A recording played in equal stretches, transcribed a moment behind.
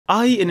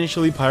I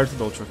initially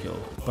pirated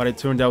ULTRAKILL, but it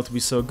turned out to be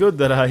so good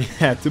that I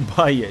had to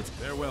buy it.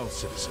 Farewell,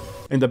 citizen.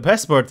 And the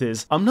best part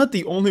is, I'm not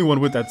the only one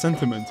with that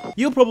sentiment.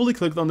 You probably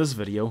clicked on this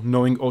video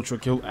knowing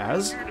ULTRAKILL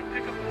as...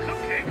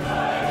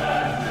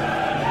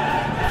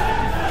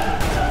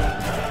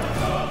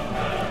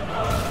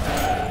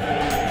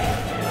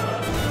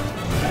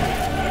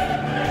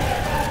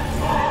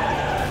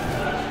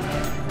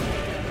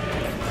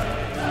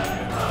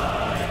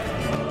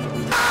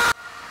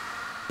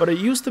 But it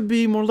used to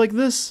be more like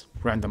this.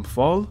 Random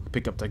fall,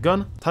 pick up the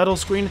gun, title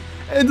screen,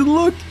 and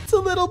look, it's a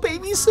little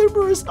baby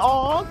Cerberus.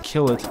 Aww,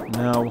 kill it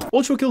now.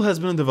 ULTRAKILL has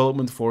been in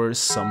development for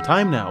some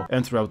time now,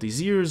 and throughout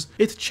these years,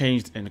 it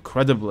changed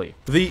incredibly.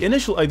 The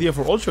initial idea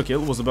for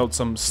ULTRAKILL was about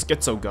some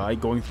schizo guy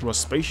going through a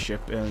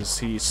spaceship as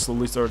he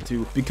slowly started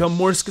to become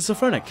more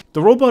schizophrenic.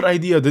 The robot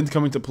idea didn't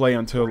come into play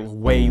until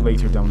way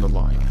later down the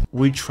line.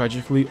 We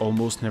tragically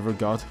almost never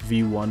got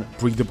V1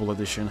 Breedable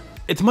Edition.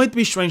 It might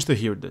be strange to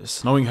hear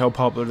this, knowing how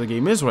popular the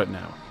game is right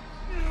now.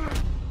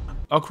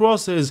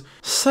 Across his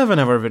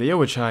 7-hour video,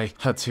 which I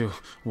had to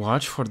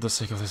watch for the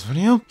sake of this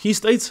video, he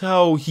states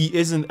how he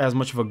isn't as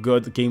much of a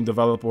good game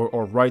developer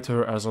or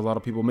writer as a lot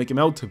of people make him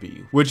out to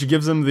be, which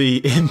gives him the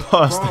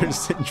imposter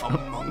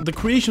syndrome. The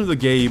creation of the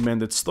game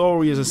and its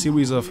story is a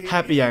series of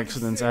happy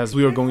accidents, as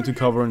we are going to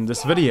cover in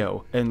this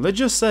video, and let's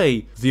just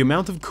say, the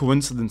amount of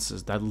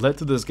coincidences that led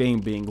to this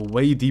game being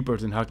way deeper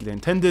than Hakita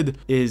intended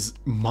is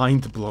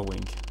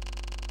mind-blowing.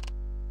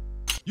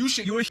 You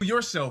should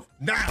yourself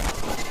now.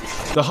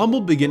 The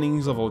humble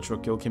beginnings of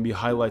ULTRAKILL can be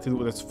highlighted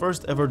with its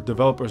first ever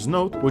developer's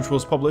note, which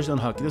was published on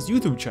Hakita's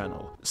YouTube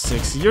channel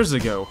 6 years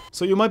ago.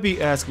 So you might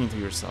be asking to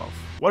yourself,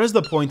 what is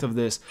the point of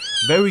this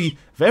very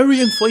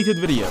inflated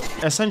video?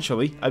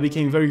 Essentially, I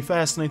became very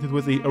fascinated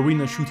with the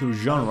arena shooter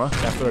genre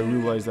after I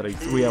realized that a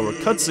 3-hour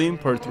cutscene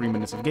per 3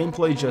 minutes of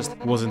gameplay just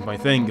wasn't my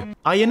thing.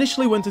 I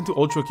initially went into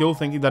ULTRAKILL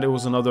thinking that it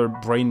was another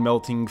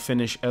brain-melting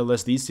Finnish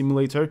LSD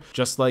simulator,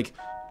 just like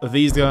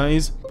these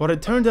guys, but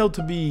it turned out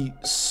to be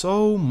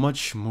so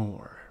much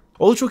more.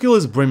 ULTRAKILL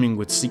is brimming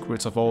with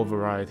secrets of all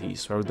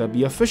varieties, whether that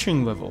be a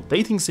fishing level,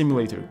 dating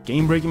simulator,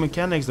 game-breaking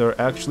mechanics that are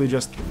actually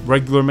just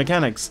regular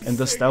mechanics, and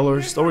the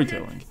stellar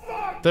storytelling.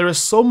 There is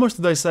so much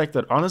to dissect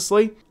that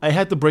honestly, I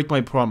had to break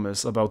my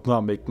promise about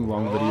not making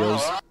long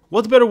videos.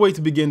 What better way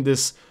to begin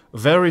this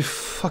very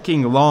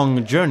fucking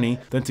long journey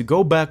than to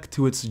go back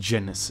to its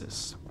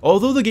genesis?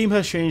 Although the game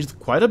has changed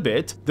quite a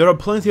bit, there are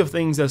plenty of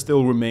things that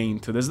still remain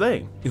to this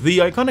day. The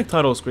iconic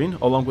title screen,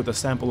 along with a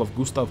sample of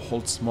Gustav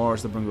Holst's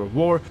Mars the Bringer of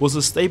War, was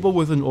a staple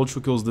within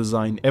ULTRAKILL's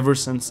design ever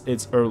since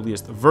its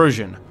earliest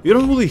version. You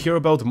don't really hear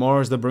about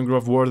Mars the Bringer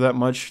of War that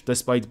much,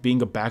 despite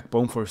being a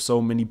backbone for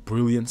so many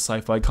brilliant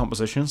sci-fi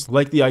compositions,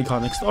 like the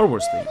iconic Star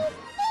Wars theme.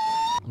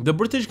 The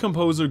British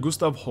composer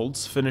Gustav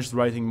Holst finished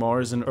writing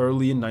Mars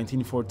early in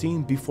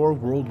 1914 before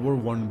World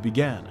War I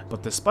began,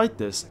 but despite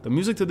this, the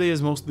music today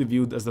is mostly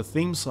viewed as the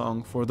theme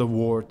song for the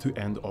war to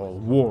end all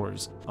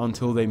wars,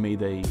 until they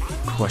made a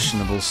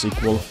questionable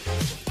sequel.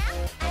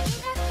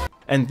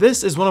 And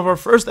this is one of our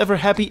first ever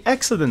happy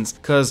accidents,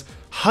 cause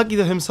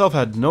Hakita himself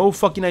had no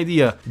fucking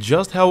idea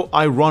just how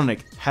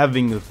ironic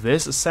having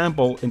this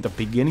sample in the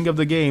beginning of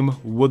the game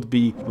would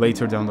be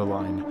later down the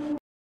line.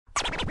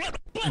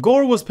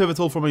 Gore was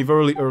pivotal from a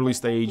very early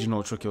stage in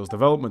ULTRAKILL's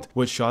development,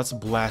 with shots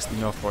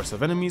blasting off parts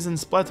of enemies and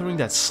splattering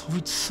that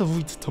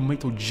sweet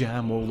tomato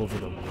jam all over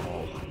the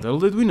wall. Little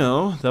did we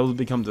know, that would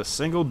become the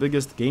single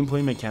biggest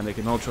gameplay mechanic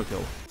in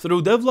ULTRAKILL.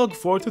 Through devlog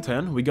 4 to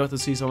 10, we got to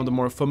see some of the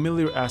more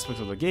familiar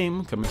aspects of the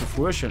game coming to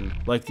fruition,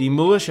 like the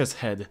malicious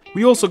head.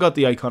 We also got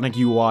the iconic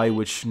UI,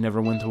 which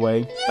never went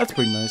away. That's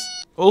pretty nice.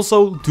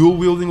 Also, dual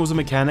wielding was a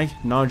mechanic,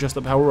 not just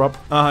a power-up.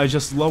 I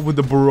just love with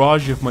the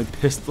barrage of my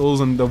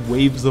pistols and the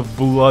waves of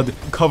blood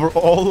cover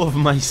all of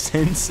my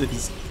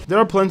senses. There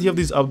are plenty of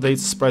these updates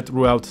spread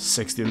throughout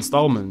 60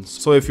 installments,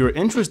 so if you're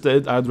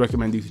interested, I'd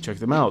recommend you to check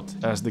them out,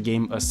 as the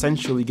game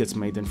essentially gets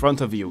made in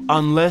front of you.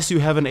 Unless you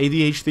have an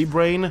ADHD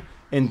brain,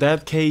 in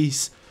that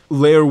case,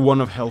 Layer 1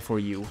 of hell for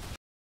you.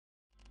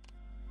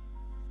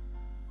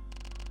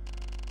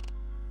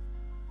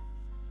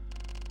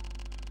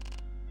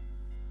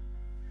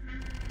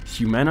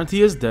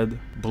 Humanity is dead,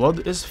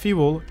 blood is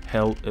fuel,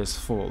 hell is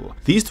full.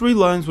 These 3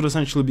 lines would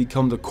essentially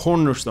become the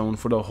cornerstone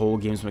for the whole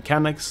game's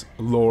mechanics,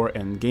 lore,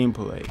 and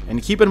gameplay.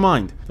 And keep in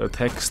mind, the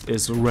text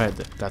is red.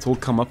 That will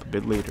come up a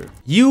bit later.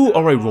 You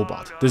are a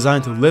robot,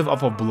 designed to live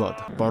off of blood,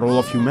 but all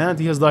of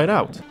humanity has died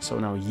out. So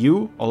now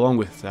you, along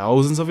with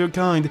thousands of your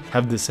kind,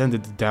 have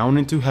descended down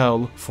into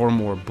hell for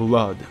more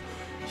blood.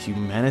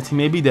 Humanity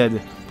may be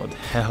dead, but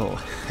hell...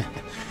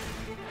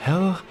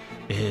 hell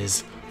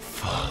is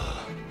full.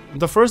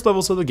 The first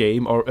levels of the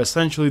game are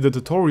essentially the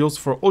tutorials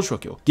for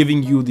ULTRAKILL,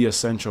 giving you the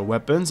essential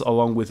weapons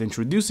along with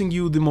introducing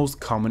you the most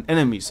common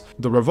enemies.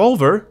 The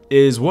revolver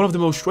is one of the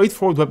most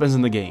straightforward weapons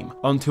in the game,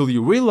 until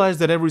you realize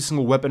that every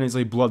single weapon is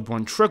a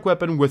bloodborne trick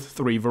weapon with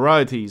 3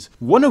 varieties,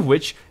 one of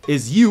which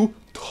is you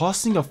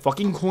tossing a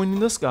fucking coin in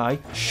the sky,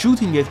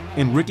 shooting it,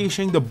 and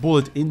ricocheting the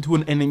bullet into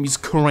an enemy's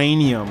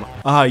cranium.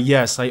 Ah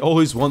yes, I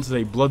always wanted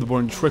a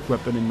Bloodborne trick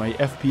weapon in my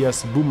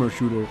FPS boomer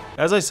shooter.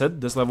 As I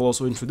said, this level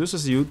also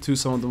introduces you to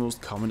some of the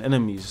most common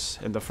enemies,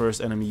 and the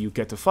first enemy you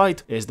get to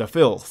fight is the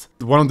Filth.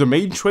 One of the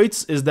main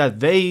traits is that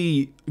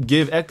they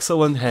give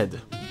excellent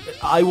head.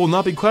 I will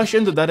not be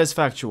questioned, that is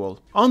factual.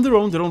 On their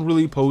own, they don't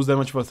really pose that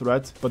much of a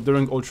threat, but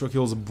during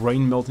ULTRAKILL's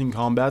brain-melting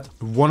combat,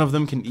 one of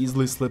them can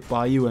easily slip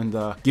by you and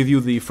give you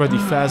the Freddy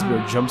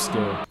Fazbear jump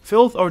scare.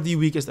 Filth are the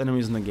weakest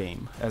enemies in the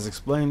game, as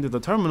explained in the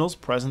terminals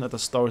present at the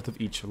start of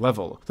each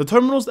level. The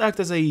terminals act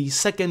as a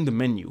second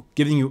menu,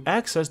 giving you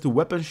access to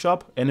weapon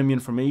shop, enemy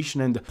information,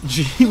 and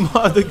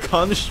Gmod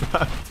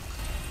construct.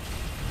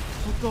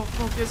 What the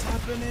fuck is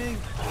happening?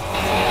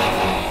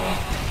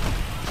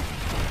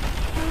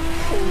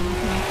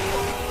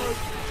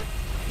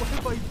 What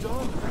have I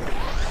done?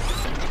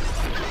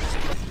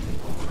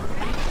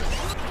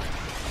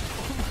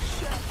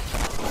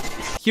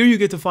 Here you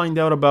get to find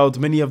out about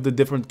many of the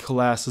different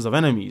classes of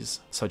enemies,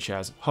 such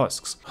as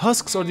husks.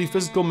 Husks are the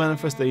physical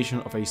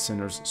manifestation of a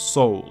sinner's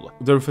soul.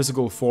 Their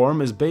physical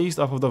form is based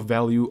off of the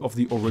value of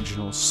the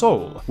original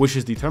soul, which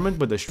is determined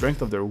by the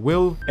strength of their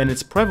will and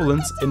its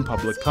prevalence in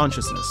public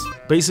consciousness.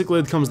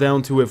 Basically, it comes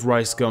down to if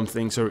Rice Gum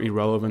things are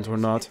irrelevant or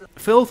not.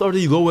 Filth are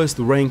the lowest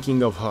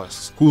ranking of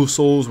husks, whose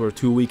souls were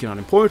too weak and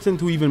unimportant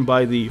to even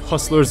buy the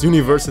Hustlers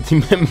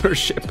University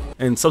membership,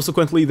 and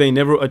subsequently they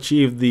never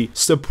achieved the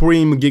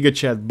Supreme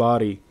Gigachat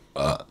body.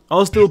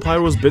 I'll steal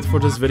Pyro's bit for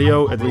this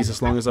video, at least as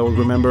long as I will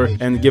remember,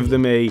 and give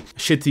them a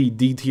shitty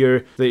D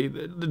tier.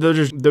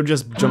 They're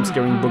just jump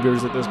scaring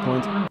boogers at this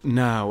point.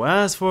 Now,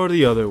 as for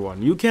the other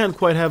one, you can't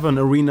quite have an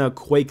arena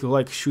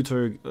Quake-like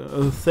shooter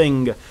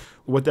thing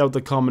without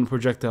the common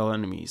projectile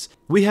enemies.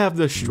 We have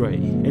the Stray,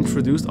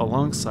 introduced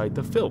alongside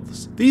the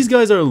Filths. These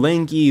guys are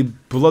lanky,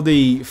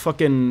 bloody,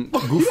 fucking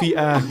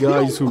goofy-ass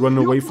guys who run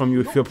away from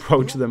you if you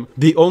approach them.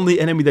 The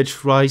only enemy that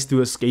tries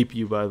to escape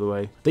you, by the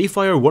way. They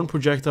fire one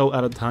projectile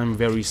at a time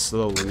very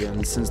slowly,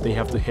 and since they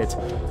have to hit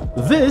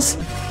this,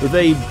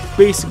 they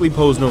basically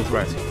pose no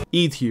threat.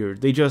 E tier,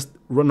 they just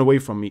run away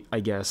from me,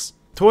 I guess.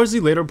 Towards the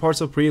later parts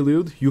of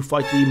Prelude, you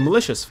fight the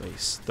Malicious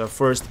Face, the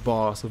first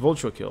boss of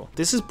ULTRAKILL.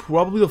 This is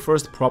probably the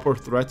first proper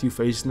threat you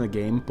face in the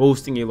game,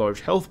 boasting a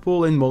large health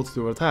pool and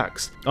multitude of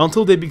attacks,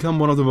 until they become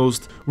one of the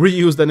most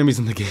reused enemies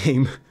in the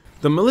game.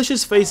 The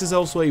Malicious Face is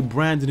also a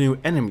brand new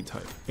enemy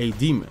type, a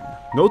demon,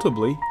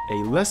 notably a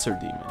lesser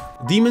demon.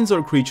 Demons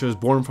are creatures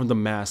born from the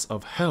mass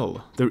of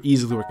hell. They're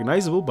easily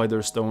recognizable by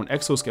their stone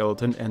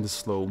exoskeleton and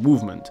slow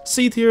movement.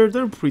 C tier,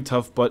 they're pretty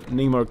tough, but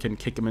Neymar can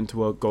kick them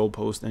into a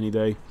goalpost any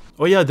day.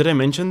 Oh yeah, did I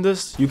mention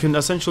this? You can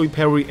essentially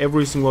parry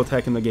every single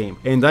attack in the game,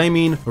 and I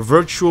mean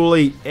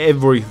virtually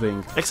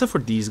everything, except for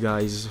these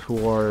guys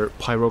who are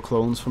Pyro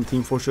clones from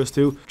Team Fortress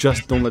 2.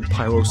 Just don't let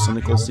Pyro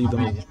Cynical see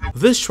them.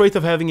 This trait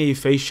of having a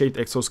face-shaped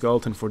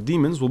exoskeleton for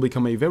demons will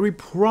become a very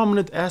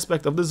prominent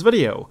aspect of this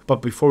video.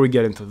 But before we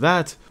get into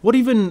that, what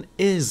even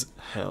is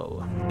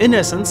hell? In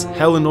essence,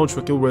 hell in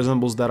ULTRAKILL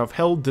resembles that of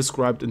hell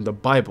described in the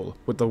Bible,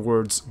 with the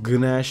words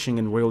gnashing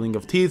and wailing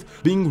of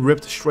teeth being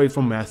ripped straight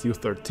from Matthew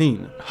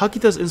 13.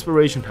 Hakita's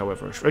inspiration,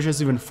 however,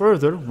 stretches even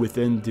further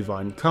within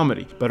Divine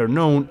Comedy, better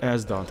known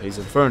as Dante's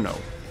Inferno.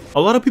 A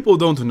lot of people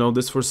don't know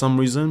this for some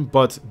reason,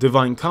 but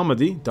Divine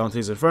Comedy,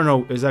 Dante's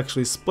Inferno, is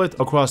actually split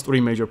across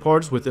 3 major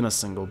parts within a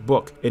single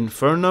book: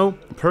 Inferno,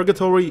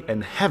 Purgatory,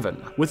 and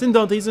Heaven. Within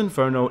Dante's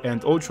Inferno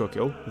and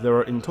ULTRAKILL, there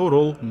are in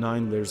total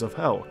 9 layers of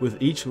hell,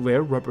 with each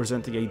layer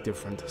representing a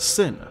different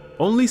sin.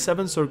 Only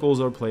 7 circles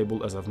are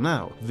playable as of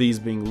now, these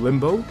being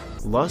Limbo,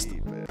 Lust,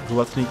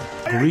 Gluttony,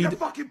 Greed,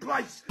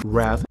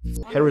 Wrath,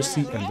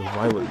 Heresy, and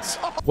Violence.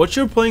 What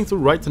you're playing through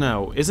right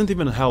now isn't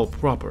even hell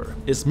proper,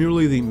 it's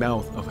merely the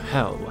mouth of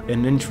hell,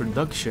 an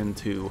introduction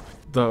to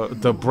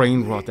the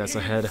brain rot that's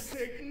ahead.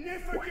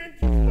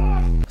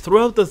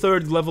 Throughout the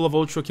 3rd level of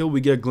ULTRAKILL, we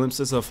get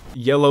glimpses of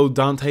Yellow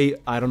Dante.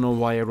 I don't know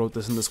why I wrote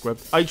this in the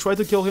script. I tried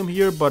to kill him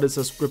here, but it's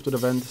a scripted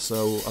event,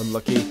 so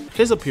unlucky.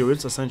 His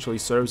appearance essentially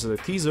serves as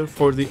a teaser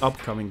for the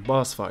upcoming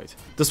boss fight.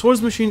 The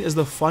Swords Machine is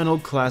the final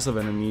class of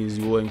enemies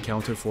you will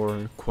encounter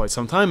for quite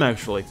some time,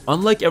 actually.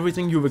 Unlike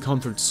everything you've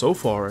encountered so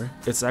far,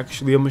 it's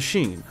actually a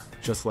machine,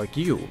 just like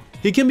you.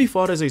 He can be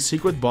fought as a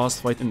secret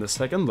boss fight in the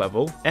 2nd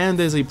level, and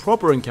as a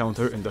proper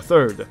encounter in the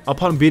 3rd.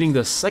 Upon beating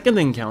the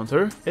 2nd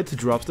encounter, it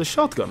drops the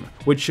shotgun,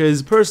 which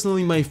is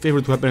personally my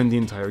favorite weapon in the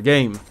entire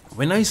game.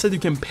 When I said you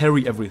can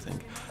parry everything,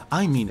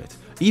 I mean it.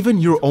 Even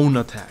your own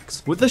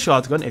attacks. With the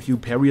shotgun, if you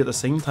parry at the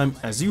same time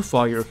as you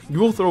fire, you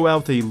will throw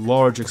out a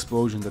large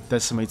explosion that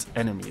decimates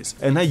enemies,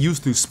 and I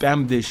used to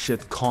spam this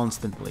shit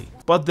constantly.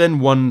 But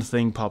then one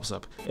thing pops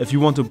up. If you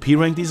want to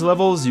P-rank these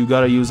levels, you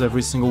gotta use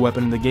every single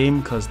weapon in the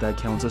game, cause that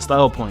counts as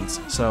style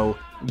points. So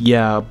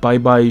yeah,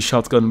 bye-bye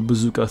shotgun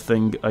bazooka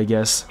thing, I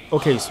guess.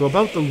 Okay, so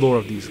about the lore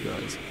of these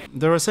guys.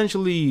 They're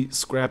essentially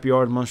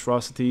scrapyard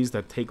monstrosities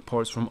that take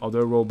parts from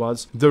other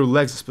robots. Their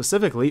legs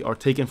specifically are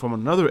taken from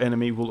another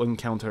enemy we'll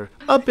encounter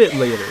a bit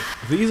later.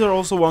 These are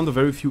also one of the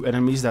very few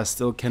enemies that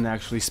still can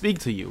actually speak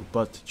to you,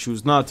 but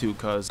choose not to,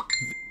 cause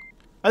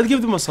I'd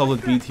give them a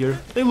solid B tier.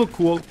 They look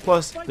cool,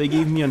 plus they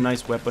gave me a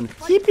nice weapon.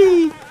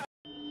 Yippee!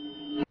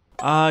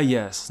 Ah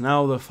yes,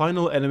 now the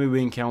final enemy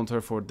we encounter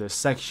for this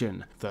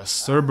section, the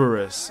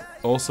Cerberus,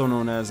 also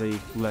known as a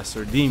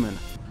lesser demon.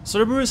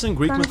 Cerberus in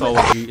Greek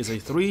mythology is a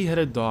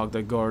three-headed dog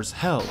that guards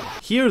hell.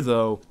 Here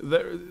though,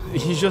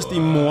 he's just the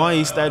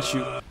moai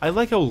statue. I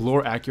like how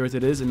lore accurate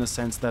it is in the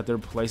sense that they're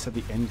placed at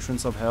the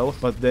entrance of hell,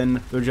 but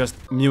then they're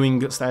just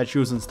mewing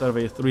statues instead of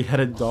a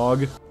three-headed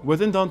dog.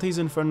 Within Dante's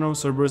Inferno,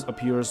 Cerberus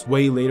appears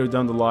way later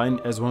down the line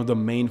as one of the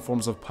main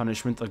forms of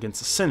punishment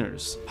against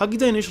sinners.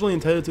 Hagita initially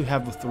intended to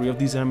have the three of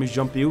these enemies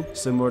jump you,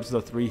 similar to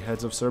the three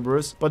heads of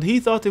Cerberus, but he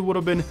thought it would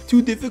have been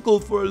too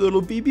difficult for a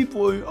little baby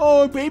boy.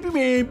 Oh, baby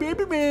man,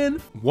 baby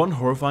man. One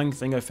horrifying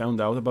thing I found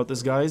out about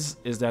this, guys,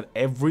 is that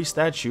every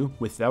statue,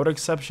 without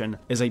exception,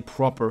 is a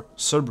proper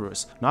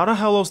Cerberus. Not a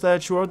hollow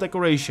statue or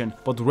decoration,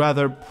 but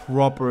rather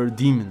proper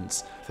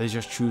demons. They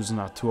just choose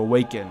not to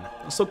awaken.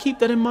 So keep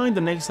that in mind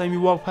the next time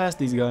you walk past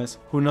these guys.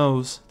 Who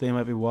knows, they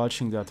might be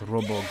watching that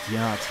Robo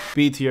Gyat.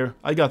 B tier,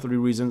 I got 3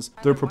 reasons.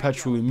 They're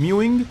perpetually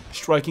mewing,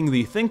 striking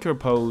the thinker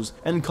pose,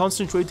 and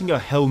concentrating a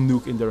hell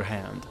nuke in their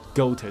hand.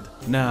 Goated.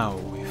 Now,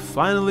 we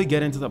finally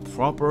get into the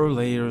proper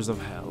layers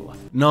of hell.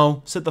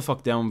 No, sit the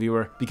fuck down,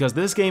 viewer, because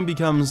this game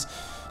becomes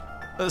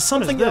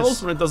something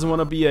else when it doesn't want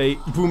to be a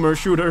boomer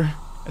shooter.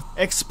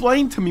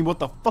 Explain to me what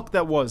the fuck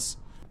that was.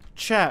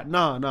 Chat,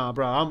 nah,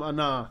 bro,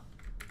 nah.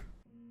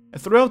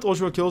 Throughout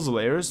ULTRAKILL's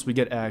layers, we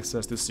get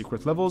access to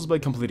secret levels by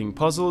completing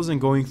puzzles and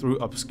going through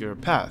obscure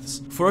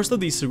paths. First of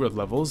these secret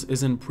levels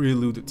is in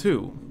Prelude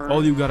 2.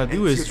 All you gotta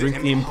do is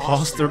drink the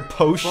imposter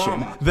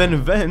potion, then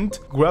vent,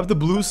 grab the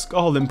blue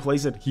skull and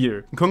place it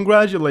here.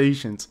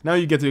 Congratulations! Now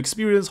you get to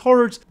experience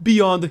horrors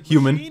beyond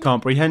human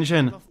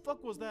comprehension. What the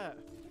fuck was that?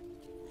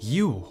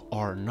 You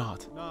are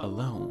not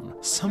alone.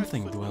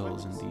 Something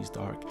dwells in these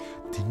dark,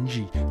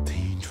 dingy,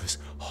 dangerous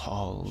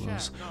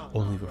halls,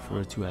 only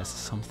referred to as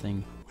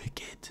something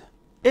wicked.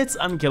 It's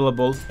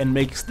unkillable and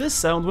makes this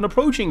sound when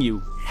approaching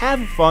you.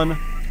 Have fun.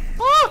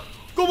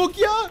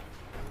 Ah!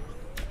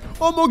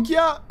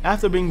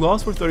 After being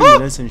lost for 30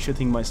 minutes and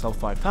shitting myself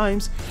 5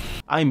 times,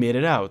 I made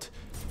it out.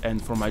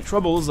 And for my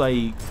troubles,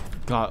 I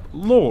got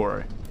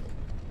lore.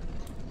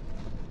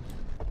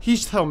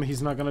 He's telling me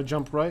he's not gonna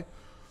jump, right?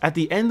 At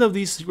the end of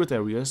these secret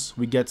areas,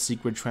 we get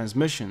secret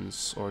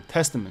transmissions, or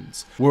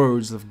testaments,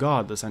 words of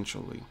God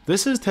essentially.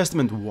 This is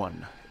Testament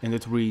 1, and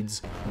it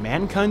reads,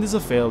 "Mankind is a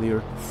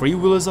failure, free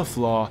will is a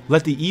flaw,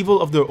 let the evil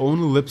of their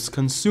own lips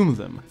consume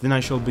them, then I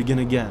shall begin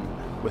again,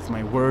 with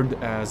my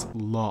word as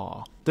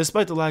law."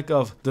 Despite the lack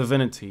of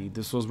divinity,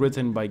 this was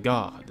written by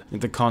God, in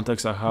the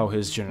context of how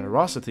his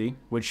generosity,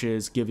 which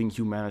is giving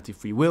humanity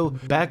free will,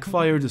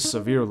 backfired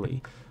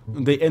severely.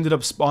 They ended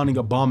up spawning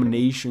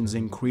abominations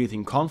and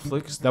creating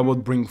conflicts that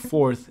would bring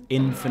forth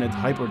infinite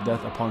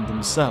hyperdeath upon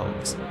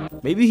themselves.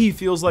 Maybe he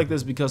feels like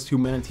this because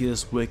humanity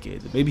is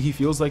wicked. Maybe he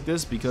feels like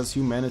this because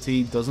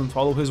humanity doesn't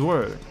follow his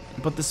word.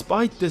 But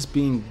despite this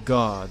being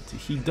God,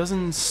 he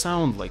doesn't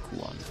sound like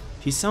one.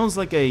 He sounds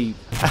like a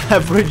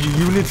average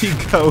Unity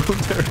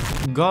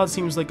coder. God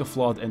seems like a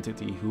flawed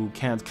entity who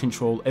can't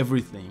control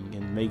everything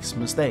and makes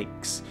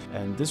mistakes.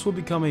 And this will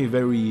become a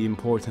very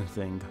important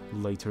thing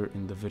later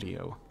in the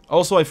video.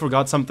 Also, I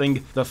forgot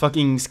something. The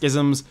fucking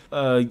schisms,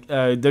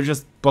 they're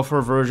just buffer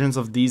versions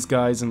of these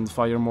guys and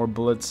fire more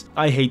bullets.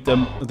 I hate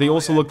them. They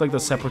also look like the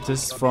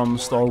separatists from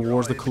Star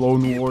Wars, the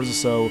Clone Wars,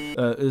 so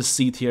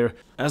C tier.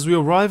 As we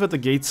arrive at the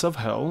gates of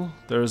hell,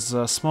 there's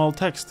a small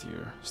text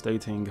here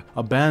stating,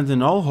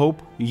 "Abandon all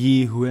hope,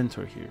 ye who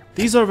enter here."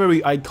 These are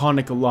very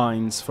iconic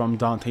lines from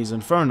Dante's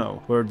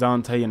Inferno, where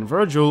Dante and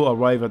Virgil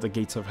arrive at the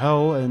gates of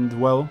hell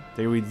and, well,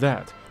 they read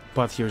that.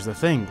 But here's the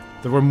thing,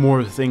 there were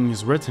more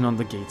things written on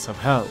the gates of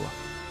hell.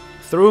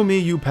 "Through me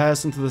you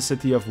pass into the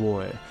city of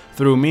Woe.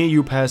 Through me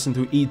you pass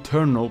into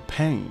eternal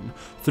pain.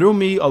 Through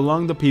me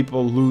along the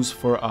people lose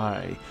for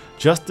aye.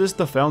 Justice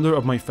the founder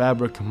of my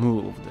fabric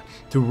moved.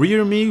 To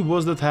rear me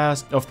was the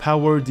task of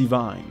power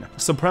divine,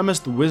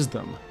 supremest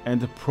wisdom,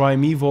 and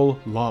primeval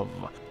love.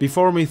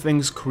 Before me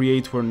things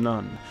create were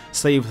none,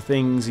 save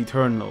things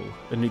eternal,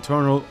 and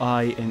eternal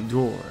I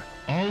endure.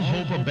 All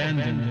hope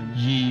abandon,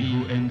 ye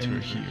who enter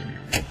here."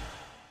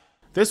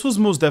 This was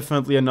most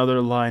definitely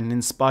another line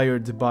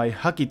inspired by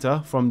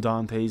Hagita from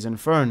Dante's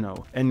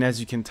Inferno, and as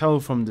you can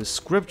tell from the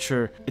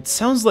scripture, it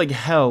sounds like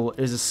hell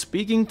is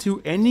speaking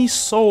to any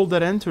soul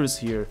that enters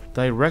here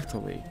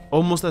directly,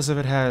 almost as if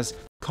it has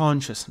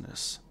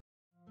consciousness.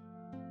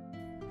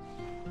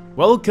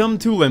 Welcome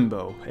to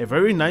Limbo, a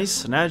very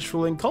nice,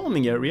 natural and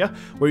calming area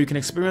where you can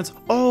experience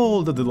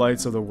all the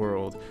delights of the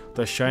world.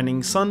 The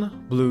shining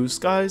sun, blue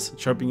skies,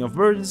 chirping of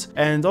birds,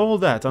 and all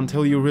that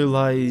until you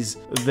realize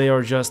they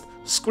are just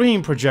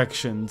screen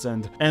projections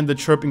and the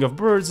chirping of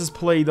birds is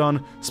played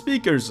on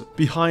speakers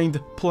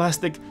behind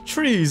plastic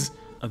trees.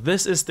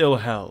 This is still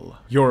hell,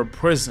 your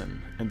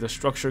prison, and the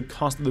structure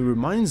constantly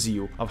reminds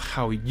you of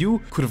how you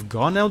could have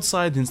gone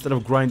outside instead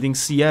of grinding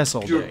CS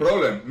all day. Your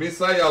problem,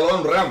 missile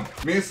on ramp,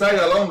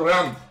 missile on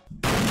ramp.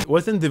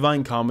 Within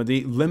Divine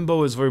Comedy,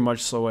 Limbo is very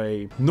much so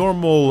a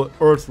normal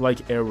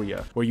Earth-like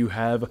area where you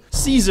have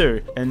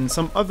Caesar and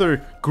some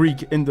other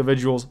Greek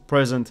individuals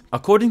present.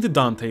 According to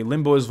Dante,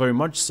 Limbo is very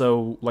much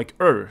so like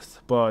Earth,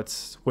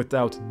 but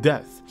without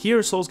death.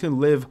 Here, souls can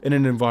live in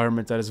an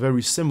environment that is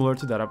very similar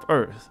to that of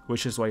Earth,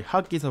 which is why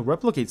Hakita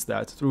replicates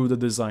that through the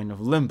design of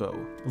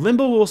Limbo.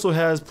 Limbo also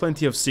has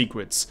plenty of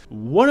secrets,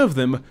 one of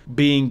them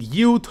being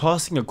you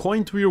tossing a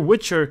coin to your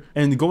Witcher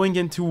and going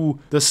into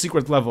the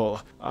secret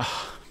level.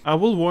 I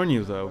will warn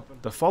you though,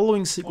 the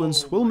following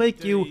sequence will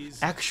make you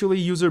actually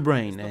use your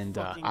brain, and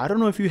I don't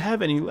know if you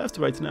have any left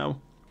right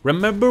now.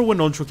 Remember when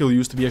ULTRAKILL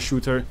used to be a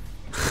shooter?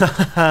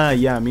 Haha,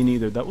 yeah, me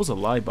neither, that was a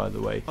lie by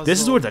the way. This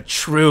is where the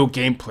true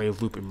gameplay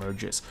loop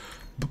emerges.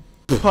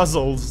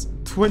 Puzzles.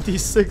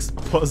 26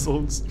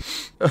 puzzles.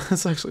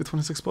 It's actually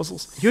 26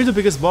 puzzles. Here the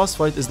biggest boss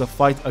fight is the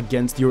fight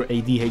against your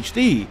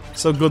ADHD,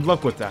 so good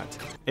luck with that.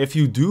 If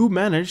you do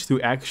manage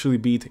to actually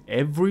beat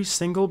every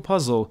single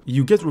puzzle,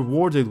 you get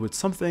rewarded with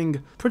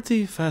something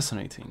pretty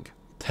fascinating.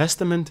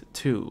 Testament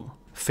 2.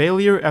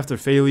 Failure after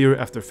failure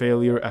after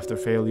failure after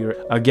failure,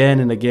 again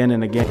and again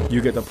and again.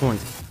 You get the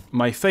point.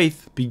 My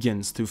faith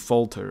begins to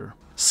falter.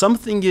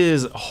 Something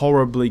is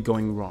horribly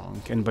going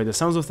wrong, and by the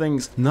sounds of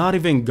things, not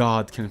even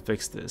God can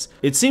fix this.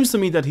 It seems to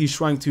me that he's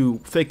trying to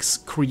fix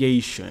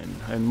creation,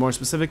 and more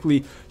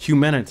specifically,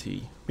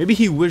 humanity. Maybe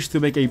he wished to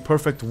make a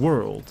perfect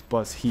world,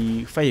 but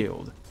he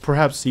failed.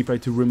 Perhaps he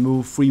tried to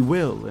remove free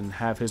will and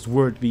have his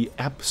word be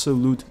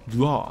absolute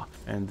law,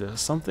 and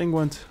something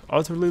went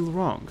utterly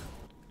wrong.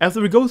 After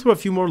we go through a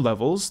few more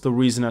levels, the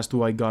reason as to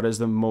why God is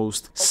the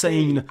most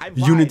sane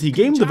Unity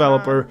game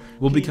developer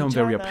will become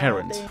very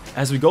apparent.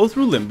 As we go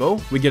through Limbo,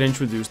 we get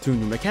introduced to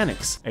new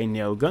mechanics. A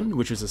nail gun,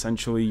 which is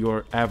essentially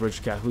your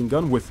average Gatling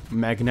gun with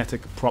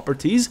magnetic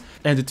properties,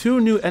 and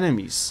 2 new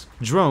enemies,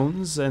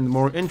 drones, and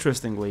more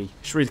interestingly,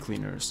 street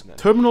cleaners.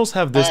 Terminals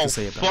have this to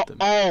say about them.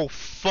 Oh,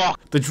 fuck!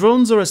 The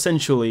drones are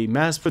essentially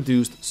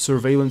mass-produced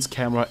surveillance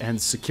camera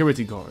and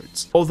security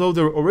guards. Although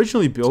they were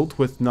originally built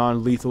with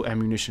non-lethal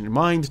ammunition in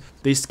mind,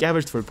 they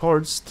scavenged for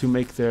parts to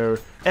make their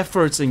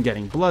efforts in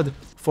getting blood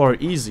far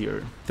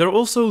easier. They're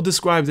also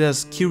described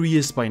as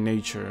curious by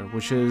nature,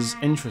 which is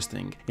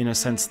interesting in a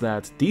sense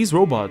that these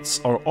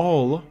robots are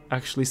all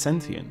actually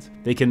sentient.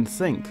 They can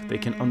think, they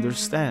can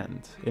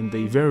understand, and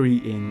they vary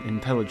in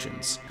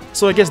intelligence.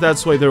 So I guess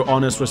that's why their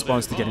honest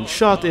response to getting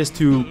shot is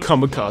to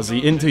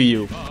kamikaze into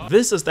you.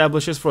 This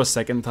establishes for a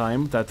second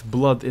time that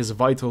blood is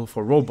vital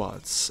for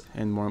robots,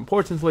 and more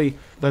importantly,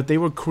 that they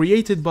were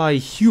created by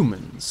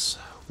humans.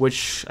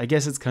 Which I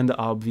guess it's kinda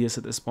obvious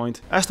at this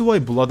point. As to why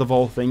blood of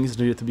all things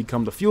needed to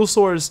become the fuel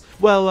source,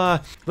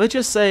 well, let's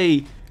just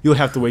say you'll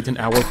have to wait an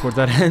hour for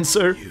that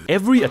answer.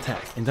 Every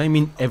attack, and I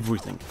mean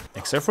everything,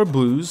 except for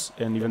blues,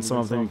 and even some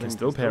of them you can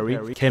still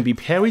parry, can be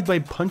parried by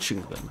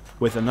punching them,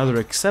 with another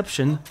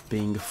exception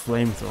being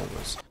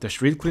flamethrowers. The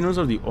street cleaners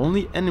are the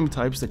only enemy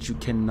types that you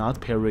cannot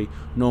parry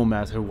no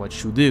matter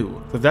what you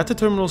do. With that, the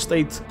terminal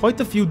states quite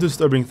a few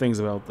disturbing things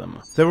about them.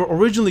 They were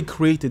originally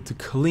created to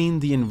clean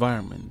the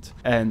environment,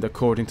 and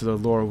according to the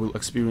lore we'll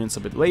experience a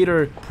bit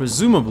later,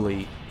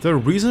 presumably, their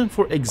reason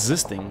for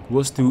existing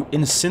was to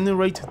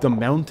incinerate the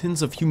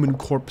mountains of human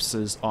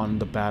corpses on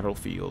the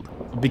battlefield.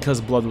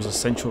 Because blood was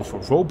essential for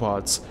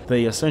robots,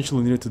 they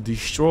essentially needed to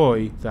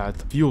destroy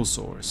that fuel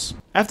source.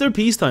 After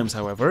peacetimes,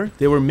 however,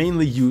 they were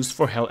mainly used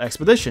for hell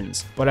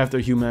expeditions, but after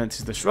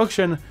humanity's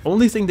destruction,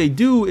 only thing they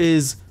do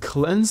is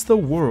cleanse the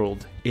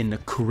world in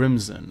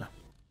crimson.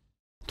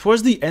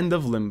 Towards the end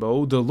of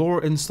Limbo, the lore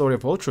and story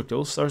of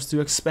ULTRAKILL starts to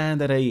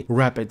expand at a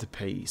rapid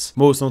pace.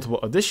 Most notable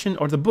addition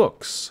are the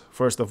books,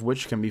 first of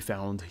which can be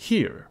found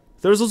here.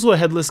 There's also a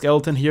headless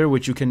skeleton here,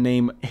 which you can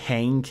name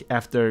Hank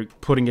after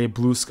putting a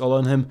blue skull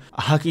on him.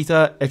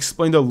 Hakita,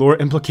 explain the lore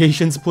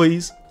implications,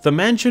 please. The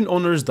mansion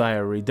owner's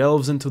diary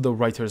delves into the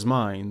writer's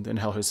mind and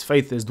how his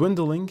faith is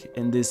dwindling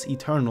in this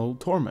eternal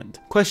torment,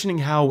 questioning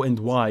how and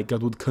why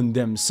God would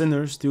condemn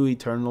sinners to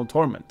eternal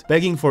torment,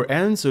 begging for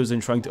answers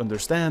and trying to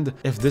understand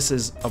if this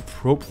is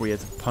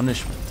appropriate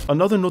punishment.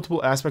 Another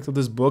notable aspect of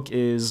this book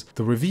is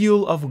the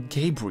reveal of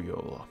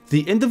Gabriel.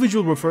 The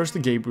individual refers to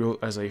Gabriel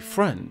as a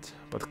friend,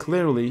 but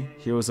clearly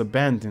he was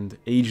abandoned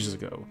ages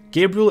ago.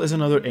 Gabriel is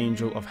another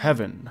angel of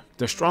heaven,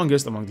 the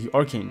strongest among the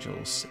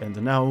archangels, and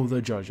now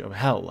the judge of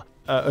hell.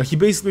 He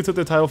basically took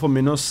the title from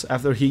Minos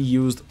after he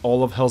used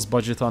all of Hell's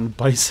budget on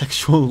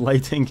bisexual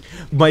lighting.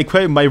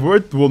 My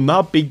word will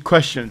not be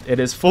questioned. It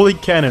is fully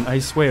canon, I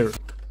swear.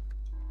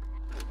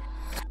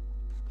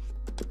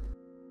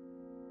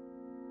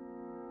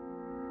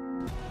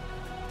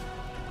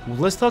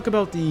 Let's talk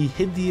about the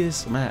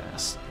Hideous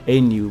Mass, a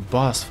new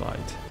boss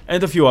fight.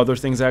 and a few other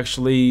things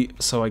actually,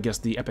 so I guess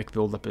the epic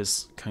buildup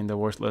is kinda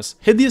worthless.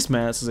 Hideous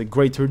Mass is a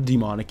greater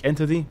demonic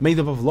entity made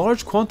up of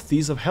large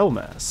quantities of hell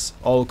mass,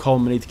 all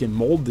culminating in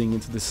molding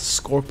into this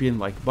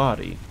scorpion-like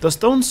body. The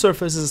stone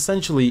surface is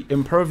essentially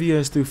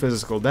impervious to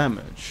physical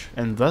damage,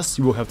 and thus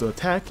you will have to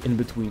attack in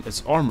between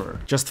its armor.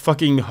 Just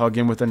fucking hug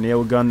him with a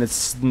nail gun,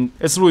 it's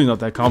really not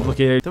that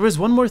complicated. There is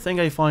one more thing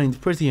I find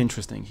pretty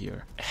interesting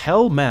here.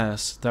 Hell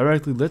mass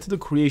directly led to the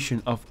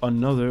creation of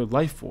another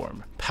life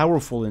form,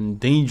 powerful and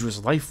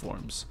dangerous life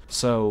forms.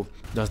 So,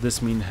 does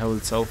this mean hell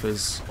itself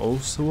is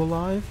also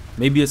alive?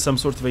 Maybe it's some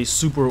sort of a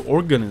super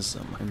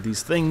organism, and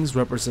these things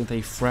represent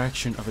a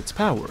fraction of its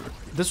power.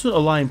 This would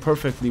align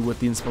perfectly with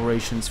the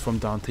inspirations from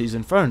Dante's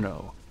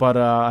Inferno. But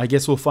I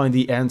guess we'll find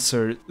the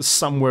answer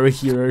somewhere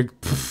here.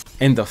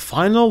 In the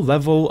final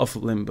level of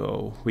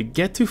Limbo, we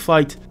get to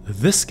fight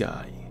this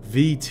guy,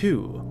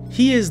 V2.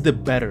 He is the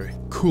better,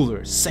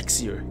 cooler,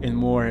 sexier, and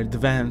more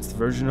advanced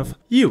version of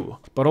you,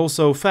 but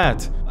also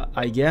fat,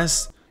 I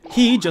guess.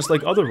 He, just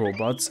like other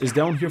robots, is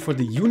down here for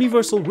the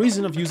universal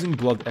reason of using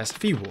blood as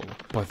fuel.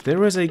 But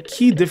there is a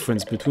key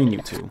difference between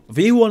you two.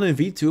 V1 and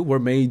V2 were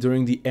made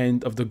during the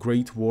end of the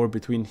Great War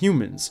between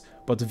humans,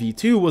 but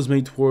V2 was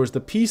made towards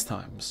the peace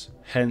times.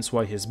 Hence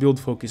why his build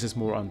focuses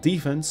more on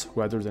defense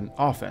rather than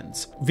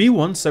offense.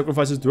 V1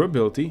 sacrifices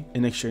durability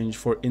in exchange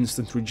for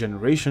instant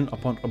regeneration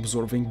upon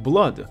absorbing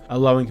blood,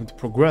 allowing him to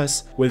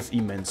progress with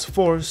immense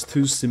force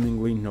to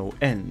seemingly no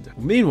end.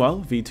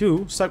 Meanwhile,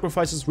 V2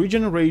 sacrifices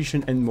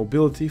regeneration and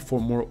mobility for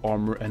more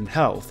armor and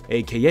health,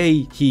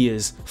 aka he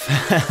is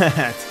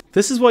fat.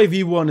 This is why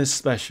V1 is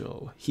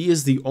special. He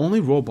is the only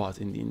robot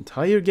in the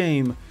entire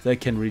game that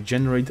can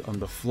regenerate on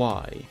the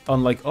fly.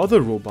 Unlike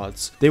other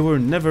robots, they were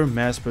never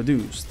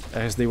mass-produced,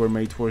 as they were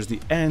made towards the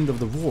end of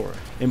the war,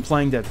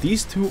 implying that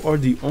these two are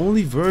the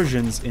only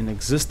versions in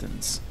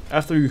existence.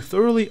 After you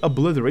thoroughly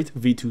obliterate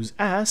V2's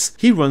ass,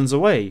 he runs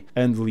away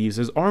and leaves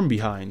his arm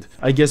behind.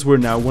 I guess we're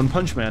now One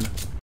Punch Man.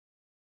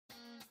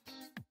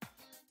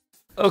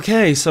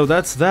 Okay, so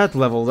that's that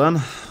level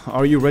then.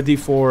 Are you ready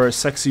for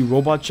sexy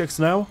robot chicks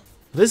now?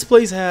 This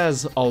place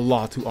has a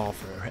lot to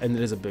offer, and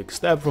it is a big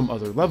step from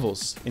other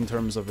levels, in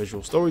terms of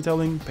visual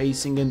storytelling,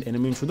 pacing, and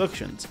enemy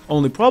introductions.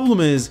 Only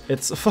problem is,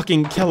 it's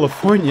fucking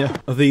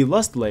California. The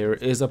Lust layer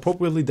is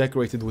appropriately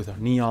decorated with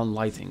neon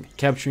lighting,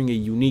 capturing a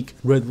unique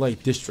red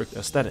light district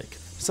aesthetic.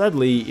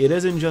 Sadly, it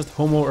isn't just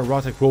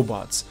homoerotic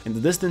robots. In the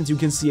distance you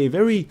can see a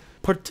very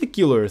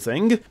particular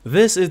thing.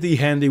 This is the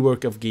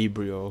handiwork of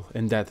Gabriel,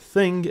 and that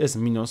thing is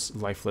Minos'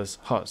 lifeless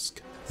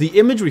husk. The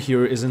imagery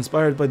here is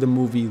inspired by the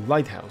movie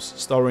Lighthouse,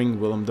 starring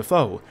Willem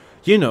Dafoe.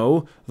 You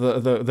know,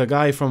 the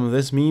guy from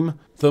this meme?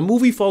 The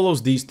movie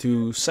follows these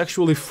two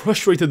sexually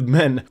frustrated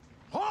men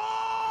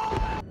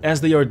as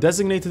they are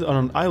designated on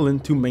an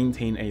island to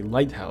maintain a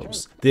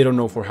lighthouse. They don't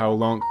know for how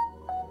long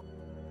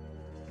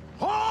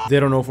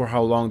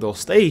they'll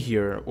stay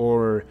here,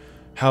 or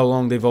how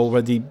long they've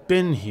already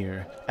been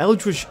here.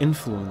 Eldritch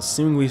influence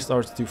seemingly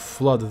starts to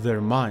flood their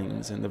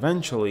minds, and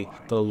eventually,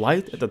 the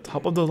light at the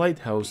top of the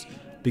lighthouse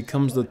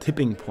becomes the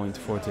tipping point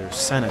for their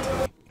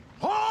sanity.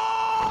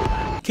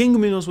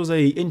 King Minos was an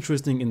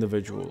interesting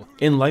individual.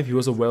 In life, he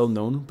was a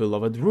well-known,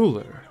 beloved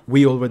ruler.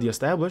 We already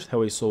established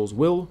how a soul's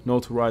will,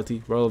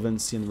 notoriety,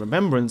 relevancy, and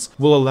remembrance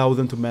will allow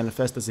them to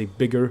manifest as a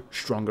bigger,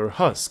 stronger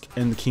husk,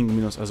 and King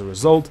Minos, as a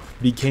result,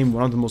 became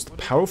one of the most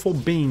powerful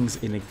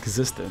beings in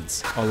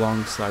existence,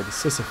 alongside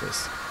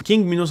Sissiphus.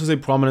 King Minos is a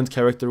prominent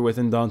character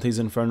within Dante's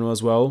Inferno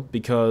as well,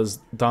 because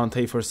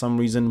Dante, for some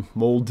reason,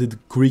 molded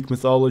Greek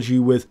mythology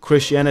with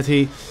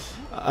Christianity.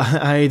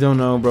 I don't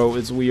know, bro,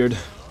 it's weird.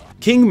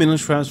 King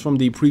Minos transformed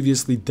the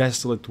previously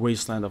desolate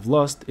wasteland of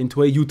lust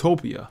into a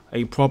utopia,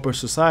 a proper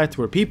society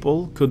where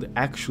people could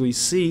actually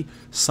see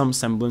some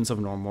semblance of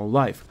normal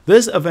life.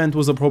 This event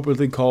was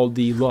appropriately called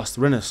the Lust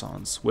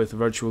Renaissance, with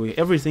virtually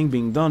everything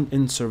being done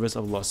in service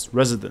of Lust's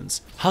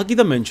residents.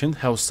 Hagida mentioned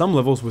how some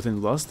levels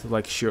within Lust,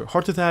 like Sheer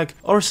Heart Attack,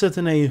 are set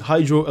in a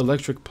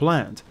hydroelectric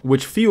plant,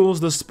 which fuels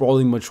the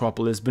sprawling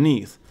metropolis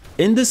beneath.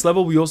 In this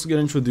level, we also get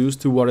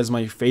introduced to what is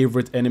my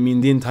favorite enemy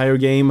in the entire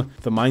game,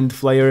 the Mind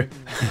Flayer.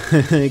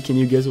 Can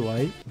you guess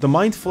why? The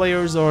Mind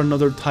Flayers are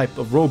another type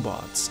of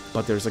robots,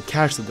 but there's a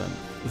catch to them.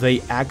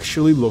 They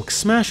actually look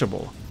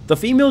smashable. The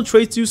female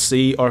traits you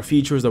see are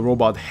features the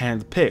robot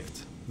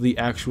hand-picked. The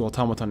actual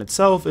automaton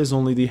itself is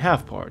only the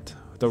half part.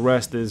 The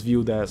rest is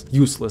viewed as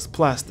useless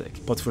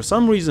plastic. But for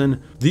some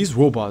reason, these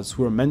robots,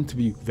 who are meant to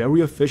be very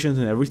efficient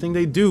in everything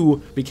they do,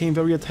 became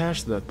very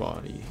attached to that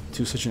body,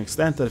 to such an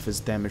extent that if it's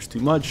damaged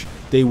too much,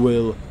 they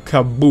will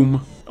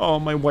kaboom. Oh,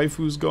 my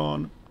waifu's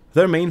gone.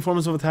 Their main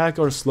forms of attack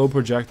are slow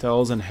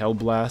projectiles and hell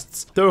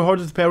blasts. They're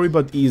harder to parry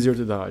but easier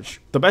to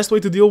dodge. The best way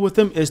to deal with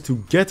them is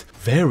to get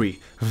very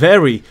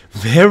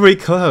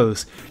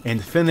close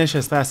and finish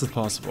as fast as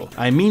possible.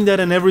 I mean that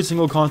in every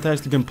single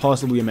context you can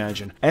possibly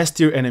imagine. S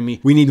tier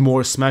enemy, we need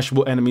more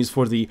smashable enemies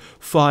for the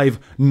 5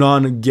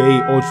 non-gay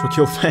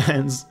ULTRAKILL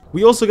fans.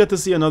 We also get to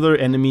see another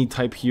enemy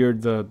type here,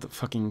 the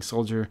fucking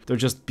soldier. They're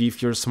just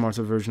beefier,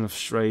 smarter version of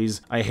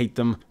strays. I hate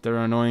them. They're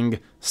annoying.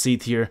 C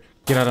tier.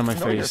 Get out of my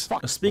face.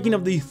 Speaking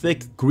of the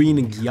thick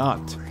green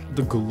yacht,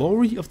 the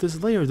glory of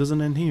this layer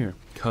doesn't end here,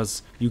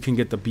 because you can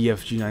get the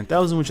BFG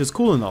 9000, which is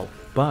cool and all,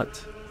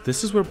 but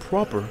this is where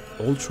proper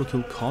Ultra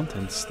Kill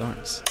content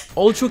starts.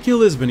 Ultra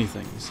Kill is many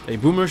things: a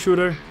boomer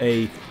shooter,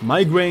 a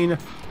migraine,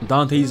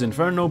 Dante's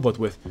Inferno but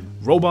with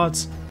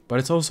robots, but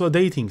it's also a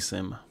dating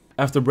sim.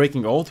 After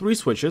breaking all 3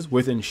 switches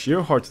within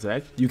sheer heart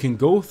attack, you can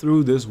go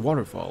through this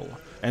waterfall.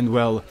 And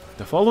well,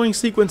 the following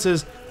sequence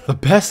is the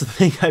best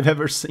thing I've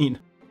ever seen.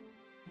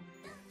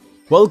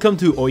 Welcome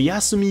to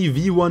Oyasumi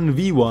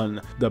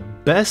V1v1, the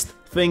best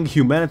thing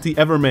humanity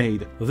ever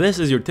made. This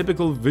is your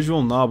typical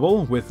visual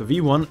novel with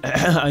V1,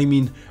 I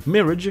mean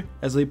Mirage,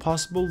 as a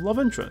possible love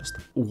interest.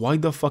 Why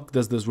the fuck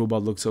does this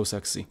robot look so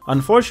sexy?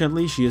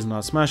 Unfortunately, she is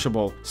not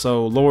smashable,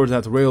 so lower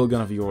that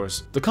railgun of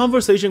yours. The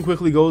conversation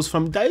quickly goes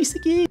from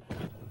Daisuke.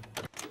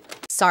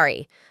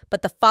 Sorry,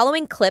 but the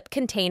following clip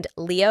contained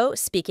Leo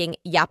speaking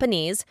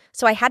Japanese,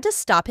 so I had to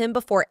stop him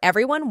before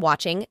everyone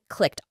watching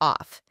clicked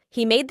off.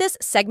 He made this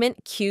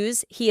segment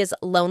cues he is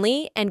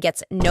lonely and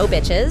gets no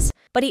bitches,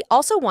 but he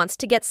also wants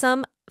to get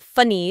some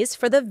funnies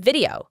for the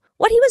video.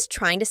 What he was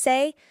trying to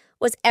say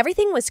was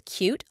everything was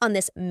cute on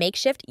this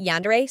makeshift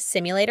yandere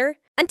simulator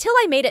until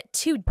I made it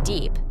too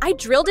deep. I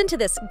drilled into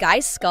this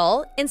guy's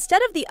skull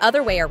instead of the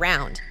other way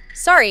around.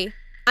 Sorry,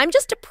 I'm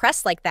just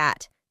depressed like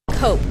that.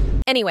 Cope.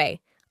 Anyway,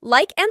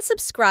 like and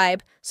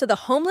subscribe so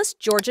the homeless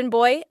Georgian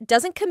boy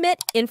doesn't commit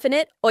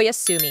infinite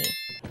oyasumi.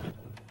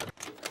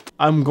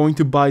 I'm going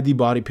to buy the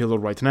body pillow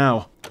right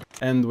now.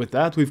 And with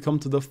that, we've come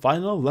to the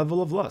final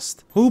level of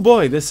lust. Oh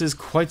boy, this is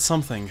quite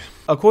something.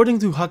 According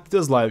to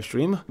Hakita's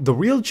livestream, the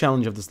real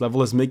challenge of this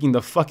level is making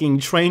the fucking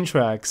train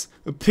tracks.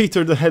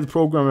 Peter, the head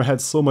programmer,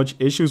 had so much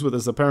issues with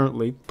this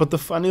apparently, but the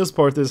funniest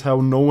part is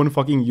how no one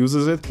fucking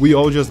uses it. We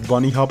all just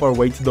bunny hop our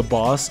way to the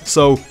boss,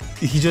 so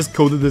he just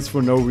coded this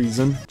for no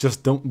reason.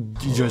 Just don't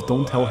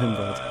tell him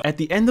that. At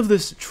the end of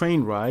this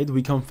train ride,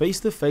 we come face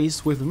to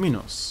face with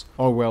Minos,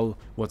 or well,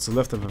 what's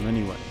left of him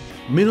anyway.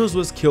 Minos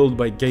was killed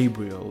by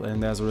Gabriel,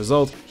 and as a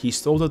result, he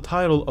stole the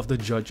title of the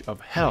Judge of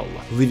Hell,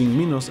 leaving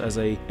Minos as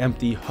a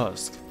empty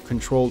husk,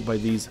 controlled by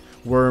these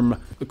worm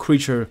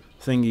creature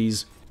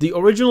thingies. The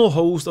original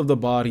host of the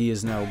body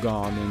is now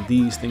gone, and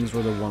these things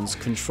were the ones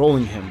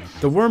controlling him.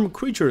 The worm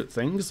creature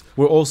things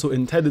were also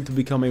intended to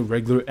become a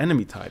regular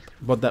enemy type,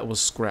 but that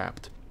was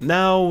scrapped.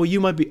 Now,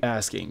 you might be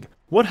asking,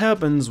 what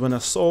happens when a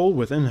soul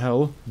within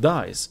hell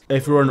dies?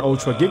 If you're an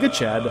Ultra Giga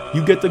Chad,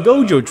 you get the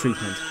Gojo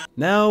treatment.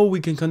 Now we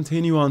can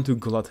continue on to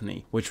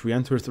gluttony, which we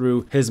enter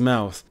through his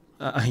mouth,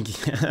 I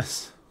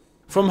guess.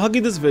 From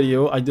Hakita's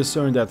video, I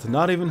discerned that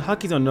not even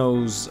Hakita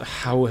knows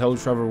how hell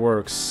travel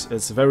works.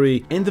 It's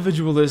very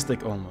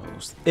individualistic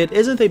almost. It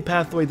isn't a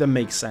pathway that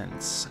makes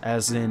sense,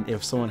 as in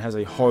if someone has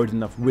a hard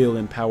enough will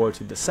and power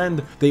to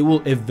descend, they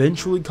will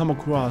eventually come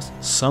across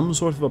some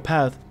sort of a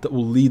path that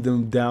will lead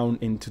them down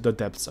into the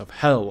depths of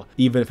hell,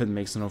 even if it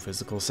makes no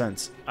physical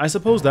sense. I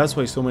suppose that's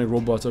why so many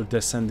robots are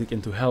descending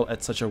into hell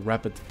at such a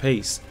rapid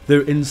pace.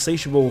 Their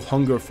insatiable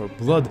hunger for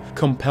blood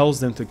compels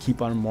them to keep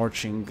on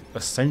marching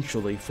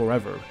essentially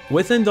forever.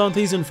 Within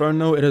Dante's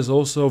Inferno, it is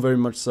also very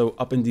much so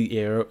up in the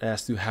air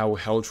as to how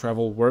hell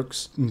travel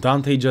works.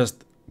 Dante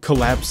just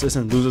collapses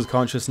and loses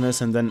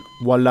consciousness, and then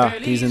voila,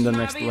 he's in the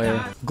next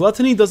layer.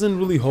 Gluttony doesn't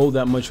really hold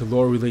that much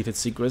lore-related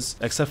secrets,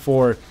 except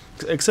for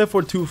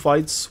 2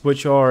 fights,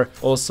 which are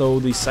also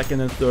the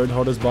second and third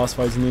hardest boss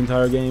fights in the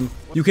entire game.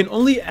 You can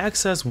only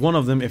access one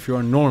of them if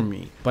you're a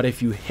normie, but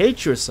if you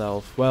hate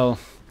yourself, well,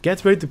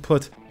 get ready to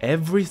put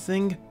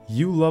everything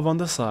you love on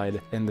the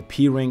side and the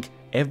P rank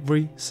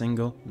every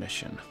single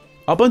mission.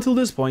 Up until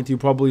this point, you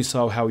probably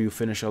saw how you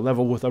finish a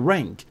level with a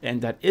rank,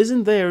 and that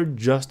isn't there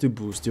just to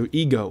boost your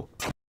ego.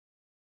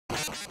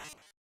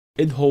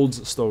 It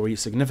holds story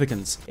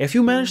significance. If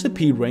you manage the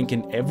P rank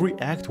in every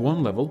Act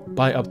 1 level,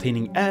 by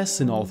obtaining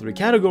S in all 3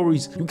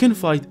 categories, you can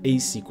fight a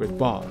secret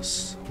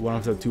boss, one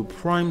of the 2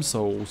 prime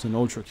souls in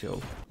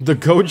Ultrakill. The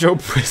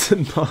Gojo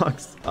prison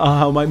box.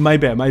 My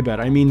bad,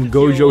 I mean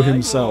Gojo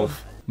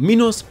himself.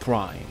 Minos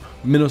Prime.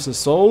 Minos'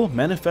 soul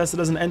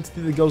manifested as an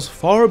entity that goes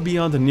far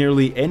beyond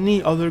nearly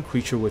any other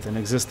creature within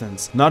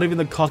existence. Not even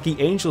the cocky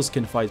angels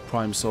can fight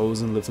prime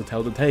souls and live to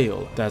tell the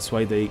tale. That's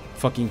why they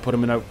fucking put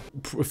him in a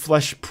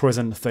flesh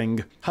prison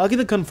thing.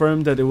 Hakita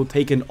confirmed that it will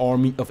take an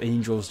army of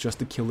angels just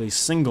to kill a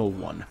single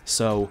one.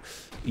 So,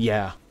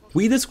 yeah.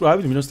 We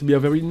described Minos to be a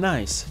very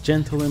nice,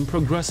 gentle, and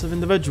progressive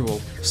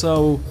individual.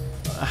 So,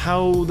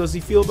 how does he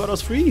feel about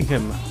us freeing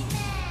him?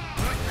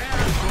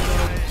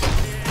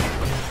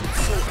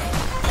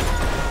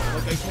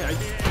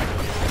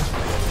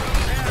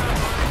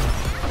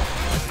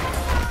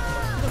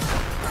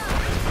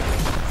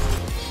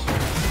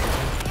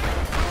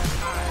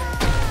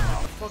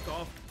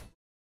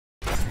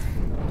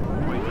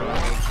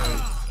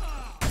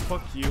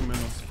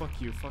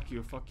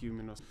 Fuck you,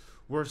 Minos.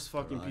 Worst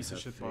fucking piece of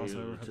shit boss I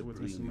ever had to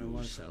witness in my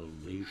life.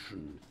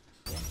 Salvation.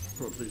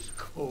 from this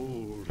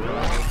cold.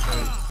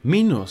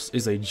 Minos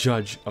is a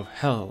judge of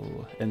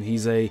hell, and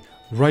he's a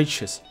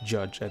righteous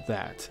judge at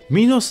that.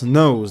 Minos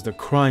knows the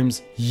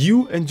crimes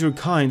you and your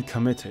kind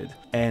committed,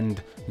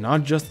 and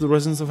not just the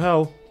residents of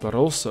hell, but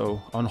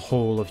also on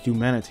whole of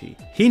humanity.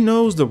 He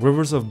knows the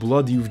rivers of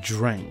blood you've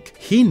drank.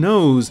 He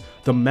knows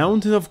the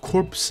mountain of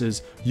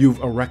corpses you've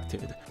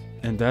erected,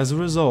 and as a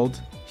result,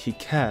 he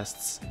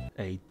casts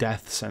a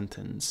death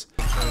sentence.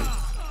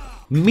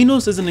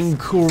 Minos is an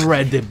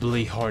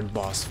incredibly hard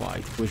boss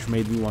fight, which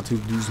made me want to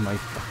lose my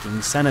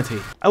fucking sanity.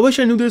 I wish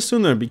I knew this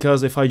sooner,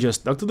 because if I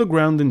just stuck to the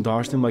ground and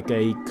dodged him like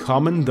a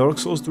common Dark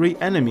Souls 3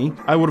 enemy,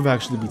 I would have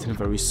actually beaten him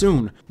very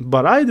soon.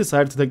 But I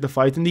decided to take the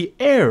fight in the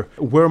air,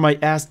 where my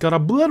ass got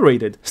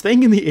obliterated.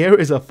 Staying in the air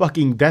is a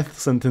fucking death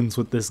sentence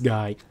with this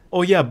guy.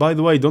 Oh yeah, by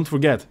the way, don't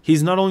forget,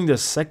 he's not only the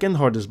second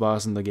hardest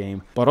boss in the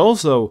game, but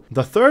also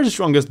the third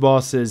strongest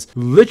boss is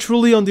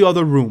literally on the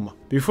other room.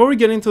 Before we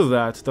get into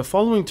that, the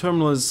following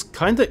terminal is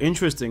kinda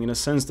interesting in a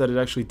sense that it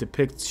actually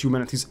depicts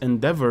humanity's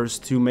endeavors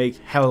to make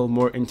hell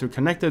more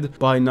interconnected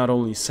by not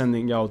only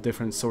sending out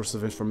different sources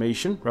of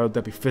information, whether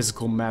that be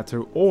physical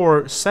matter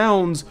or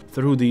sounds,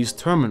 through these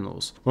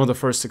terminals. One of the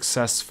first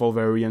successful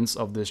variants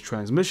of this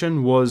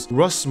transmission was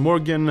Russ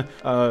Morgan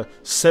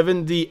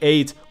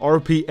 78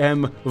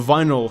 RPM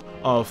vinyl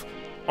of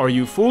Are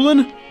You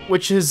Foolin'?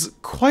 Which is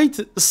quite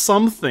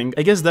something.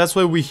 I guess that's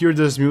why we hear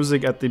this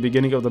music at the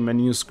beginning of the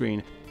menu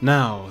screen.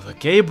 Now, the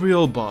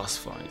Gabriel boss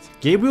fight.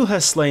 Gabriel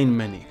has slain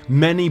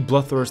many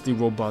bloodthirsty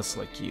robots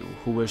like you,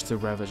 who wish to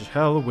ravage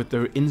hell with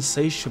their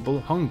insatiable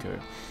hunger.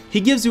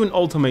 He gives you an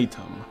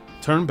ultimatum: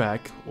 turn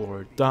back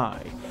or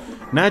die.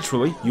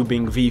 Naturally, you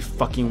being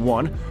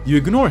V-fucking-1, you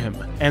ignore him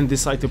and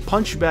decide to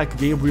punch back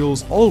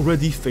Gabriel's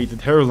already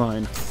faded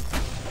hairline.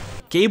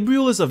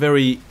 Gabriel is a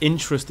very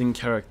interesting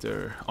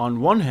character. On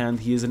one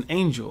hand, he is an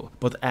angel,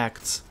 but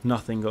acts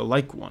nothing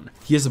like one.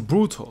 He is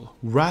brutal,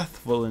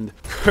 wrathful, and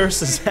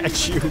curses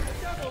at you.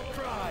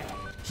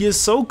 He is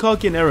so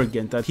cocky and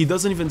arrogant that he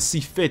doesn't even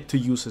see fit to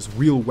use his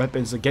real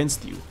weapons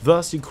against you,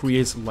 thus he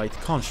creates light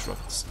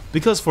constructs.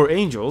 Because for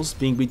angels,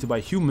 being beaten by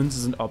humans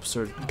is an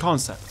absurd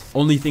concept.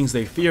 Only things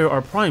they fear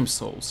are prime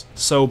souls,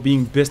 so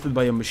being bested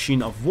by a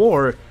machine of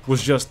war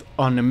was just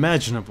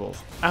unimaginable.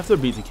 After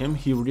beating him,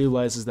 he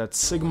realizes that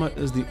Sigma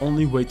is the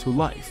only way to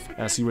life,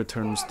 as he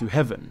returns to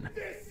heaven.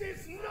 This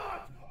is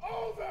not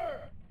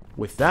over!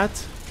 With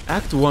that,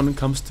 Act 1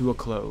 comes to a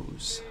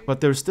close,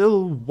 but there's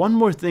still one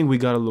more thing we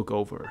gotta look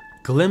over.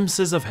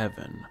 Glimpses of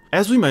heaven.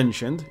 As we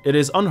mentioned, it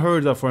is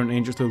unheard of for an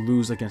angel to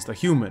lose against a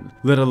human,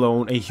 let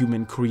alone a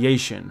human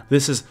creation.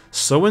 This is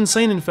so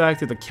insane, in fact,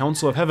 that the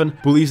Council of Heaven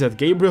believes that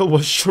Gabriel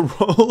was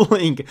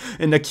trolling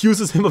and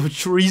accuses him of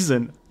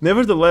treason.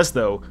 Nevertheless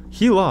though,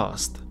 he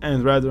lost,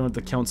 and rather than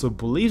the Council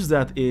believes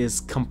that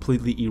is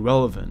completely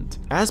irrelevant.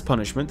 As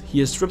punishment, he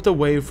is stripped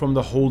away from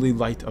the holy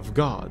light of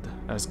God,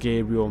 as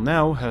Gabriel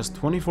now has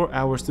 24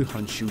 hours to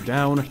hunt you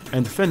down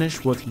and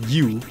finish what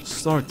you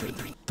started.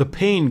 The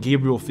pain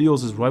Gabriel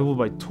feels is rivaled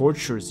by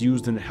tortures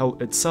used in hell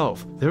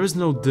itself. There is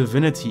no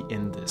divinity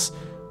in this,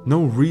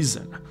 no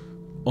reason,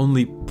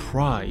 only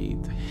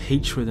pride,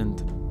 hatred,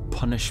 and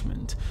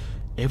punishment.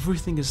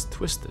 Everything is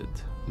twisted.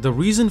 The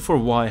reason for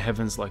why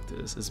heaven's like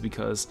this is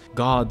because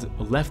God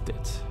left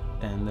it,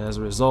 and as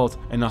a result,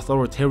 an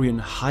authoritarian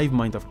hive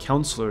mind of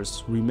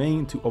counselors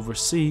remain to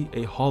oversee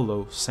a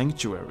hollow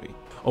sanctuary.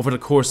 Over the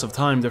course of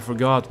time, they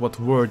forgot what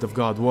word of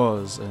God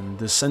was and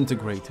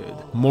disintegrated,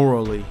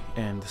 morally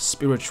and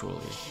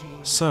spiritually.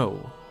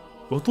 So,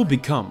 what will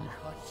become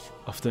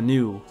of the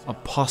new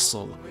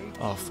apostle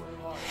of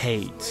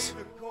hate?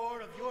 The core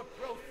of your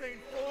profane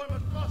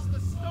form across the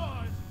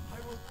stars,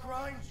 I will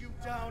grind you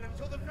down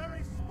until the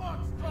very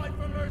sparks cry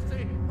for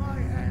mercy. My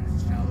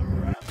hands shall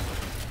rest.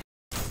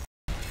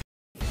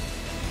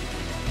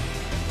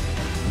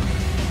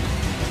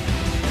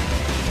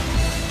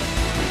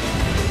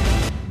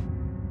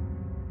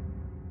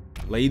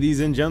 Ladies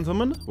and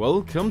gentlemen,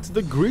 welcome to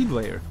the Greed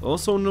Layer,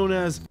 also known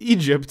as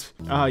Egypt.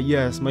 Ah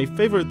yes, my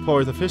favorite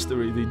part of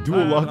history, the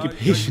dual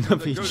occupation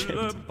of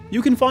Egypt.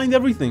 You can find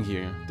everything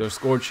here. The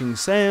scorching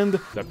sand,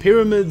 the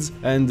pyramids,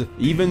 and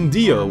even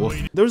Dio.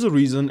 There's a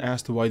reason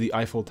as to why the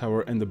Eiffel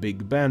Tower and the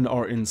Big Ben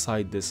are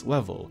inside this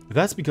level.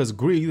 That's because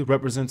greed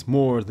represents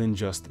more than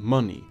just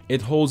money.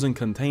 It holds and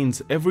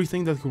contains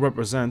everything that could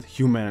represent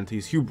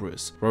humanity's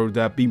hubris, whether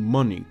that be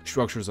money,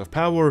 structures of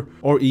power,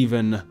 or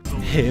even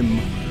him.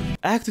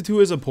 Act 2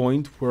 is a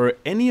point where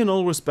any and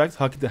all respect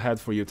Hakita had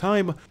for your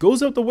time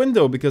goes out the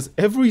window because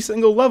every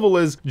single level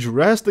is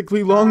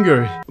drastically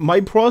longer.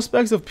 My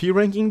prospects of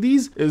P-ranking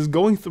these is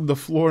going through the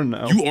floor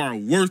now. You are a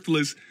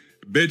worthless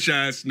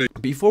bitch-ass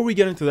nigga. Before we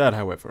get into that,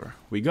 however,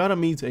 we gotta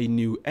meet a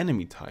new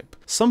enemy type.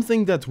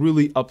 Something that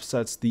really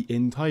upsets the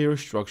entire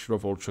structure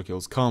of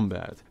ULTRAKILL's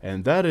combat,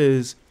 and that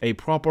is a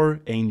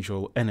proper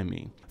angel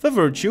enemy. The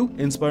virtue,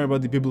 inspired by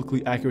the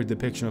biblically accurate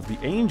depiction of the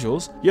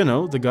angels, you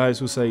know, the guys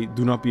who say,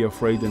 do not be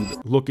afraid and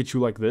look at you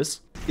like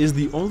this, is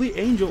the only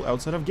angel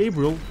outside of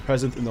Gabriel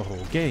present in the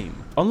whole game.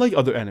 Unlike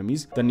other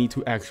enemies that need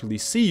to actually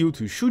see you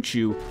to shoot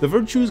you, the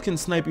virtues can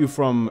snipe you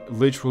from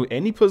literally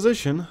any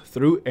position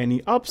through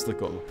any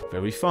obstacle.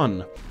 Very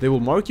fun. They will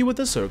mark you with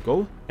a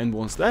circle, and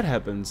once that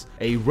happens,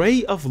 a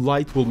ray of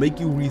light will make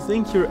you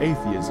rethink your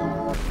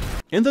atheism.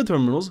 In the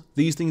terminals,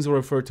 these things are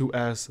referred to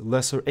as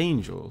lesser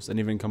angels, and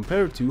even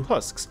compared to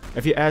husks.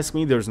 If you ask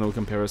me, there's no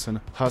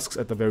comparison. Husks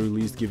at the very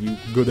least give you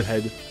good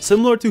head.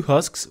 Similar to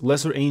husks,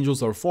 lesser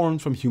angels are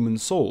formed from human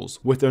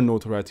souls, with their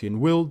notoriety and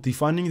will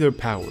defining their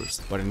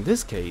powers. But in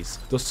this case,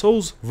 the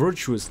soul's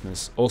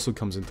virtuousness also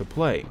comes into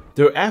play.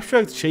 Their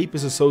abstract shape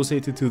is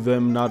associated to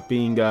them not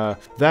being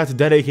that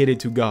dedicated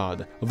to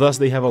God, thus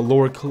they have a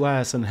lower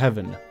class in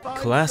heaven.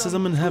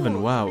 Classism in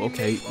heaven, wow,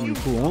 okay,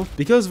 cool.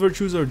 Because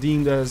virtues are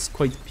deemed as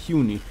quite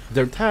puny,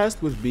 they're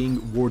tasked with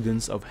being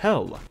wardens of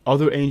hell.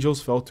 Other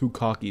angels felt too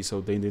cocky, so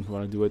they didn't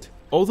want to do it.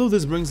 Although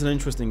this brings an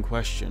interesting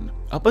question.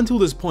 Up until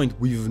this point,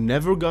 we've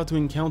never got to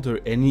encounter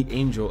any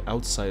angel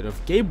outside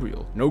of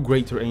Gabriel. No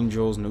greater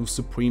angels, no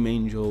supreme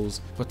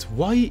angels. But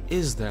why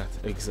is that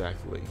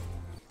exactly?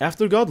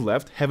 After God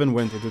left, heaven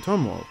went into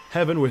turmoil.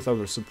 Heaven, without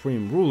a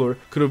supreme ruler,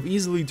 could have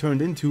easily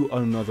turned into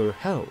another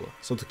hell.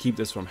 So to keep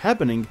this from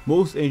happening,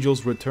 most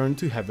angels returned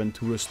to heaven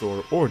to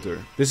restore order.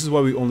 This is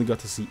why we only got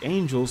to see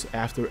angels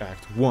after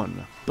Act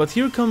 1. But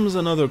here comes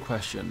another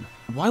question.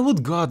 Why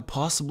would God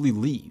possibly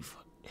leave?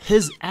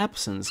 His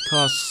absence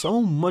caused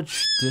so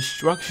much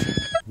destruction.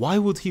 Why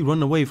would he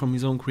run away from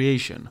his own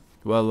creation?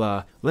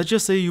 Well, let's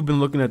just say you've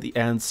been looking at the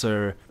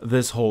answer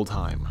this whole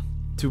time.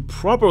 To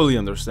properly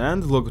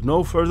understand, look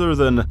no further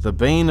than the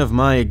bane of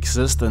my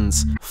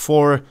existence,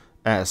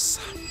 4S.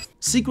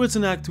 Secrets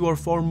in Act 2 are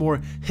far more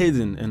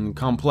hidden and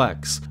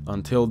complex,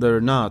 until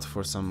they're not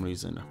for some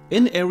reason.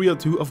 In Area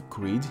 2 of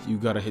Creed, you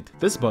gotta hit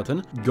this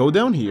button, go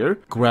down here,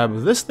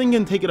 grab this thing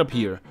and take it up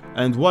here,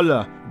 and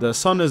voila, the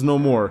sun is no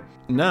more.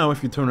 Now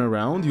if you turn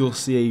around, you'll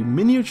see a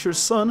miniature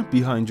sun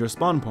behind your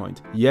spawn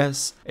point.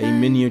 Yes, a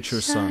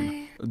miniature sun.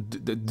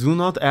 Do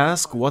not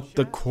ask what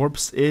the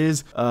corpse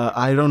is.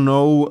 I don't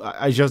know.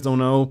 I just don't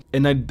know.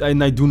 And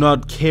I do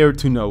not care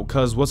to know,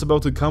 cause what's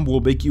about to come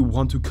will make you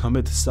want to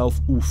commit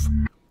self-oof.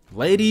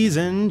 Ladies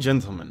and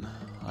gentlemen,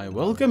 I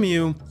welcome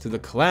you to the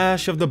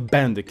Clash of the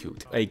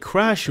Bandicoot, a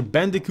Crash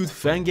Bandicoot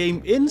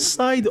fangame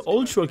inside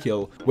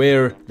ULTRAKILL,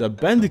 where the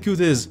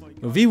Bandicoot is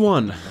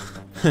V1.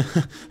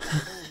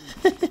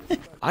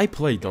 I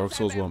played Dark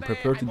Souls 1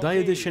 Prepare to Die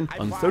edition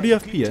on 30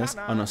 FPS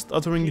on a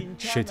stuttering,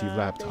 shitty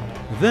laptop.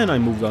 Then I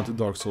moved on to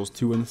Dark Souls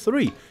 2 and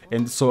 3,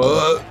 and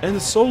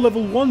Soul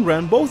Level 1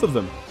 ran both of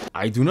them.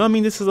 I do not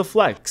mean this as a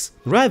flex.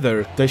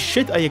 Rather, the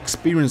shit I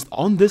experienced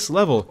on this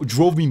level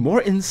drove me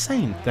more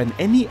insane than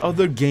any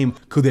other game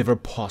could ever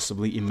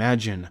possibly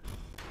imagine.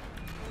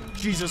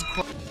 Jesus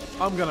Christ,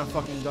 I'm gonna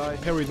fucking die.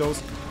 Parry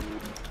those.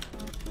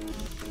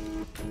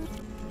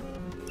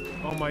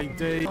 Oh my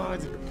day.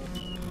 God.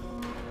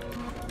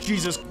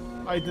 Jesus,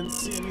 I didn't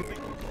see anything.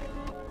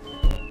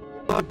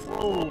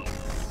 Bro,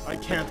 I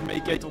can't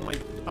make it. Oh my,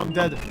 I'm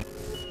dead.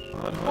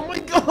 Oh my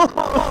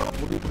god!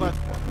 What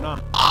platform? Nah.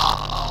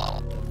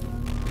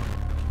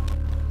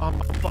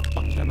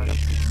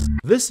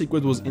 This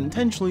secret was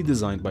intentionally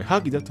designed by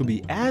Hakita to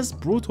be as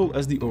brutal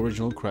as the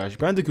original Crash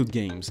Bandicoot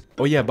games.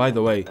 Oh yeah, by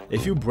the way,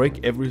 if you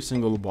break every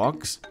single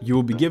box, you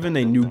will be given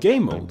a new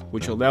game mode,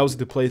 which allows you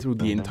to play through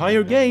the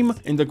entire game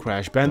in the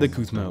Crash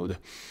Bandicoot mode.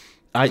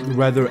 I'd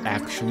rather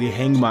actually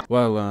hang my...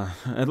 Well,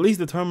 at least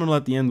the terminal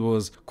at the end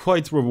was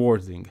quite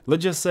rewarding.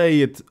 Let's just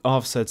say it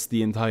offsets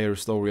the entire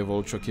story of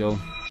ULTRAKILL.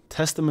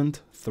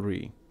 Testament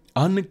 3.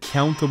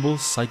 Uncountable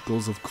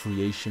cycles of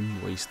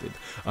creation wasted.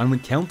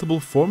 Uncountable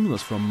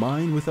formulas from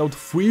mind without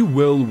free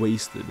will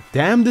wasted.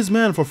 Damn this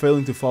man for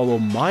failing to follow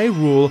my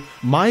rule,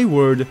 my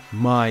word,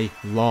 my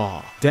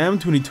law.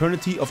 Damned to an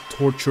eternity of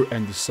torture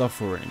and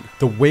suffering.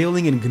 The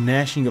wailing and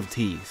gnashing of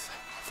teeth.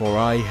 For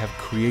I have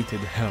created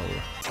hell,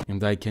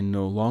 and I can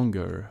no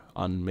longer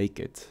unmake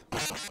it.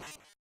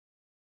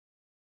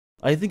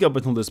 I think up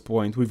until this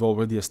point, we've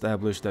already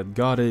established that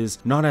God is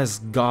not as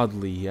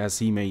godly as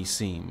he may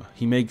seem.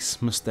 He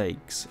makes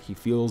mistakes, he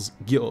feels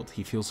guilt,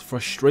 he feels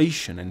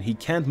frustration, and he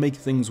can't make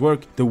things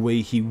work the way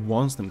he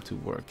wants them to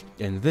work.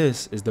 And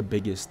this is the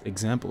biggest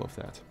example of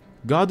that.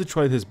 God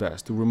tried his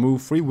best to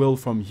remove free will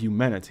from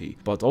humanity,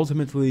 but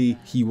ultimately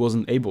he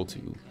wasn't able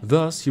to.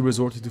 Thus, he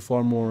resorted to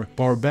far more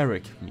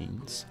barbaric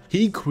means.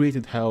 He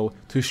created hell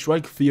to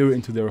strike fear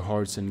into their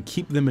hearts and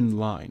keep them in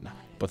line.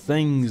 But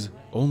things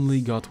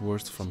only got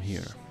worse from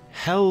here.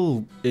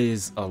 Hell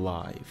is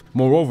alive.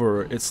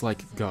 Moreover, it's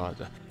like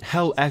God.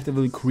 Hell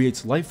actively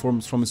creates life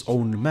forms from its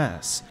own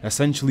mass,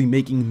 essentially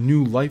making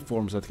new life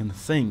forms that can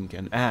think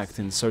and act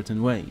in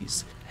certain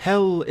ways.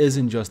 Hell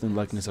isn't just in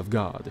likeness of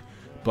God,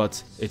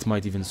 but it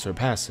might even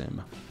surpass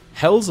him.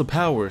 Hell's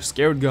power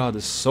scared God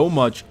so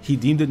much he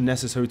deemed it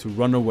necessary to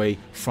run away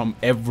from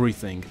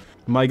everything,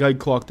 My guy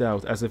clocked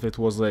out as if it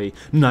was a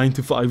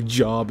 9-to-5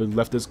 job and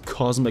left this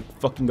cosmic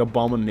fucking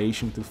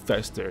abomination to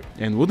fester.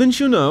 And wouldn't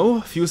you know,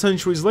 a few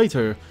centuries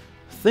later,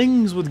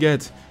 things would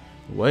get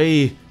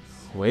way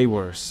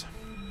worse.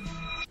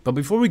 But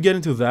before we get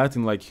into that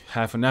in like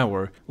half an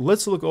hour,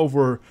 let's look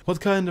over what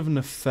kind of an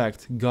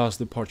effect God's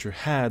departure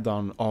had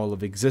on all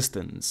of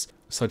existence,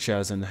 such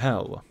as in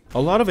hell.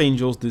 A lot of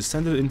angels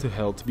descended into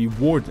hell to be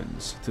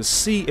wardens, to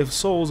see if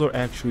souls are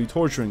actually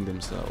torturing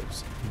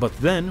themselves. But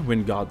then,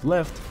 when God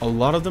left, a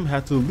lot of them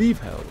had to leave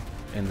hell,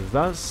 and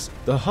thus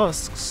the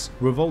husks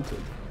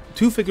revolted.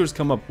 Two figures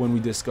come up when we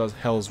discuss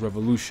Hell's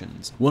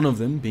revolutions, one of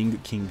them being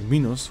King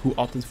Minos, who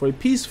opted for a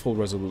peaceful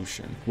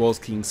resolution,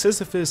 whilst King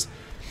Sissiphus,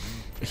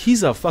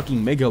 he's a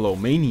fucking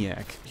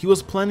megalomaniac. He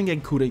was planning a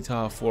coup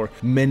d'etat for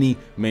many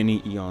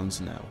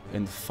eons now.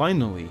 And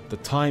finally, the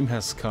time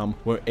has come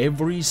where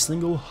every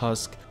single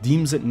husk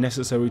deems it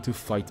necessary to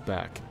fight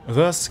back.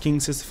 Thus, King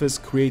Sissiphus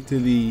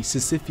created the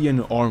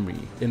Sisyphean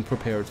army and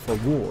prepared for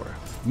war.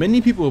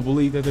 Many people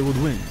believed that they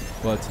would win,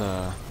 but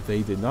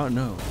they did not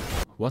know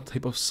what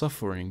type of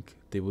suffering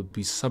they would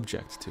be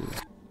subject to.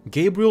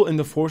 Gabriel and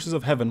the forces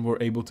of heaven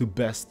were able to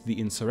best the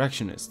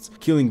insurrectionists,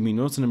 killing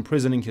Minos and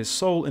imprisoning his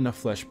soul in a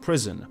flesh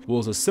prison,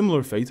 whilst a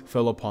similar fate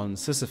fell upon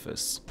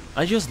Sisyphus.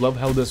 I just love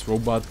how this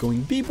robot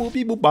going beep boop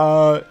beep boop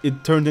ba,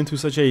 it turned into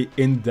such a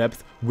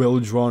in-depth, well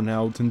drawn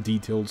out and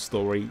detailed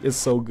story. It's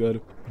so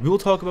good. We'll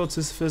talk about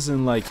Sisyphus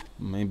in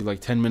maybe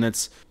 10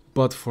 minutes,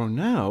 but for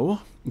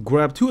now,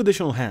 grab 2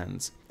 additional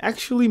hands.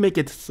 Actually make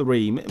it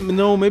 3,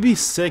 no, maybe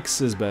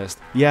 6 is best.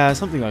 Yeah,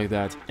 something like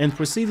that. And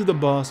proceed to the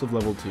boss of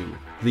level 2,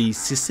 the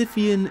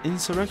Sisyphean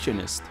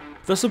Insurrectionist.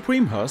 The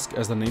Supreme Husk,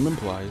 as the name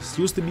implies,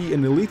 used to be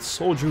an elite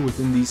soldier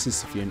within the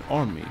Sisyphean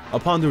army.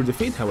 Upon their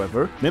defeat,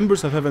 however,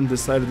 members of heaven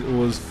decided it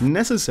was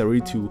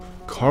necessary to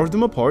carve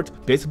them apart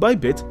bit by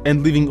bit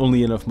and leaving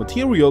only enough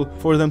material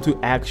for them to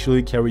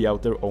actually carry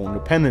out their own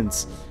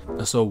penance.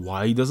 So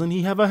why doesn't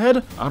he have a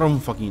head? I don't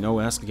fucking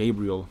know, ask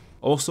Gabriel.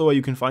 Also,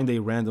 you can find a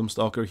random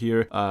stalker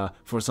here.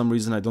 For some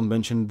reason I don't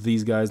mention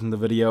these guys in the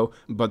video,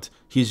 but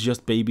he's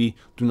just baby,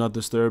 do not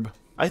disturb.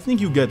 I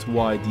think you get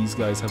why these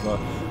guys have a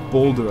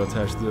boulder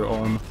attached to their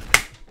arm.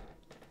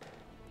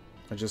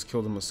 I just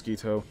killed a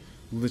mosquito,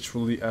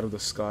 literally out of the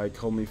sky,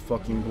 call me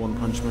fucking One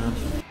Punch Man.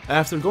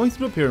 After going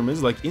through the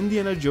pyramids like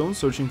Indiana Jones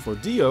searching for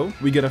Dio,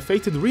 we get a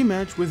fated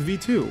rematch with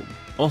V2.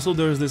 Also,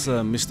 there's this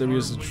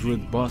mysterious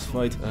druid boss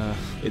fight,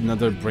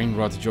 another brain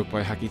rot joke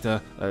by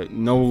Hakita,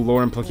 no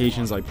lore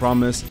implications, I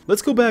promise.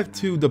 Let's go back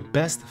to the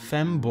best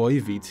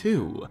femboy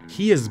V2.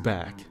 He is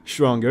back,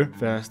 stronger,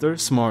 faster,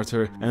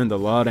 smarter, and a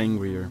lot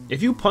angrier.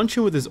 If you punch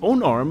him with his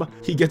own arm,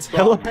 he gets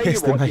hella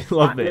pissed and I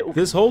love it.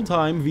 This whole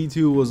time,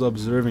 V2 was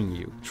observing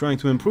you, trying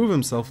to improve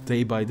himself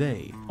day by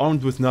day,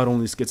 armed with not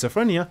only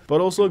schizophrenia,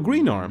 but also a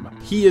green arm.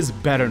 He is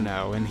better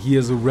now, and he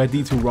is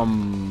ready to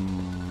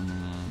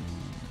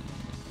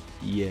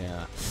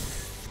yeah.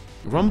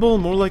 Rumble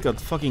more like a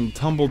fucking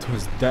tumble to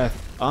his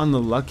death.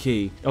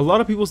 Unlucky. A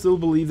lot of people still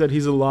believe that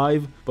he's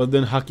alive, but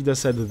then Hakita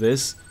said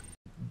this.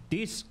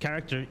 This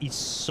character is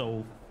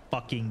so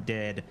fucking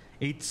dead.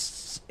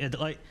 It's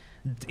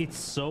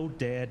so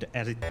dead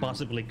as it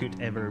possibly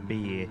could ever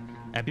be.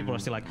 And people are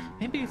still like,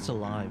 maybe it's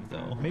alive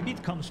though. Maybe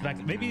it comes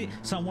back. Maybe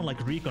someone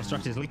like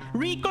reconstructs it. Like,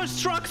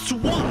 reconstructs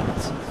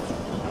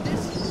what?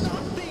 There's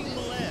nothing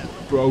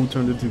left. Bro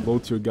turned into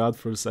both your god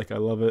for a sec. I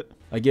love it.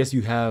 I guess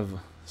you have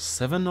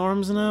 7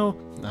 arms now?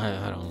 I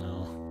don't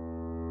know.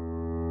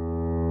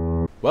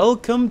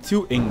 Welcome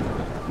to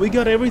England. We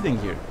got everything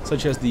here,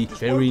 such as the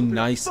very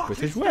nice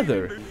British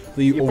weather,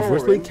 the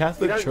overtly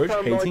Catholic Church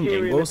hating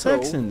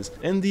Anglo-Saxons,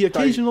 and the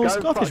occasional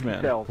Scottish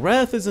man.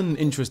 Wrath is an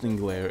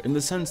interesting layer in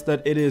the sense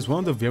that it is one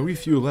of the very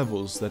few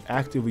levels that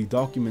actively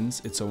documents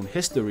its own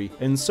history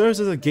and serves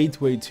as a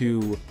gateway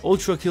to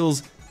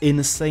ULTRAKILL's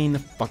insane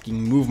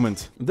fucking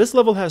movement. This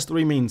level has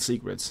 3 main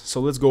secrets, so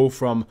let's go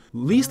from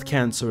least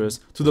cancerous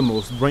to the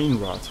most brain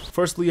rot.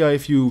 Firstly,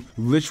 if you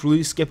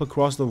literally skip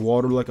across the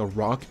water like a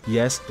rock,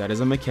 yes, that is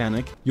a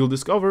mechanic, you'll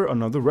discover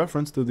another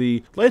reference to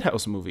the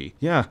Lighthouse movie.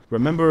 Yeah,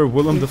 remember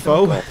Willem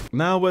Dafoe?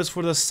 Now as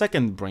for the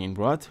second brain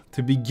rot,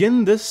 to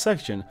begin this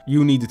section,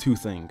 you need 2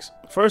 things.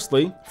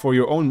 Firstly, for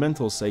your own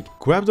mental sake,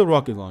 grab the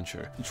rocket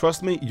launcher.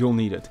 Trust me, you'll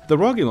need it. The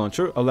rocket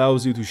launcher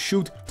allows you to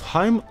shoot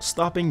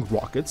time-stopping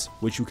rockets,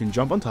 which you can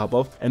jump on top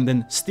of, and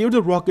then steer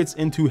the rockets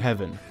into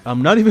heaven.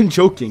 I'm not even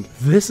joking,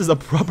 this is a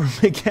proper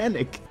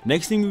mechanic.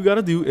 Next thing you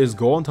gotta do is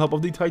go on top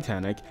of the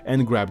Titanic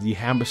and grab the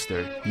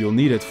hamster. You'll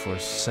need it for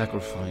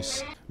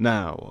sacrifice.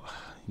 Now,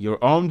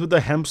 you're armed with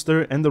the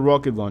hamster and the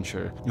rocket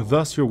launcher,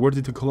 thus you're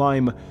worthy to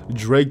climb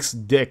Drake's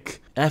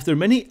dick. After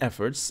many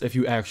efforts, if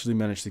you actually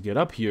manage to get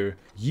up here,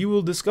 you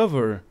will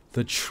discover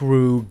the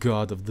true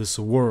god of this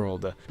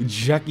world.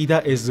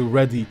 Jakida is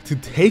ready to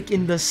take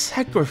in the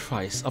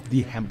sacrifice of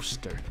the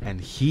hamster,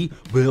 and he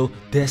will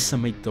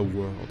decimate the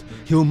world.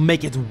 He'll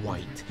make it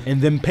white,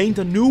 and then paint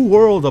a new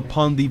world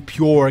upon the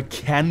pure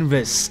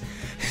canvas.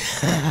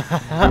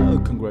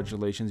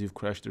 Congratulations, you've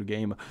crashed your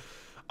game.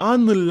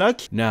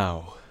 Unlucky.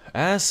 Now,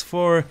 as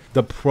for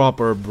the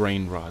proper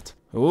brain rot,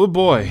 Oh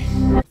boy.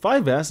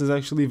 5S is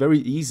actually very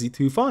easy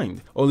to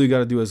find. All you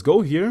gotta do is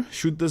go here,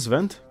 shoot this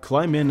vent,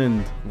 climb in,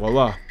 and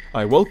voila.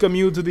 I welcome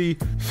you to the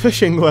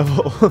fishing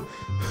level.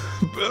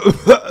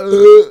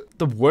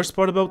 The worst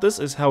part about this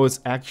is how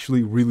it's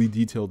actually really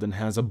detailed and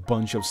has a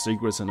bunch of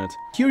secrets in it.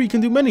 Here you can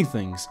do many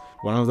things.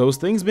 One of those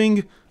things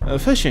being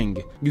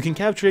fishing. You can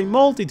capture a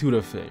multitude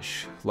of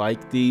fish,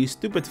 like the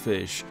stupid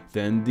fish,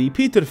 then the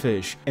Peter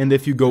fish, and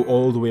if you go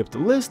all the way up the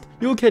list,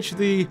 you'll catch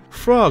the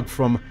frog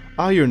from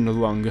Iron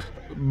Lung.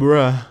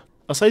 Bruh.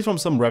 Aside from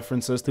some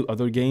references to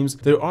other games,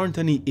 there aren't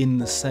any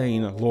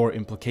insane lore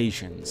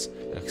implications,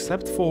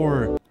 except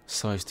for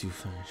size 2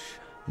 fish.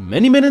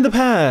 Many men in the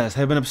past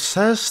have been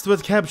obsessed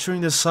with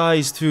capturing the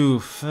size 2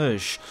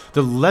 fish,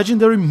 the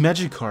legendary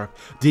Magikarp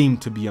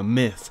deemed to be a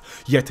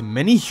myth. Yet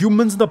many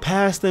humans in the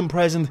past and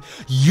present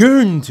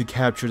yearn to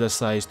capture the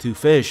size 2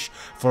 fish,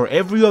 for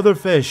every other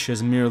fish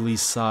is merely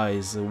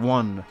size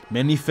 1.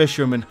 Many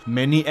fishermen,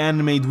 many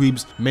anime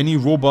dweebs, many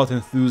robot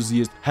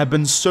enthusiasts have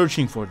been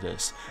searching for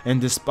this, and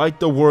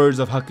despite the words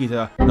of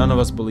Hakita, none of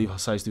us believe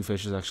size 2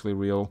 fish is actually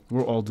real.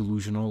 We're all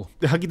delusional.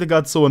 Hakita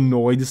got so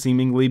annoyed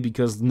seemingly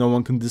because no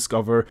one can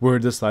discover where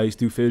the size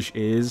 2 fish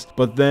is,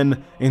 but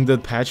then in the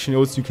patch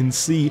notes you can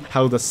see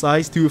how the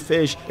size 2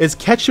 fish is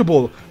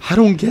catchable. I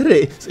don't get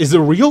it. Is it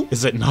real?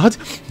 Is it not?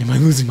 Am I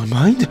losing my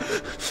mind?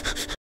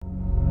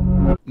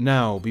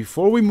 Now,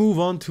 before we move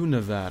on to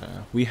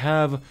Nevada, we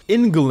have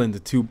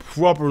England to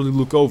properly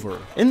look over.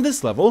 In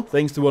this level,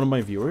 thanks to one of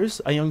my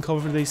viewers, I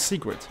uncovered a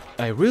secret.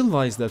 I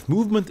realized that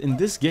movement in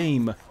this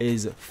game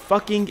is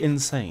fucking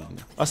insane.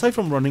 Aside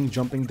from running,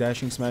 jumping,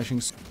 dashing, smashing,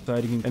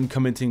 suiciding, and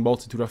committing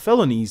multitude of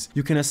felonies,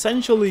 you can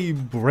essentially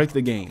break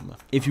the game.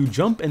 If you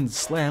jump and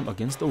slam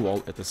against the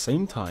wall at the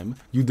same time,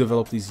 you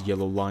develop these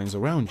yellow lines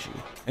around you.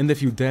 And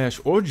if you dash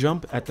or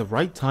jump at the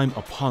right time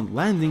upon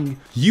landing,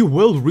 you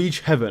will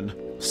reach heaven.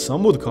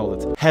 Some would call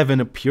it heaven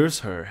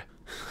appears her.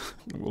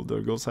 Well, there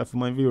goes half of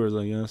my viewers,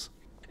 I guess.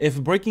 If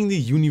breaking the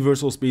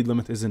universal speed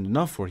limit isn't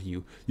enough for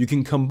you, you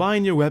can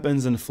combine your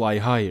weapons and fly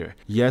higher.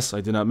 Yes, I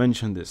did not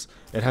mention this.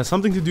 It has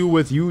something to do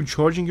with you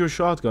charging your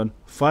shotgun,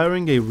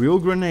 firing a real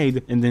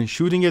grenade, and then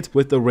shooting it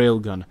with the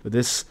railgun.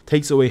 This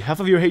takes away half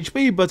of your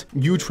HP, but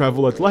you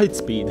travel at light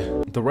speed.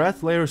 The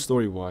Wrath Layer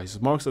story-wise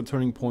marks a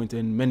turning point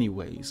in many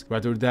ways,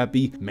 whether that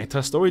be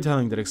meta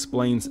storytelling that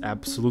explains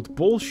absolute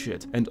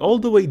bullshit, and all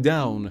the way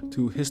down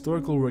to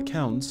historical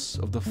recounts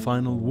of the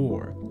final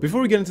war. Before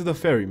we get into the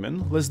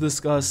ferryman, let's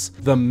discuss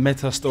the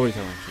meta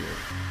storytelling here.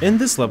 In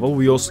this level,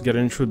 we also get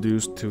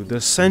introduced to the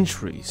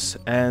Sentries,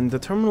 and the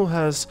terminal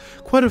has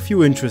quite a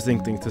few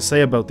interesting things to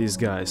say about these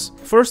guys.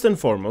 First and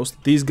foremost,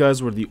 these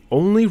guys were the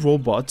only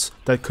robots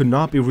that could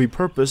not be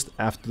repurposed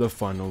after the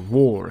final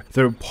war.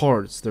 Their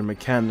parts, their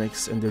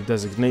mechanics, and their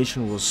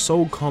designation was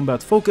so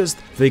combat focused,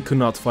 they could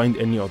not find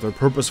any other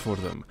purpose for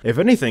them. If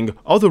anything,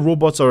 other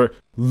robots are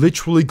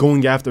literally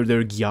going after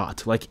their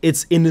yacht, like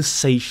it's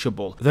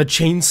insatiable. The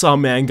Chainsaw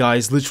Man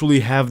guys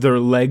literally have their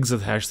legs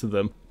attached to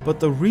them. But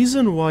the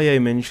reason why I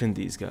mention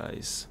these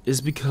guys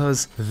is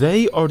because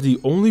they are the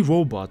only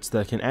robots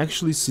that can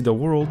actually see the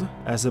world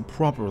as it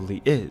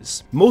properly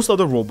is. Most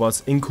other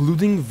robots,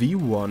 including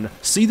V1,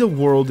 see the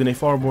world in a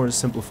far more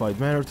simplified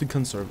manner to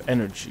conserve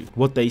energy.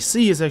 What they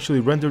see is actually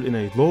rendered in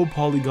a low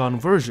polygon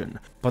version.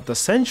 But the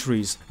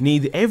Sentries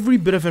need every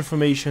bit of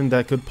information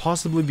that could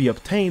possibly be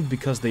obtained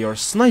because they are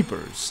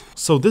snipers.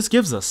 So this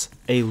gives us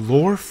a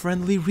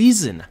lore-friendly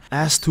reason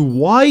as to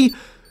why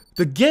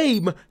the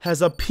game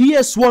has a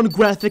PS1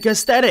 graphic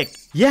aesthetic.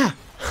 Yeah.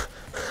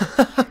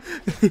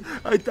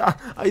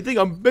 I think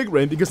I'm big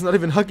brain because not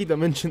even Hakita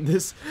mentioned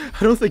this.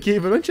 I don't think he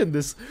even mentioned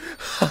this.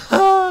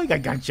 I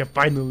gotcha,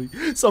 finally.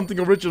 Something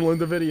original in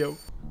the video.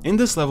 In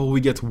this level,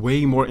 we get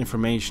way more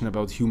information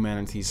about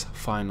humanity's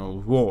final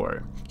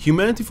war.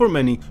 Humanity for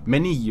many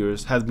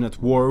years had been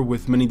at war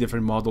with many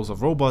different models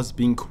of robots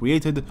being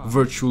created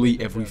virtually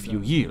every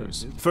few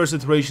years. First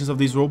iterations of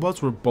these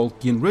robots were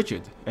bulky and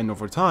rigid, and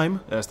over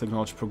time, as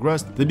technology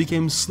progressed, they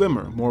became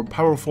slimmer, more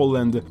powerful,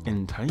 and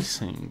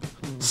enticing.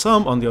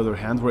 Some, on the other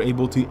hand, were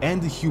able to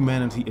end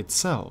humanity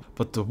itself,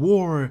 but the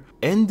war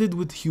ended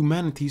with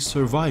humanity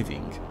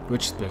surviving,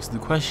 which begs the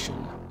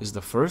question, is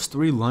the first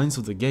 3 lines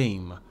of the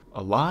game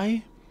a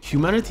lie?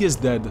 Humanity is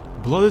dead,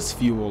 blood is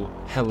fuel,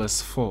 hell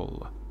is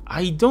full.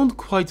 I don't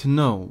quite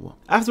know.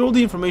 After all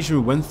the information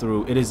we went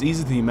through, it is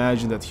easy to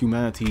imagine that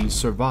humanity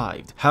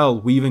survived. Hell,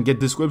 we even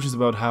get descriptions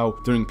about how,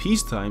 during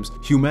peace times,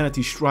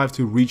 humanity strived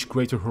to reach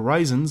greater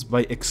horizons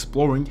by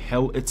exploring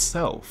hell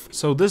itself.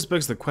 So this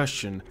begs the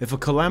question, if a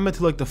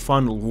calamity like the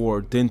final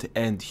war didn't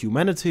end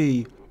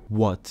humanity,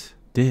 what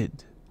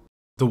did?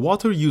 The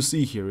water you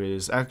see here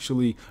is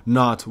actually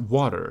not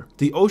water.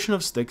 The Ocean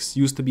of Styx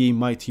used to be a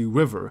mighty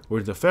river,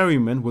 where the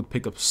ferrymen would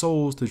pick up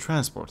souls to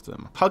transport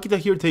them. Hakita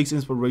here takes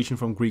inspiration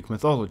from Greek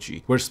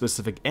mythology, where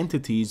specific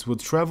entities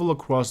would travel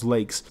across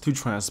lakes to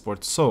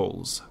transport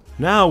souls.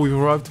 Now we've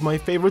arrived to my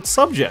favorite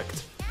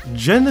subject,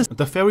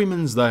 The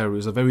Ferryman's Diary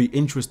is a very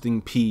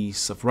interesting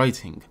piece of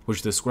writing,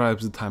 which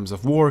describes the times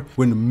of war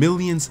when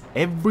millions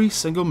every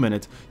single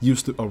minute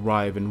used to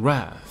arrive in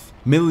wrath.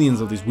 Millions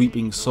of these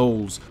weeping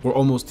souls were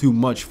almost too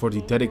much for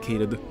the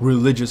dedicated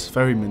religious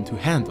ferryman to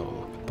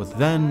handle. But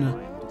then,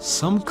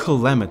 some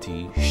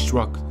calamity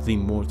struck the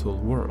mortal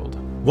world.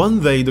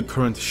 One day the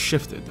current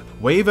shifted.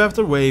 Wave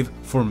after wave,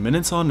 for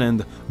minutes on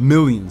end,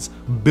 millions,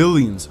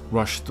 billions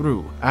rushed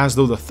through, as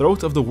though the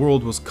throat of the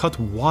world was cut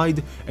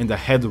wide and the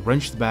head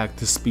wrenched back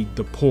to speed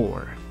the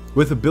pour.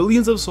 With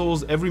billions of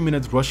souls every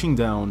minute rushing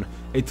down,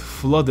 it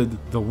flooded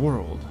the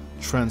world,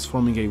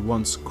 transforming a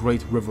once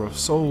great river of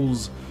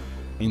souls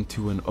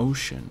into an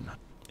ocean.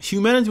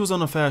 Humanity was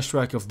on a fast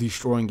track of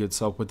destroying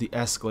itself with the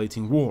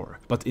escalating war,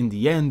 but in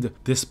the end,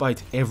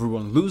 despite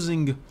everyone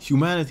losing,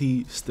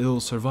 humanity still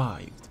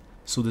survived.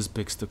 So this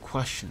begs the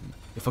question,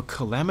 if a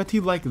calamity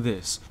like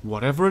this,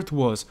 whatever it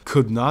was,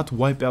 could not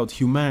wipe out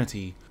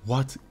humanity,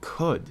 what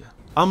could?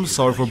 I'm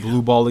sorry for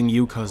blueballing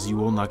you, cause you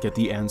will not get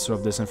the answer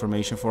of this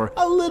information for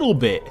a little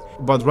bit.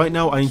 But right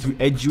now I need to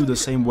edge you the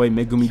same way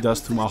Megumi does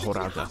to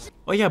Mahorata.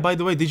 Oh yeah, by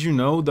the way, did you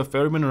know the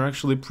ferrymen are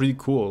actually pretty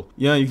cool?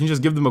 Yeah, you can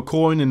just give them a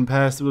coin and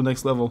pass to the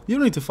next level. You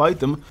don't need to fight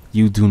them.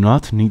 You do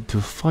not need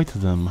to fight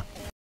them.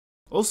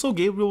 Also,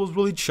 Gabriel was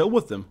really chill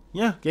with them.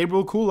 Yeah,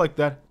 Gabriel cool like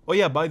that. Oh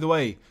yeah, by the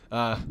way,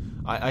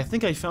 I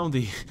think I found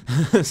the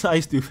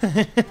size 2.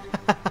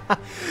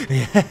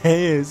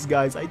 Yes,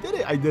 guys, I did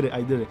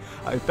it.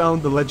 I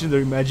found the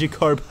legendary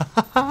Magikarp.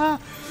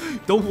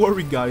 Don't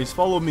worry, guys,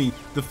 follow me.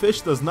 The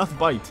fish does not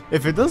bite.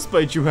 If it does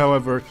bite you,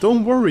 however,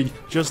 don't worry.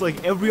 Just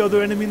like every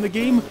other enemy in the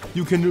game,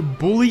 you can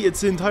bully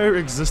its entire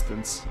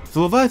existence.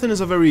 The Leviathan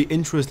is a very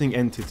interesting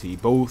entity,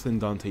 both in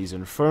Dante's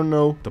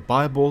Inferno, the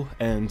Bible,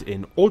 and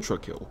in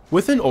ULTRAKILL.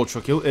 Within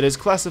ULTRAKILL, it is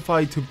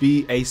classified to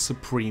be a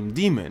supreme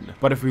demon,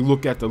 but if we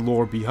look at the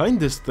lore behind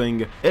this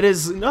thing, it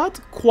is not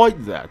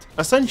quite that.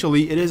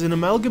 Essentially, it is an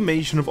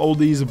amalgamation of all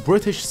these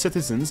British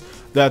citizens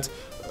that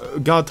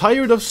got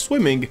tired of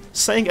swimming,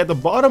 sank at the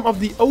bottom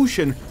of the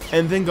ocean,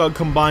 and then got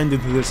combined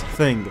into this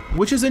thing.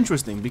 Which is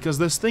interesting, because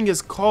this thing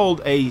is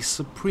called a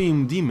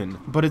supreme demon,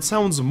 but it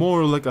sounds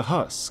more like a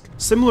husk.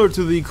 Similar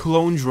to the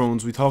clone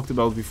drones we talked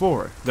about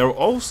before. They're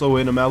also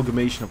an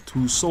amalgamation of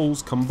two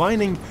souls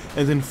combining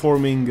and then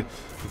forming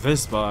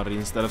this body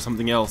instead of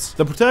something else.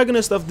 The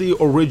protagonist of the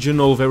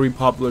original very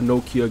popular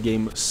Nokia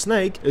game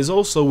Snake is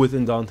also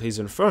within Dante's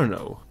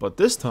Inferno, but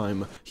this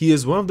time he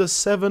is one of the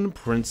 7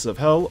 princes of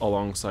hell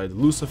alongside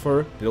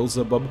Lucifer,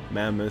 Beelzebub,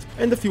 Mammoth,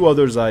 and a few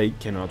others I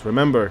cannot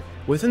remember.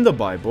 Within the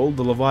Bible,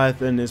 the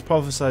Leviathan is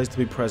prophesied to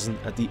be present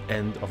at the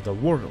end of the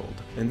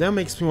world, and that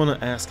makes me want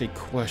to ask a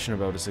question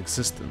about its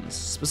existence,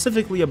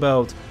 specifically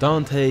about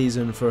Dante's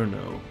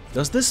Inferno.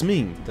 Does this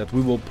mean that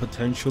we will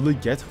potentially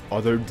get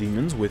other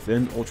demons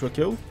within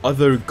ULTRAKILL?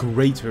 Other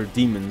greater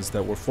demons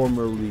that were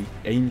formerly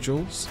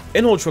angels?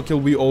 In ULTRAKILL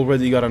we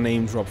already got a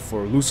name drop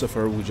for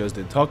Lucifer, we just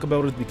didn't talk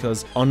about it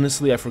because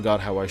honestly I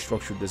forgot how I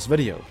structured this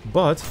video.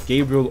 But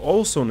Gabriel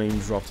also name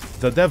dropped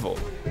the devil,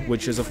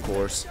 which is of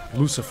course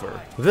Lucifer.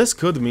 This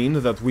could mean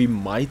that we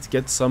might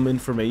get some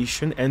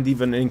information and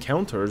even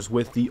encounters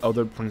with the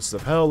other princes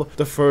of hell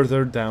the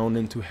further down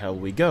into hell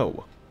we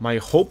go. My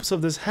hopes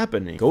of this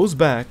happening goes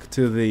back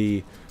to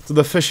the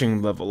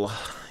fishing level.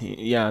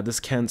 Yeah, this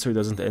cancer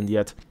doesn't end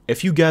yet.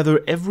 If you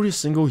gather every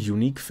single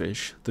unique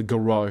fish, the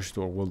garage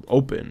door will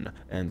open,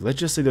 and let's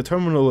just say the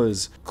terminal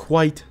is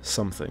quite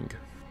something.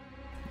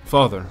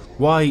 Father,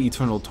 why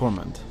eternal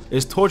torment?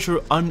 Is torture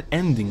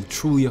unending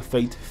truly a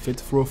fate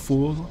fit for a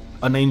fool?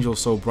 An angel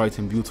so bright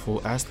and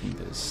beautiful asked me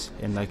this,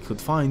 and I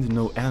could find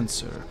no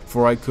answer,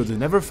 for I could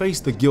never face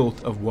the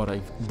guilt of what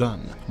I've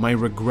done, my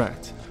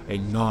regret, a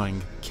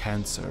gnawing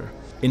cancer.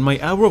 In my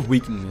hour of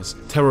weakness,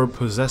 terror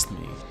possessed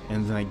me,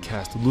 and then I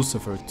cast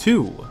Lucifer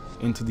too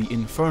into the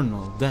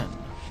infernal den.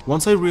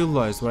 Once I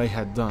realized what I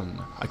had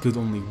done, I could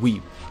only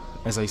weep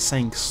as I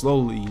sank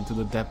slowly into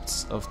the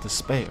depths of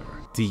despair.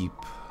 Deep,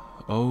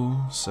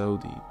 oh so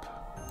deep.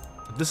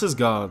 This is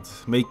God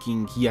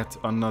making yet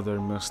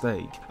another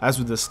mistake. As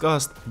we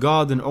discussed,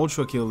 God in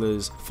ULTRAKILL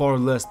is far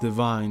less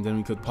divine than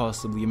we could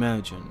possibly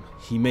imagine.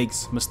 He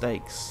makes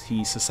mistakes,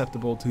 he's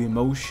susceptible to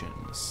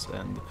emotions,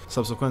 and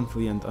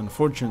subsequently and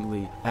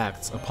unfortunately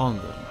acts upon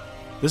them.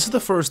 This is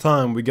the first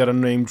time we get a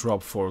name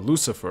drop for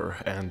Lucifer,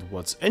 and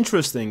what's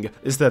interesting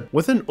is that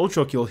within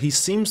ULTRAKILL he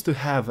seems to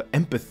have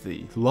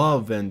empathy,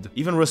 love, and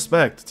even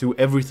respect to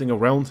everything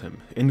around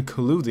him,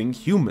 including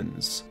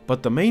humans.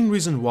 But the main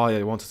reason why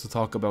I wanted to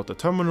talk about the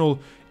terminal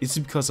is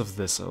because of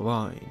this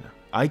line.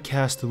 I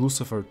cast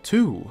Lucifer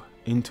too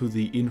into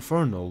the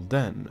infernal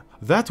den.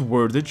 That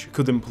wordage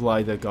could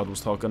imply that God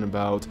was talking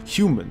about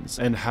humans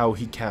and how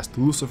he cast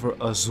Lucifer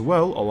as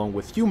well, along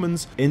with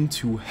humans,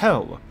 into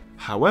hell.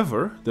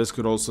 However, this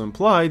could also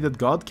imply that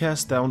God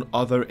cast down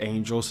other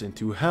angels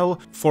into hell,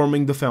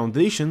 forming the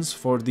foundations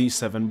for the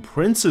 7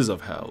 princes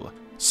of hell.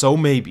 So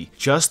maybe,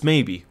 just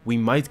maybe, we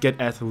might get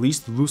at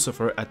least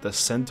Lucifer at the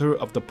center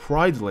of the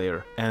Pride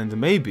Layer, and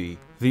maybe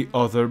the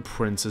other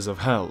princes of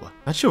hell.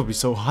 That should be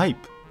so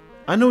hype.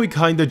 I know we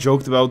kinda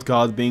joked about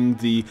God being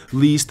the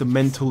least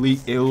mentally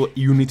ill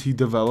Unity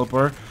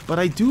developer, but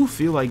I do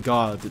feel like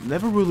God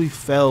never really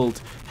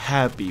felt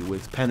happy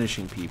with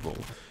punishing people.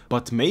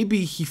 But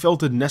maybe he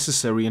felt it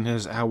necessary in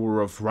his hour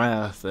of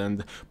wrath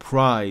and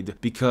pride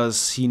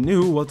because he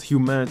knew what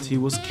humanity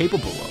was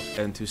capable of,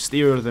 and to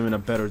steer them in a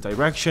better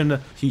direction,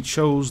 he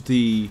chose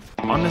the,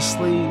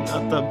 honestly,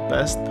 not the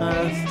best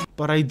path.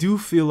 But I do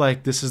feel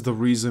like this is the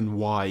reason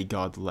why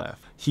God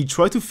left. He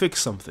tried to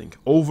fix something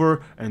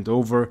over and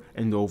over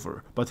and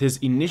over, but his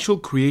initial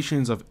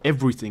creations of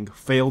everything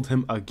failed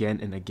him again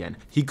and again.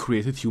 He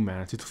created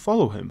humanity to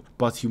follow him,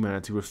 but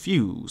humanity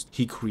refused.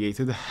 He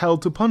created hell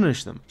to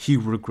punish them. He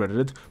regretted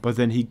it, but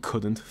then he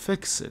couldn't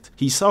fix it.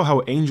 He saw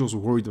how angels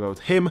were worried about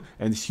him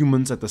and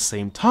humans at the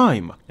same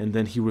time, and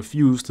then he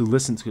refused to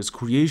listen to his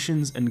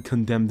creations and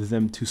condemned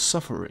them to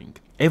suffering.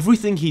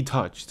 Everything he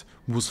touched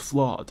was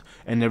flawed,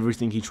 and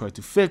everything he tried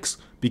to fix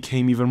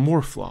became even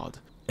more flawed.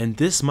 And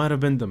this might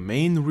have been the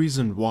main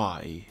reason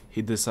why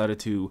he decided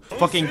to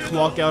fucking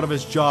clock out of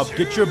his job,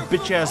 get your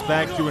bitch ass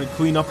back here and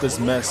clean up this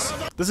mess.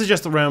 This is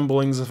just the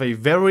ramblings of a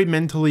very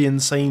mentally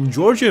insane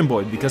Georgian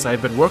boy, because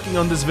I've been working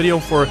on this video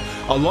for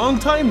a long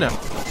time now.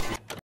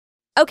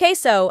 Okay,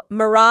 so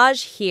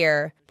Mirage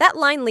here. That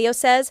line Leo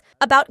says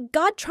about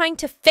God trying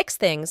to fix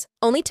things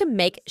only to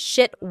make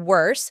shit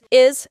worse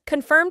is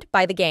confirmed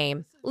by the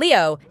game.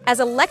 Leo, as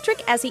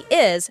electric as he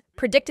is,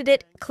 predicted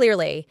it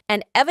clearly,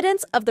 and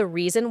evidence of the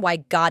reason why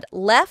God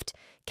left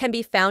can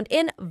be found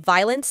in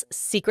Violent's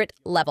secret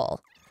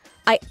level.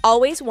 I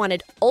always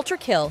wanted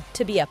ULTRAKILL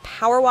to be a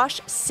power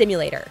wash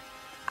simulator.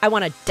 I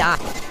want to die.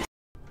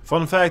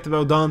 Fun fact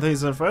about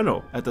Dante's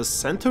Inferno: at the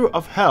center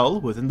of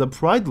hell, within the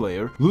Pride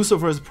layer,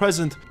 Lucifer is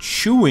present,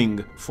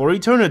 chewing for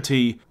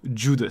eternity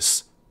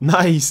Judas.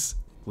 Nice!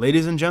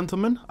 Ladies and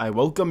gentlemen, I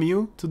welcome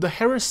you to the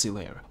Heresy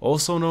layer,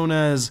 also known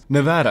as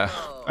Nevada.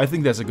 I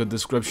think that's a good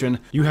description.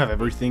 You have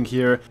everything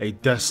here: a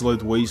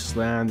desolate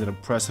wasteland, an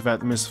oppressive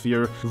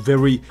atmosphere,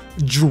 very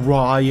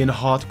dry and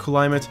hot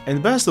climate,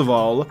 and best of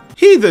all,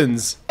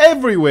 heathens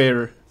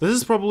everywhere! This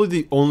is probably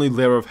the only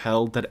layer of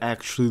hell that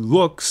actually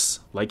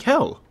looks like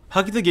hell.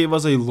 Hakita gave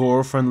us a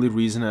lore-friendly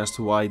reason as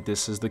to why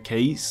this is the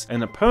case,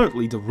 and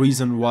apparently the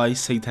reason why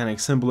satanic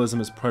symbolism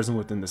is present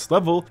within this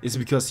level is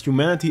because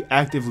humanity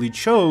actively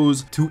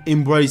chose to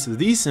embrace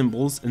these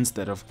symbols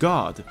instead of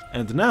God.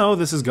 And now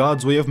this is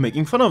God's way of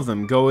making fun of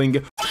them,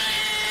 going...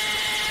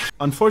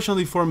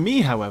 Unfortunately for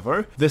me,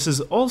 however, this is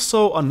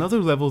also another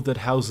level that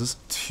houses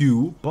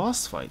 2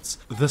 boss fights.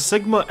 The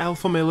Sigma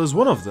Alpha Male is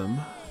one of them,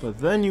 but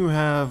then you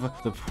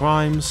have the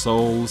Prime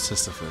Soul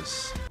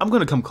Sissiphus. I'm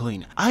gonna come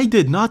clean. I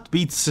did not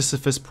beat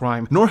Sissiphus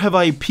Prime, nor have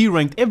I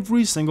P-ranked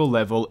every single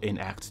level in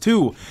Act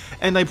 2,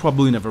 and I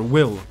probably never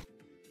will.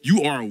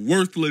 You are a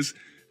worthless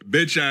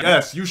bitch ass.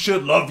 Yes, you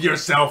should love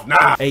yourself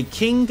now. A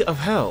king of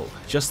hell,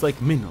 just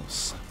like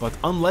Minos, but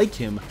unlike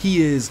him,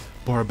 he is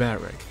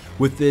barbaric,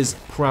 with his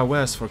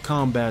prowess for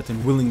combat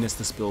and willingness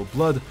to spill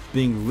blood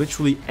being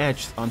literally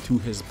etched onto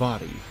his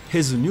body.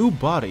 His new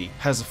body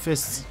has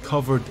fists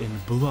covered in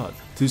blood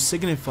to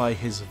signify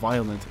his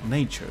violent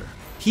nature.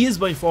 He is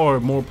by far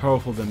more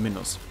powerful than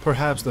Minos,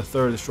 perhaps the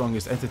 3rd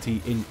strongest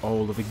entity in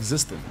all of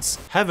existence.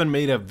 Heaven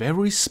made a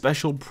very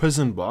special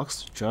prison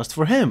box just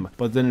for him,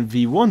 but then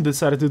V1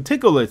 decided to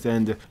tickle it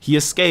and he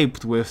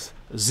escaped with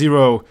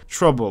 0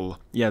 trouble.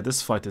 Yeah,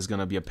 this fight is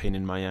gonna be a pain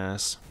in my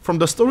ass. From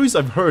the stories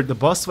I've heard, the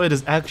boss fight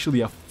is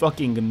actually a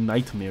fucking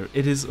nightmare.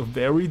 It is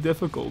very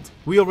difficult.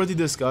 We already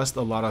discussed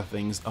a lot of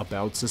things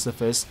about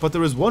Sissiphus, but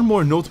there is one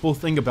more notable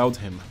thing about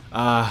him.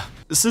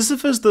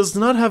 Sissiphus does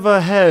not have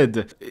a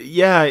head.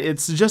 Yeah,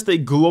 it's just a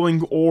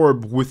glowing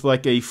orb with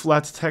like a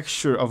flat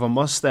texture of a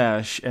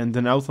mustache and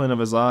an outline of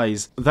his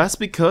eyes. That's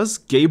because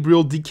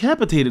Gabriel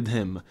decapitated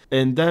him,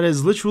 and that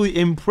is literally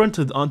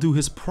imprinted onto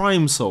his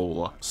prime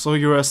soul. So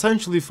you're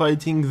essentially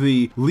fighting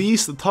the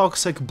least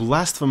toxic,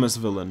 blasphemous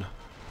villain.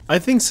 I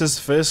think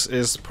Sissiphus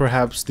is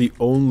perhaps the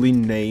only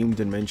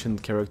named and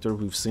mentioned character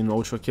we've seen in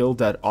ULTRAKILL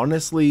that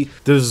honestly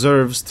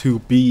deserves to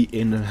be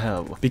in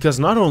hell. Because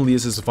not only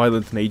is his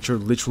violent nature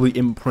literally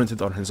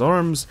imprinted on his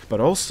arms, but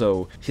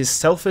also his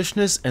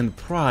selfishness and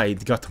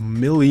pride got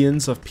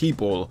millions of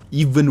people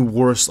even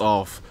worse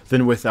off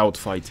than without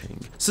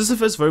fighting.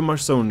 Sissiphus very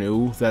much so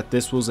knew that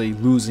this was a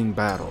losing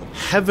battle.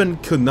 Heaven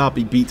could not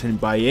be beaten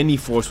by any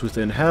force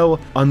within hell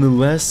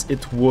unless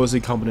it was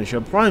a combination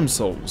of prime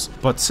souls,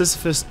 but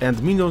Sissiphus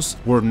and Minos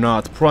were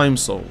not prime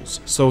souls,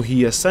 so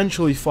he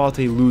essentially fought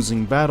a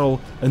losing battle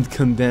and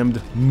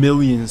condemned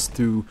millions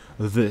to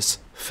this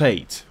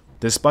fate.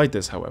 Despite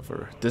this,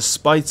 however,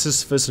 despite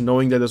Sissiphus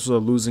knowing that this was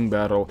a losing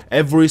battle,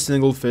 every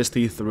single fist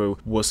he threw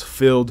was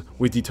filled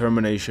with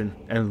determination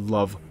and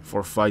love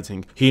for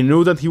fighting. He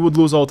knew that he would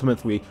lose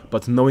ultimately,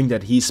 but knowing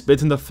that he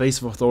spit in the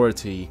face of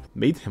authority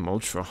made him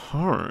ultra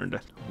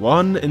hard.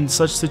 One in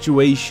such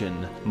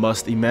situation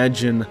must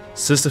imagine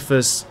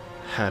Sissiphus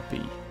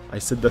happy. I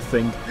said the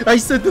thing. I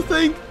said the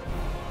thing!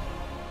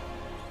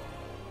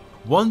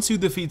 Once you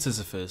defeat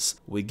Sissiphus,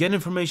 we get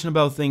information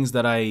about things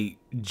that I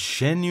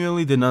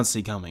genuinely did not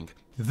see coming.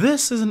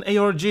 This is an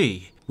ARG.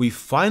 we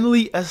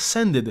finally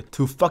ascended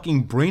to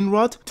fucking brain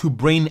rot to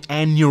brain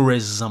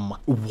aneurysm.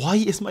 Why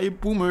is my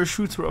boomer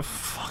shooter a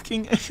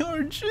fucking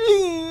ARG?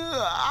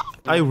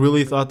 I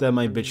really thought that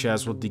my bitch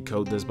ass would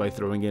decode this by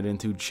throwing it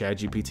into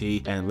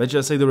ChatGPT, and let's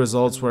just say the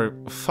results were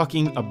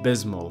fucking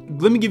abysmal.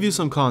 Let me give you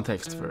some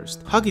context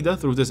first. Hakita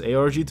threw this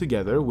ARG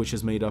together, which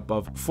is made up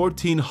of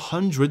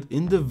 1400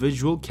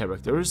 individual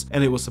characters,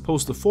 and it was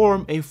supposed to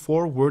form a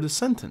 4-word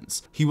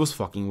sentence. He was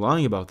fucking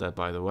lying about that,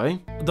 by the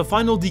way. The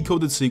final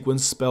decoded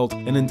sequence spelled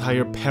an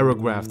entire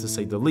paragraph, to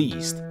say the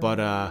least, but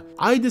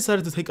I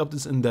decided to take up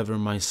this endeavor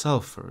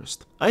myself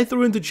first. I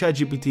threw into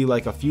ChatGPT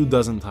like a few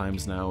dozen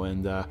times now,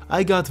 and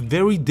I got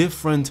very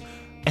different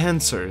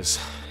answers,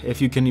 if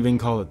you can even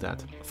call it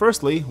that.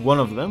 Firstly, one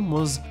of them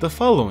was the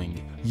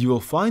following: you will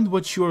find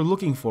what you are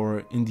looking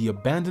for in the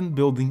abandoned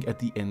building at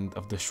the end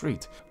of the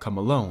street. Come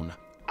alone.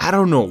 I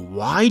don't know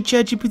why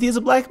ChatGPT is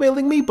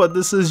blackmailing me, but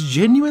this is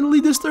genuinely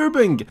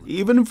disturbing,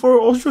 even for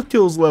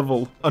ULTRAKILL's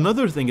level.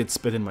 Another thing it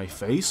spit in my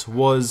face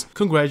was,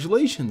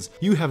 congratulations,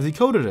 you have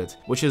decoded it,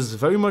 which is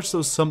very much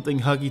so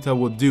something Hakita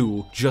would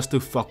do just to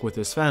fuck with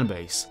his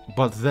fanbase.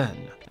 But then...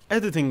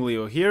 Editing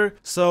Leo here.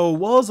 So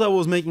whilst I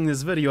was making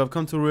this video, I've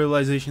come to a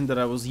realization that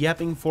I was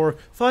yapping for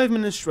 5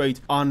 minutes straight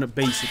on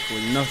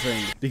basically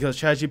nothing, because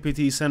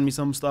ChatGPT sent me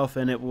some stuff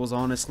and it was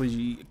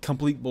honestly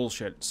complete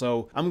bullshit.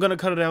 So I'm gonna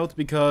cut it out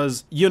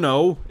because, you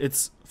know,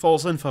 it's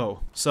false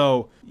info.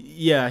 So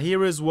yeah,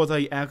 here is what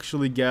I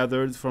actually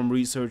gathered from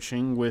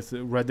researching with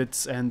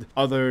Reddits and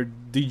other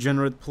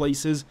degenerate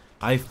places.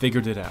 I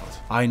figured it out.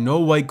 I know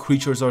why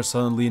creatures are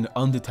suddenly and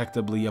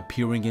undetectably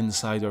appearing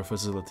inside our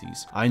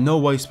facilities. I know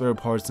why spare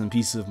parts and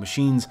pieces of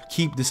machines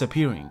keep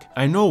disappearing.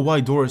 I know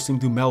why doors seem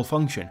to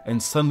malfunction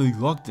and suddenly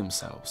lock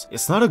themselves.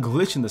 It's not a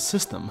glitch in the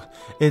system.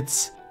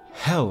 It's...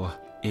 hell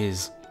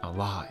is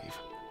alive.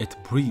 It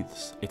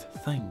breathes. It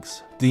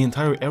thinks. The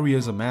entire area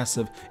is a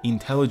massive,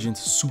 intelligent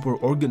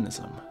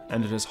superorganism,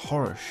 and it is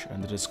harsh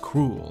and it is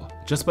cruel.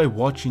 Just by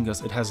watching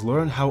us, it has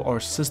learned how our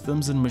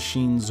systems and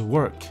machines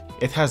work.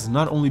 It has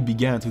not only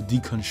begun to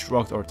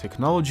deconstruct our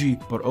technology,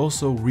 but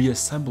also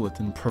reassemble it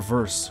in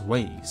perverse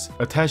ways.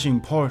 Attaching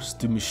parts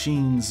to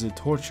machines it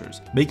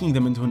tortures, making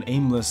them into an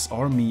aimless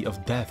army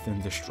of death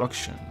and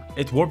destruction.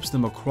 It warps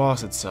them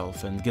across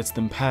itself and gets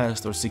them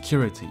past our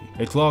security.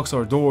 It locks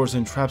our doors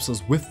and traps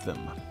us with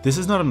them. This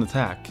is not an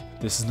attack.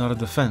 This is not a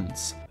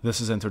defense.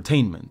 This is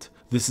entertainment.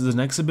 This is an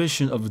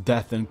exhibition of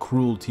death and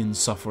cruelty and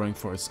suffering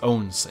for its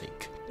own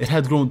sake. It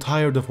had grown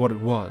tired of what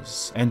it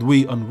was, and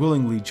we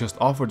unwillingly just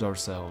offered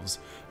ourselves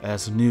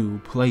as new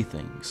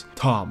playthings.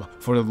 Tom,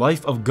 for the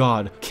life of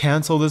God,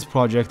 cancel this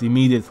project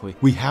immediately.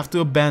 We have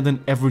to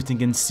abandon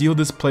everything and seal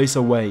this place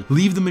away.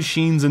 Leave the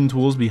machines and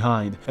tools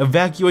behind.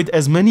 Evacuate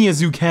as many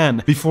as you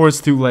can before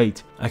it's too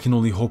late. I can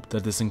only hope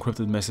that this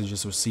encrypted message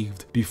is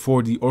received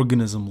before the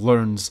organism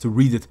learns to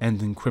read it and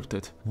encrypt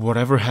it.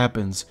 Whatever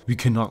happens, we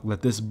cannot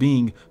let this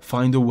being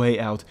find a way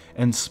out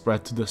and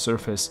spread to the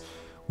surface.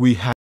 We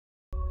have...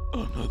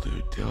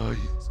 Another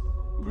dies.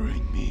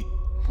 Bring me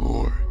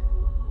more.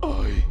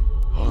 I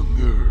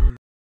hunger.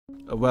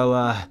 Well,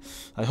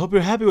 I hope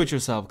you're happy with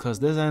yourself, because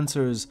this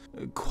answers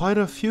quite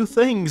a few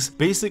things.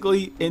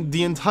 Basically, in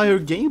the entire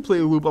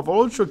gameplay loop of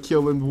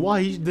ULTRAKILL and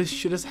why this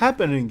shit is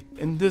happening.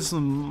 And this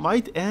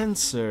might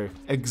answer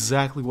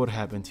exactly what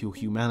happened to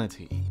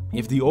humanity.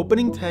 If the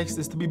opening text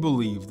is to be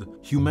believed,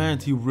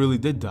 humanity really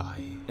did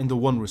die. And the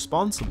one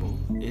responsible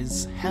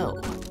is hell.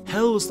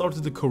 Hell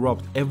started to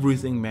corrupt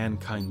everything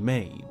mankind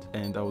made,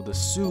 and I would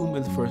assume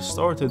it first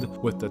started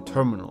with the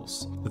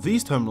terminals.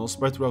 These terminals,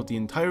 spread throughout the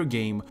entire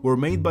game, were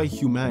made by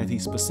humanity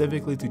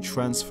specifically to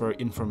transfer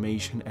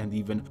information and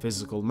even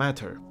physical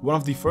matter. One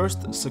of the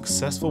first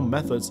successful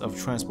methods of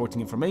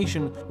transporting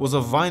information was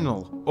a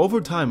vinyl.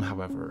 Over time,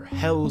 however,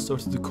 hell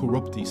started to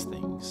corrupt these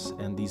things,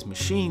 and these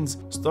machines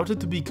started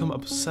to become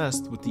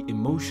obsessed with the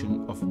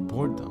emotion of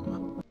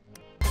boredom.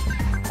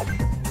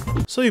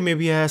 So you may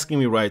be asking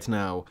me right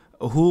now,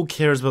 who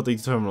cares about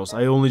these terminals?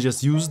 I only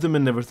just use them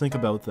and never think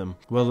about them.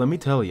 Well, let me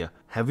tell you.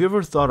 Have you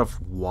ever thought of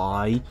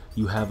why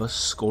you have a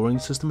scoring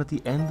system at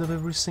the end of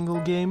every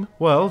single game?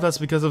 Well, that's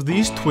because of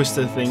these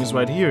twisted things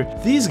right here.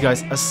 These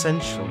guys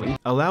essentially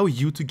allow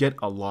you to get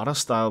a lot of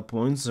style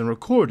points and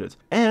record it.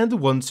 And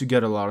once you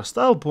get a lot of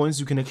style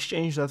points, you can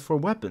exchange that for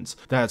weapons.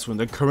 That's when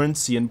the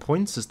currency and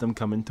point system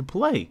come into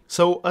play.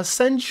 So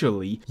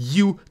essentially,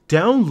 you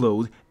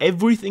download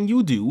everything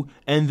you do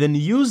and then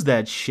use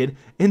that shit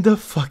in the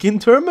fucking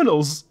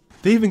terminals.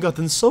 They even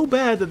gotten so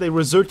bad that they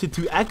resorted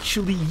to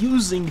actually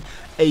using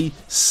a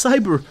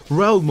cyber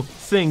realm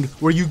thing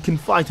where you can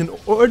fight in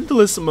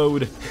ordinless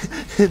mode.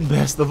 And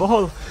best of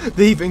all,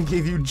 they even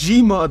gave you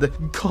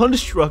Gmod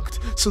construct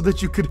so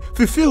that you could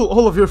fulfill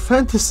all of your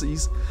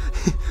fantasies.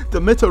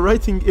 The meta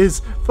writing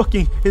is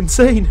fucking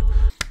insane.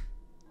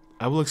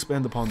 I will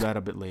expand upon that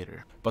a bit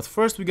later. But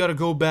first we gotta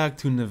go back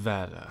to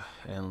Nevada,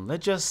 and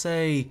let's just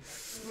say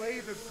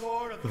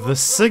the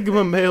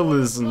Sigma male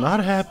is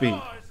not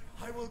happy.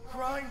 I will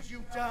grind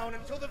you down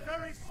until the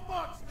very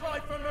sparks cry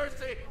for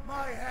mercy.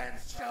 My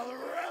hands shall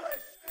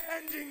relish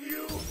ending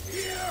you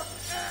here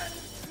and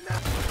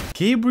now.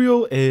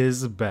 Gabriel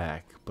is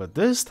back. But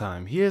this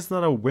time, he is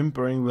not a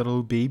whimpering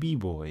little baby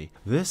boy.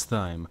 This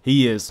time,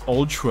 he is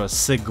Ultra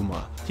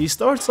Sigma. He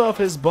starts off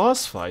his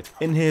boss fight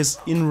in his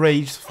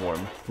enraged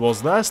form.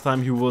 Whilst last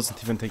time he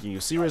wasn't even taking you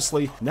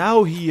seriously,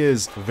 now he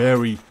is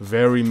very,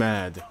 very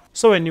mad.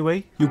 So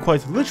anyway, you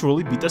quite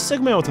literally beat the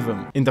Sigma out of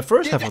him. In the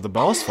first half of the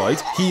boss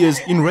fight, he is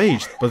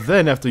enraged, but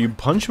then after you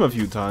punch him a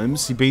few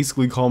times, he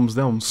basically calms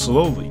down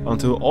slowly,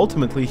 until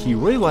ultimately he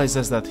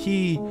realizes that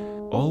he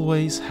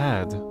always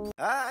had.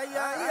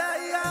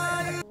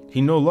 He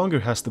no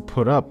longer has to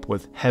put up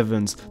with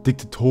heaven's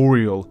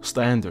dictatorial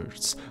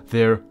standards,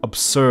 their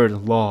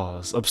absurd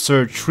laws,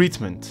 absurd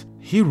treatment.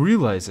 He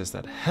realizes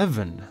that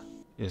heaven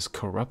is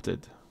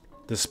corrupted.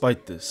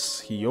 Despite this,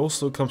 he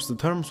also comes to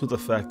terms with the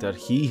fact that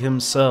he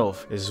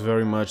himself is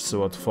very much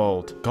so at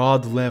fault.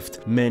 God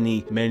left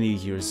many, many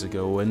years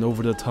ago, and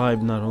over the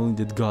time not only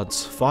did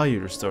God's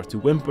fire start to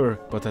whimper,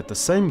 but at the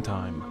same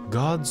time,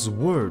 God's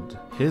word,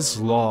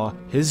 his law,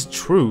 his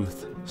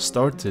truth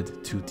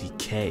started to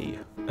decay.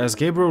 As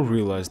Gabriel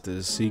realized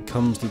this, he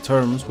comes to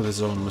terms with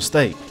his own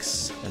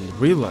mistakes, and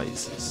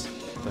realizes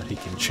that he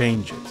can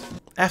change it.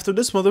 After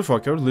this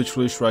motherfucker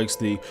literally strikes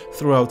the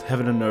throughout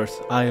heaven and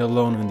earth, I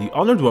alone in the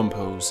honored one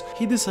pose,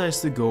 he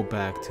decides to go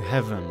back to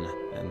heaven,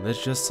 and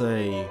let's just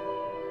say,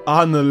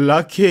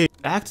 unlucky.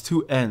 Act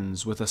 2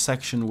 ends with a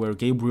section where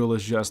Gabriel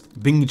is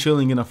just being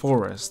chilling in a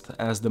forest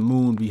as the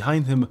moon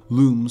behind him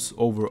looms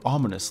over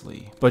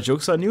ominously. But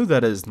jokes on you,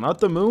 that is not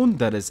the moon,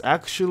 that is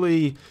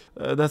actually,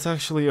 that's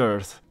actually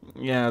Earth.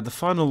 Yeah, the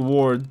final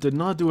war did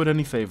not do it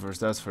any favors,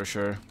 that's for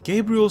sure.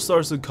 Gabriel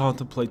starts to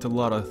contemplate a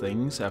lot of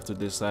things after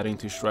deciding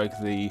to strike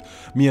the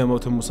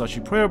Miyamoto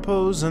Musashi prayer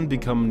pose and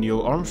become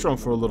Neil Armstrong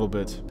for a little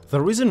bit.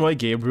 The reason why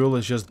Gabriel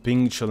is just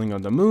being chilling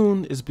on the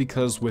moon is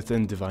because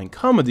within Divine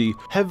Comedy,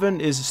 heaven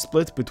is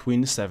split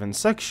between 7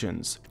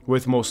 sections,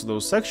 with most of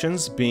those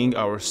sections being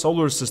our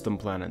solar system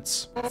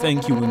planets.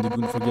 Thank you,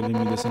 Windigoon, for giving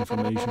me this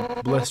information.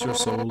 Bless your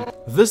soul.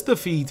 This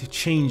defeat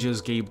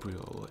changes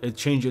Gabriel. It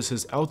changes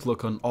his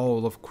outlook on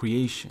all of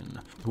creation.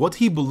 What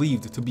he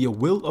believed to be a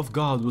will of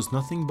God was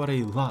nothing but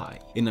a lie.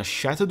 In a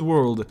shattered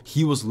world,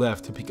 he was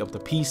left to pick up the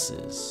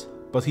pieces.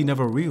 But he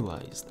never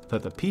realized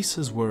that the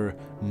pieces were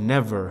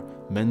never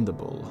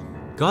mendable.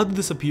 God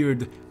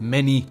disappeared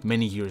many,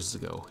 many years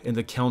ago, and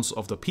the council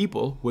of the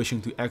people,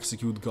 wishing to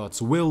execute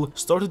God's will,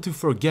 started to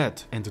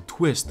forget and to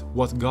twist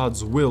what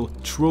God's will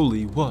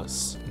truly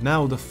was.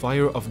 Now the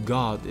fire of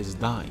God is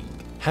dying.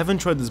 Heaven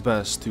tried its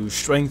best to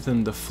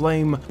strengthen the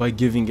flame by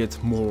giving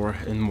it more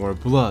and more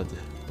blood,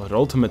 but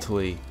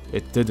ultimately,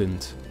 it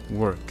didn't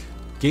work.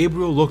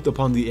 Gabriel looked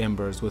upon the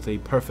embers with a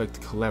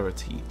perfect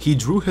clarity. He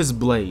drew his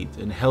blade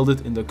and held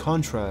it in the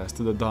contrast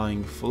to the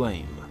dying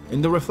flame.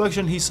 In the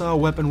reflection, he saw a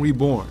weapon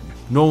reborn,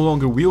 no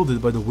longer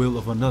wielded by the will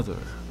of another,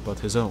 but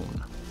his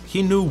own.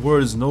 He knew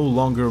words no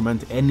longer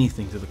meant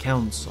anything to the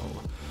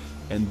council,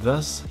 and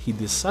thus he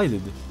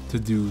decided to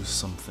do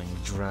something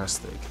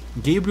drastic.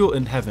 Gabriel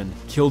in heaven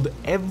killed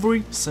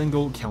every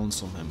single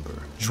council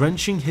member,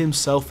 drenching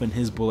himself and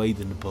his blade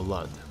in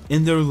blood.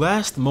 In their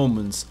last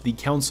moments, the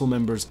council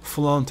members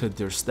flaunted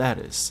their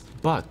status,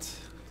 but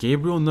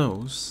Gabriel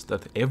knows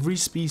that every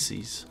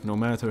species, no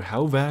matter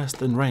how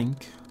vast and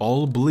rank,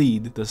 all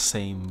bleed the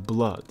same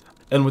blood.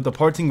 And with the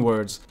parting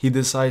words, he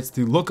decides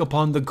to look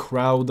upon the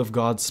crowd of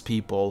God's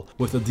people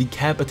with the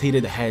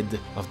decapitated head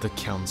of the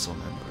council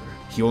member.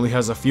 He only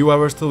has a few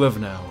hours to live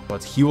now,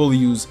 but he will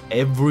use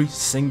every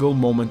single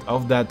moment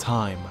of that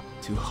time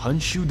to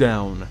hunt you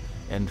down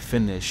and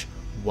finish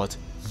what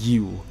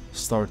you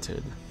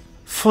started.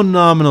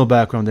 Phenomenal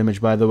background image,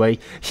 by the way.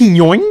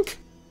 Yoink!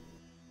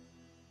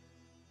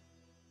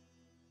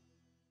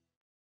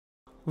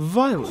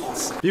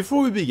 Violence.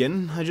 Before we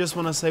begin, I just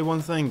want to say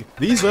one thing.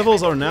 These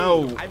levels are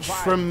now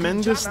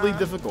tremendously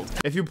difficult.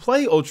 If you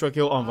play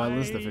ULTRAKILL on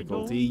violence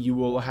difficulty, you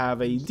will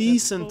have a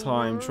decent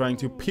time trying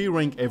to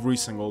P-rank every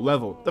single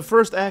level. The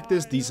first act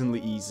is decently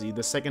easy,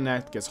 the second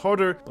act gets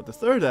harder, but the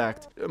third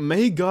act,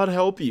 may God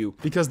help you,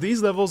 because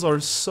these levels are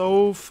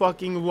so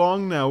fucking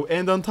long now.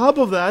 And on top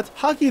of that,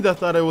 Hakida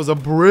thought it was a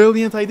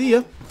brilliant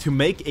idea to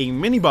make a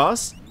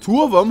mini-boss,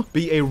 2 of them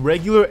be a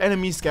regular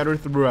enemy scattered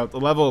throughout the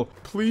level.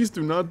 Please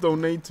do not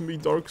donate to me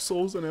Dark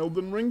Souls and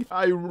Elden Ring.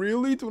 I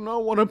really do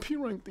not want to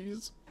P-rank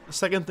these. The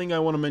second thing I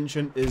want to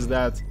mention is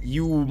that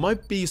you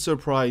might be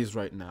surprised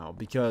right now,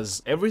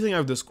 because everything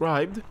I've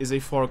described is a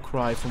far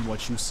cry from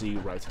what you see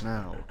right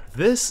now.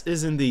 This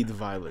is indeed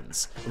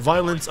violence.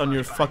 Violence on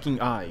your fucking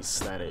eyes,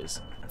 that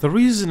is. The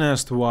reason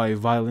as to why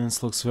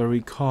violence looks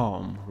very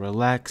calm,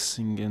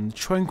 relaxing, and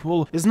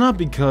tranquil is not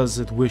because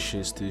it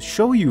wishes to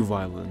show you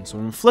violence or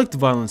inflict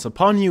violence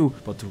upon you,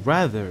 but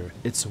rather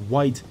its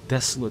white,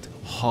 desolate,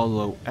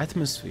 hollow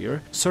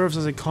atmosphere serves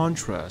as a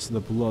contrast to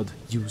the blood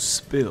you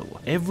spill.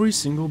 Every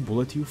single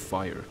bullet you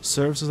fire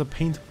serves as a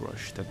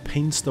paintbrush that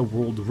paints the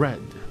world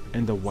red,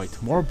 and the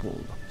white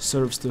marble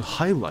serves to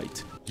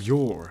highlight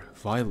your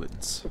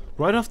violence.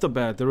 Right off the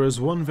bat, there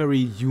is one very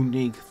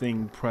unique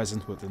thing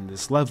present within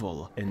this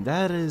level, and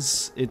that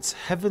is its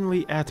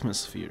heavenly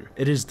atmosphere.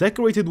 It is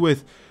decorated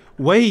with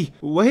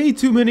way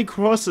too many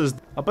crosses.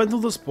 Up until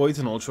this point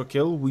in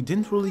ULTRAKILL, we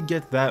didn't really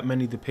get that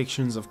many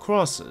depictions of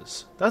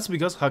crosses. That's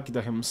because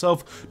Hakita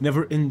himself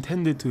never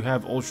intended to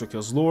have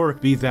ULTRAKILL's lore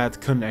be that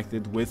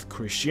connected with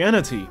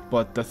Christianity.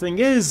 But the thing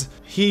is,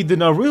 he did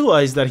not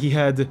realize that he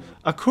had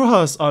a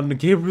cross on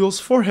Gabriel's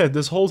forehead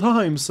this whole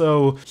time,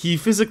 so he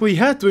physically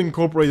had to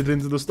incorporate it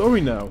into the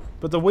story now.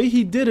 But the way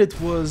he did it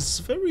was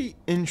very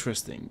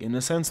interesting, in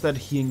the sense that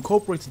he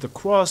incorporated the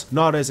cross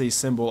not as a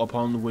symbol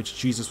upon which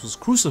Jesus was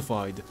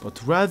crucified,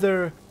 but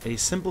rather a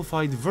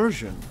simplified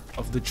version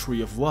of the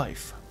Tree of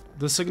Life.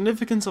 The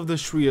significance of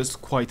this tree is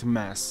quite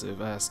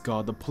massive, as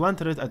God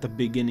planted it at the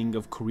beginning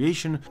of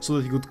creation so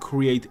that he could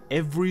create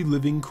every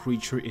living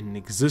creature in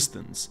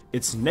existence.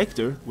 Its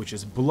nectar, which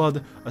is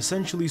blood,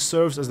 essentially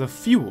serves as the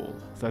fuel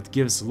that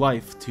gives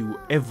life to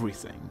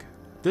everything.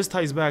 This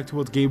ties back to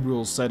what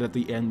Gabriel said at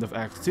the end of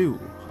Act 2,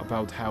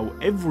 about how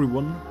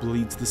everyone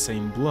bleeds the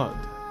same blood.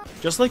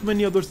 Just like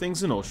many other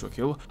things in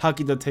ULTRAKILL,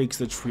 Hakita takes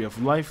the Tree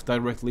of Life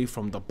directly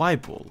from the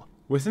Bible.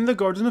 Within the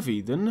Garden of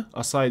Eden,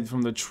 aside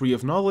from the Tree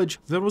of Knowledge,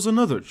 there was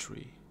another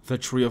tree, the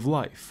Tree of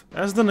Life.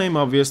 As the name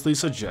obviously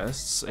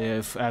suggests,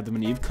 if Adam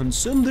and Eve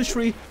consumed the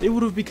tree, they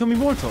would have become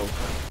immortal.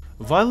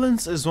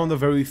 Violence is one of the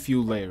very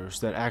few layers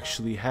that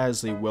actually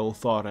has a well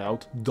thought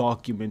out,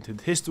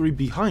 documented history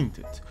behind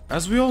it.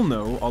 As we all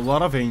know, a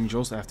lot of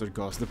angels after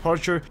God's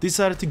departure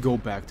decided to go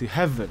back to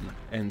heaven,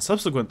 and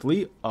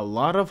subsequently, a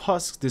lot of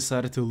husks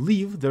decided to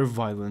leave their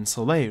violence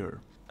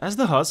layer. As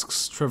the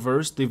husks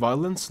traversed the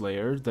violence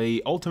layer,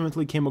 they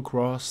ultimately came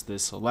across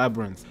this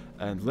labyrinth,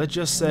 and let's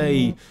just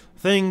say,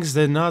 things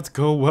did not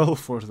go well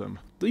for them.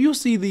 Do you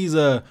see these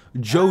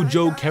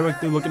JoJo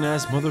character looking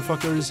ass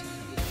motherfuckers?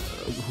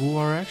 Who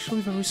are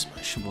actually very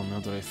smashable now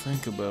that I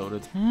think about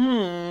it.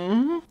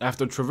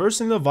 After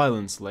traversing the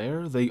violence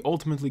layer, they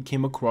ultimately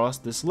came across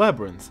this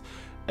labyrinth,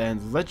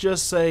 and let's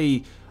just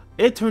say,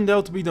 it turned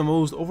out to be the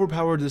most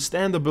overpowered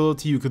stand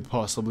ability you could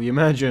possibly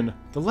imagine.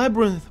 The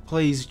labyrinth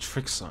plays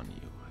tricks on you.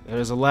 It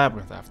is a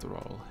labyrinth after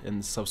all,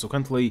 and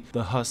subsequently,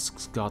 the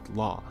husks got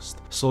lost.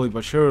 Slowly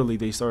but surely,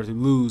 they started to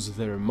lose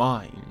their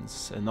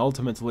minds, and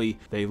ultimately,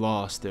 they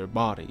lost their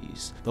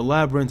bodies. The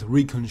labyrinth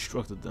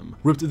reconstructed them,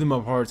 ripped them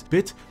apart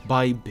bit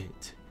by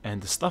bit,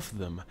 and stuffed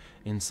them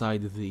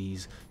inside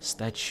these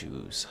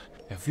statues.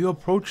 If you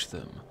approach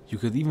them, you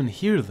could even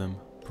hear them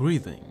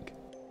breathing.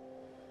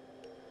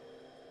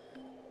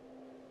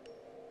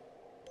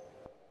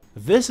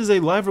 This is a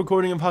live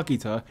recording of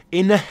Hakita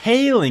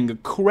inhaling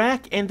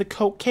crack and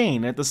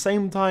cocaine at the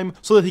same time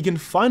so that he can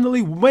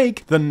finally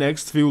make the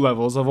next few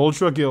levels of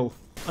ULTRAKILL.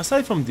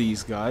 Aside from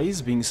these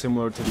guys being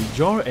similar to the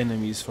jar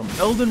enemies from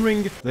Elden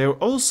Ring, they're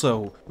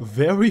also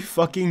very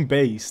fucking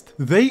based.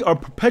 They are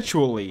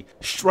perpetually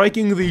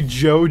striking the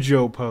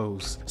JoJo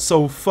pose.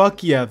 So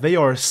fuck yeah, they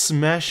are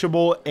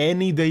smashable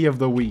any day of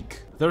the week.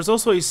 There's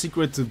also a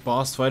secret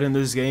boss fight in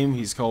this game.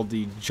 He's called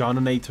the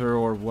Johninator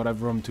or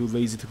whatever, I'm too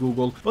lazy to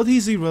Google, but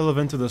he's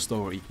irrelevant to the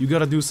story. You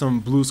gotta do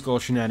some blue skull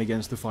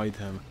shenanigans to fight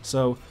him.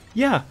 So,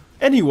 yeah.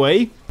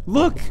 Anyway,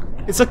 look!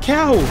 It's a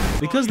cow!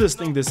 Because this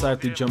thing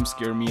decided to jump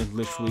scare me and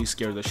literally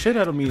scare the shit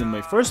out of me in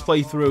my first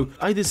playthrough,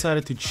 I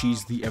decided to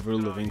cheese the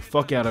ever-living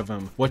fuck out of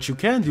him. What you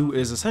can do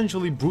is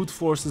essentially brute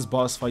force his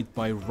boss fight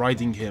by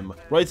riding him.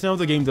 Right now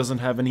the game doesn't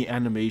have any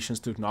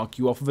animations to knock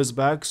you off of his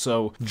back,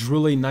 so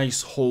drill a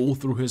nice hole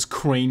through his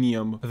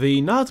cranium.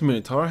 The Not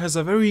Minotaur has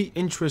a very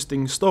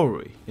interesting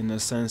story, in the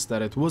sense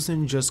that it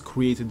wasn't just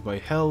created by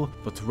hell,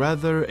 but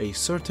rather a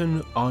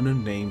certain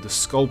unnamed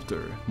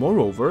sculptor.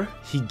 Moreover,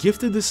 he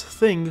gifted this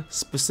thing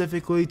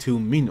specifically to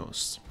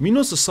Minos.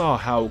 Minos saw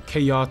how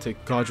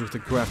chaotic Godric the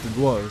Crafted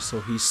was, so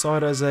he saw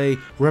it as a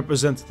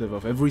representative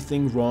of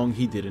everything wrong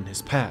he did in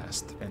his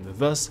past, and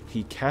thus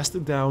he cast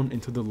it down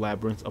into the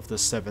labyrinth of the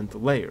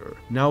 7th layer.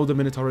 Now the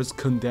Minotaur is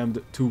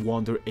condemned to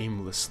wander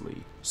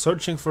aimlessly,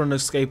 searching for an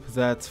escape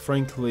that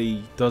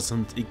frankly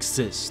doesn't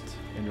exist,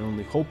 and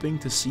only hoping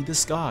to see the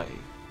sky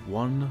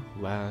one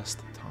last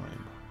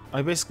time.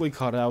 I basically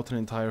cut out an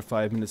entire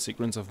 5-minute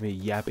sequence of me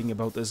yapping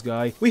about this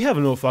guy. We have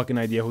no fucking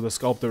idea who the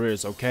sculptor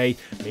is, okay?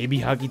 Maybe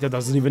Hakita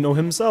doesn't even know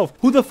himself.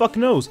 Who the fuck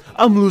knows?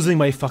 I'm losing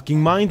my fucking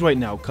mind right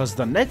now, cause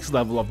the next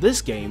level of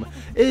this game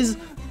is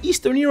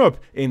Eastern Europe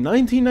in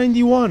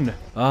 1991.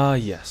 Ah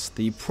yes,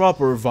 the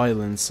proper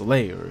violence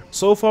layer.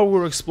 So far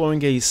we're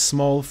exploring a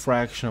small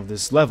fraction of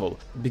this level,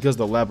 because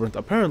the labyrinth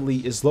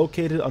apparently is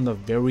located on the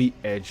very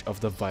edge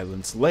of the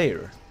violence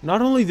layer.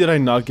 Not only did I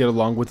not get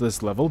along with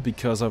this level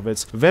because of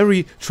its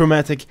very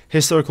traumatic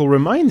historical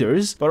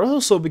reminders, but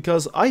also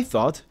because I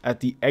thought at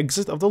the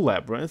exit of the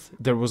labyrinth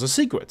there was a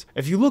secret.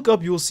 If you look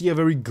up, you'll see a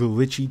very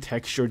glitchy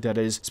texture that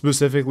is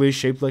specifically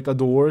shaped like a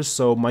door,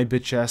 so my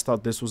bitch ass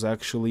thought this was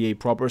actually a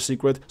proper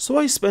secret, so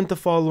I spent the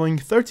following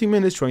 30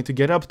 minutes trying to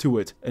get up to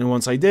it, and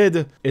once I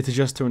did, it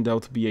just turned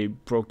out to be a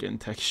broken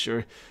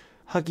texture.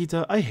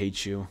 Hakita, I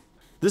hate you.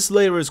 This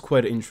layer is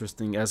quite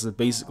interesting as it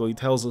basically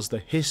tells us the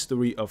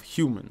history of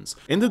humans.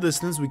 In the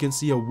distance we can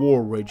see a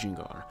war raging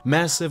on.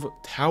 Massive,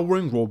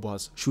 towering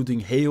robots shooting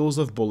hails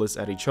of bullets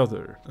at each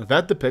other.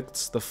 That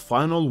depicts the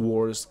final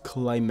war's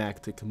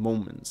climactic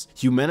moments.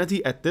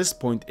 Humanity at this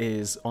point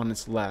is on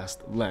its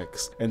last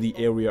legs, and the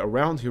area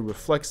around here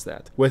reflects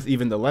that, with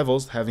even the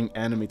levels having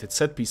animated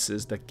set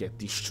pieces that get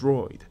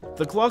destroyed.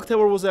 The clock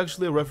tower was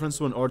actually a reference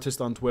to an artist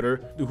on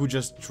Twitter who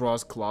just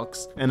draws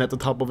clocks, and at the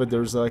top of it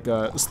there's like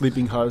a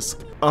sleeping husk.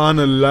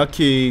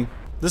 Unlucky.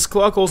 This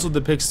clock also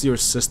depicts your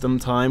system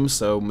time,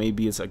 so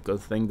maybe it's a good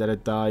thing that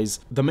it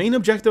dies. The main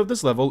objective of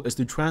this level is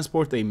to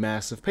transport a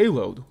massive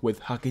payload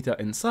with Hakita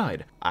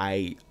inside.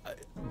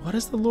 What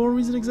is the lore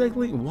reason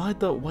exactly? Why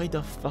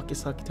the fuck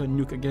is Hakita a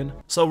nuke again?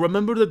 So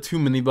remember the two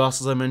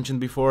mini-bosses I mentioned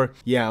before?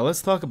 Yeah,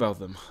 let's talk about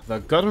them. The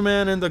Gutter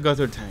Man and the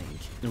Gutter Tank.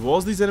 And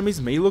whilst these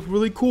enemies may look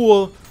really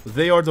cool,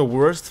 they are the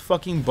worst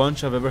fucking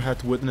bunch I've ever had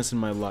to witness in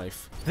my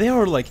life. There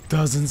are like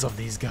dozens of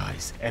these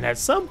guys, and at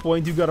some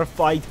point you gotta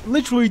fight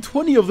literally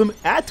 20 of them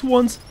at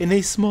once in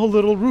a small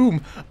little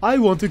room. I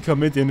want to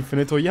commit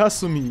infinite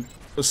Oyasumi.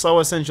 So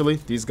essentially,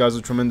 these guys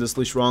are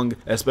tremendously strong,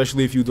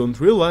 especially if you don't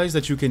realize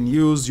that you can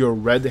use your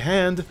red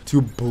hand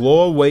to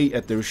blow away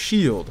at their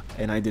shield,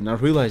 and I did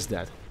not realize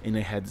that, and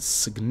I had a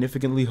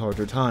significantly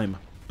harder time.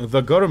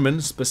 The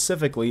Guttermen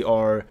specifically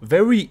are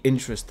very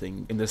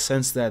interesting in the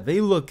sense that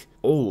they look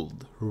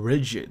old,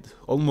 rigid,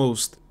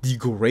 almost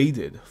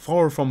degraded,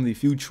 far from the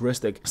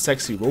futuristic,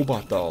 sexy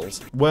robot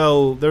dolls.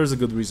 Well, there's a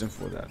good reason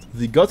for that.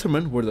 The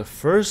Guttermen were the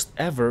first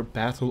ever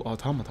battle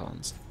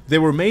automatons. They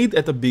were made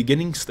at the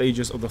beginning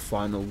stages of the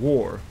final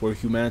war, where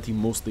humanity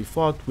mostly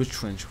fought with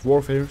trench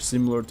warfare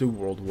similar to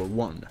World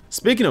War I.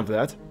 Speaking of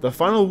that, the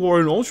final war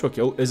in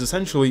ULTRAKILL is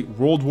essentially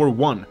World War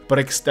I, but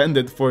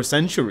extended for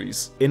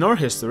centuries. In our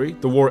history,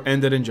 the war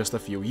ended in just a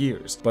few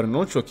years, but in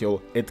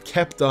ULTRAKILL, it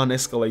kept on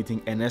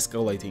escalating and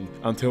escalating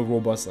until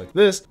robots like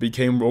this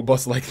became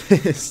robots like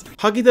this.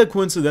 Hakita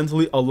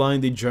coincidentally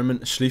aligned the German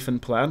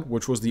Schlieffenplan,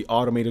 which was the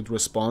automated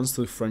response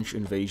to the French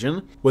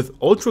invasion, with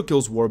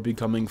ULTRAKILL's war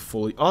becoming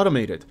fully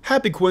automated.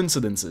 Happy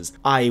coincidences.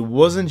 I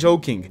wasn't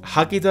joking.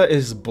 Hakita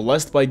is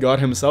blessed by God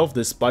himself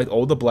despite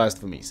all the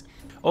blasphemies.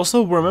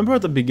 Also, remember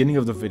at the beginning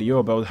of the video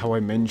about how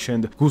I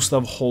mentioned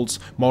Gustav Holst's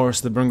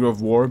Mars the Bringer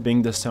of War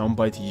being the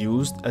soundbite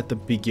used at the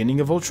beginning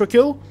of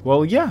ULTRAKILL?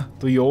 Well, yeah.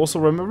 Do you also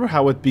remember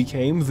how it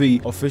became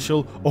the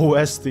official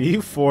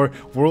OST for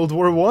World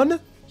War I?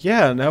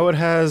 Yeah, now it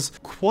has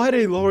quite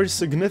a large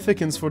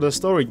significance for the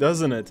story,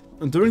 doesn't it?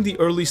 During the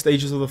early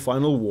stages of the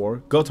final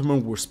war,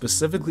 Guttermen were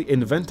specifically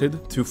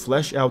invented to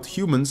flesh out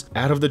humans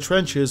out of the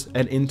trenches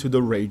and into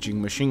the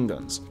raging machine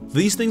guns.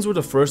 These things were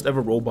the first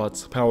ever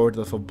robots powered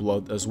off of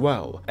blood as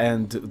well,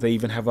 and they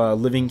even have a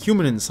living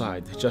human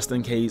inside, just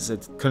in case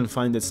it couldn't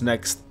find its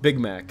next Big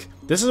Mac.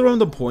 This is around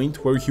the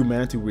point where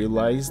humanity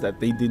realized that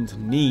they didn't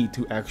need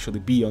to actually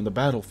be on the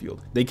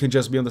battlefield. They could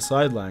just be on the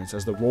sidelines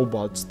as the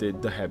robots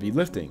did the heavy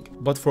lifting.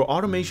 But for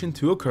automation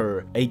to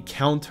occur, a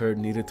counter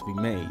needed to be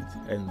made,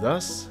 and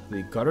thus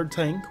the Gutter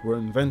Tank were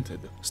invented,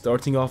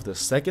 starting off the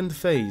second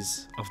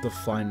phase of the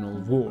final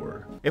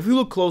war. If we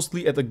look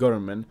closely at the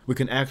Guttermen, we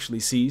can actually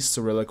see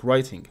Cyrillic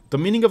writing. The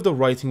meaning of the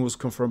writing was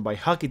confirmed by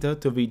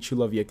Hakita to be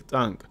Человек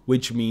Tank,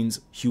 which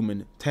means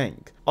human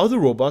tank. Other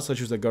robots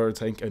such as the Gutter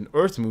Tank and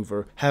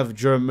Earthmover have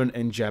German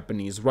and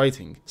Japanese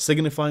writing,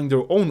 signifying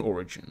their own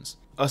origins.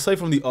 Aside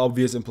from the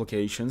obvious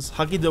implications,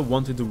 Hakita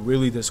wanted to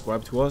really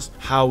describe to us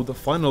how the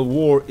final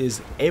war is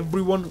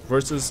everyone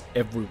versus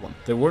everyone.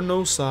 There were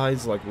no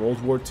sides like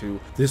World War II,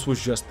 this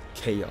was just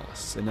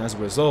chaos, and as a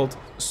result,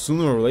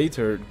 sooner or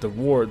later, the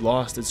war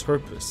lost its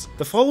purpose.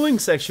 The following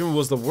section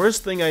was the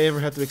worst thing I ever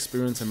had to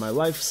experience in my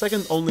life,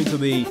 second only to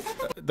the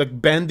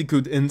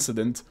Bandicoot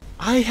incident.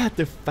 I had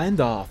to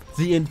fend off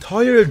the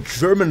entire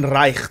German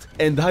Reich,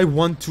 and I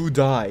want to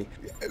die.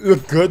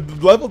 Look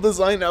good, level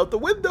design out the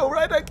window,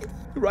 right?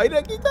 Right,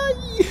 Akita?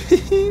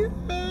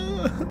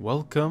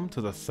 Welcome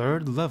to the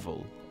third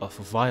level of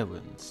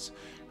violence.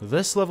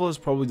 This level is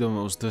probably the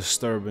most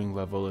disturbing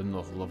level in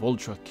the whole of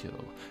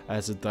ULTRAKILL,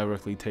 as it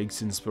directly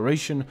takes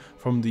inspiration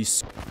from the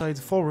Suicide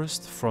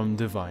Forest from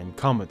Divine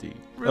Comedy.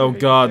 Really? Oh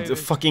god,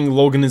 fucking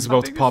Logan is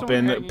about to pop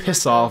in,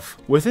 piss off.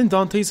 Within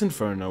Dante's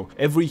Inferno,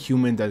 every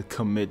human that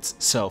commits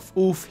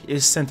self-oof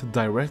is sent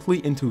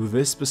directly into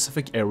this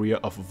specific area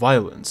of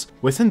violence.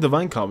 Within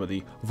Divine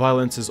Comedy,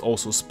 violence is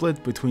also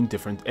split between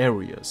different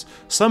areas.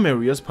 Some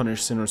areas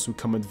punish sinners who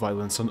commit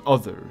violence on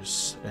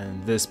others,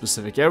 and this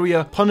specific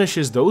area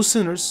punishes those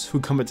sinners who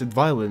committed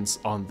violence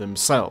on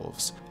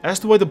themselves. As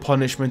to why the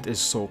punishment is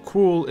so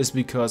cruel is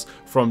because,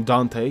 from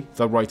Dante,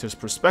 the writer's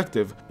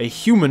perspective, a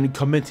human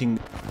committing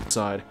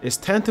suicide is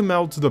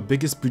tantamount to the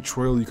biggest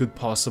betrayal you could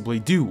possibly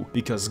do,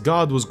 because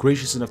God was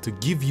gracious enough to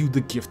give you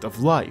the gift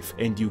of life,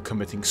 and you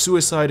committing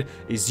suicide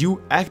is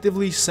you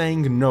actively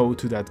saying no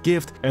to that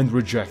gift and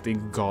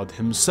rejecting God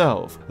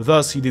himself.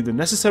 Thus, he did the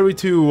necessary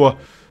to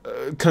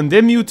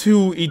condemn you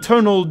to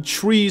eternal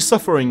tree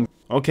suffering.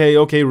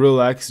 Okay,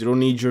 relax, you don't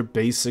need your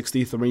base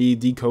 63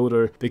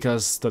 decoder,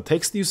 because the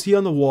text you see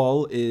on the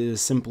wall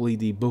is simply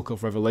the Book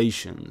of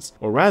Revelations,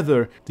 or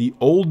rather, the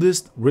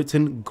oldest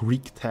written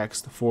Greek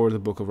text for the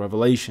Book of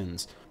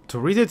Revelations. To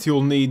read it,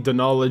 you'll need the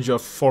knowledge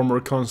of former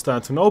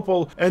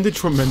Constantinople and a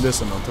tremendous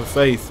amount of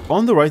faith.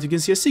 On the right, you can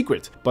see a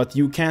secret, but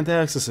you can't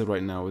access it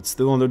right now, it's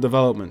still under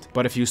development.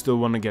 But if you still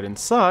want to get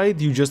inside,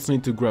 you just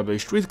need to grab a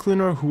street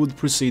cleaner who would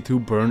proceed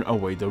to burn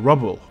away the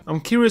rubble.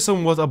 I'm curious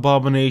on what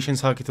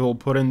abominations Hakita will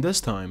put in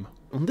this time.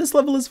 This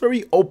level is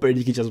very open,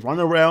 you can just run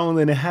around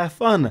and have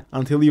fun,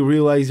 until you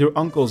realize your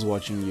uncle's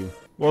watching you.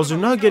 Whilst you're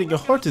not getting a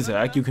heart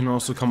attack, you can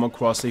also come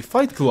across a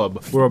fight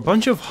club, where a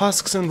bunch of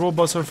husks and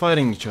robots are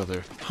fighting each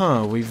other.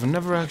 Huh, we've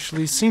never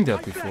actually seen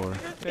that before.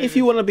 If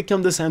you want to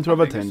become the center of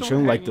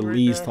attention, like the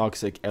least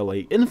toxic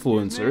LA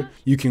influencer,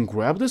 you can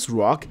grab this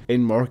rock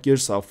and mark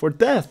yourself for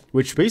death,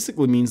 which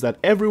basically means that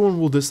everyone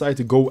will decide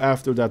to go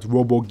after that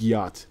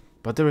robo-gyat.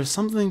 But there is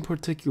something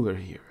particular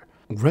here.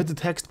 Red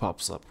text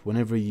pops up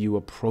whenever you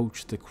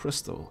approach the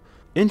crystal.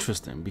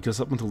 Interesting,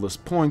 because up until this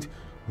point,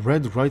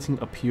 red writing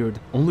appeared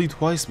only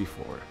twice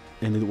before,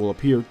 and it will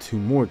appear 2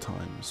 more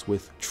times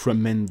with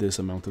tremendous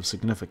amount of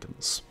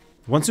significance.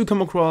 Once you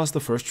come across the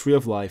first tree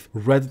of life,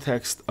 red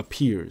text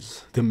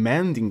appears,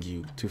 demanding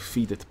you to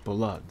feed it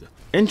blood.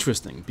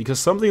 Interesting, because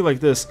something like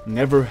this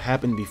never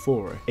happened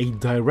before, a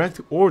direct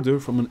order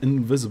from an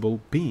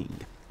invisible being.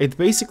 It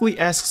basically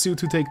asks you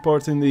to take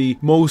part in the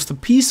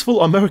most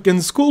peaceful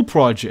American school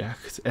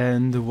project,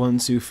 and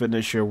once you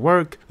finish your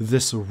work,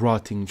 this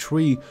rotting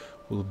tree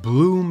will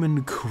bloom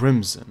in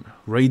crimson,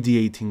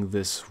 radiating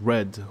this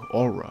red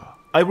aura.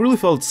 I really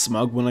felt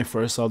smug when I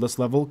first saw this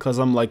level, cause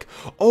I'm like,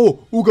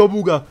 oh, ooga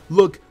booga,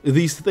 look,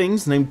 these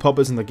things named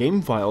puppets in the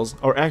game files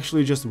are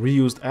actually just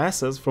reused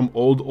assets from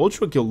old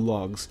ULTRAKILL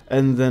logs,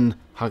 and then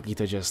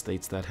Hakita just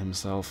states that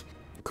himself.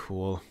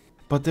 Cool.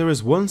 But there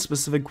is one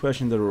specific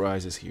question that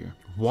arises here.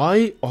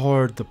 Why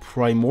are the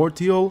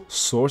primordial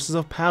sources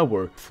of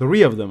power,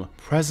 3 of them,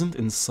 present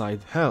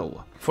inside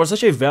Hell? For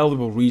such a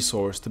valuable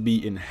resource to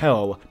be in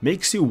Hell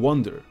makes you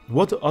wonder,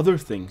 what other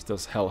things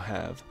does Hell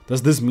have?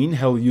 Does this mean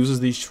Hell uses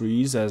these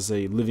trees as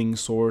a living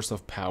source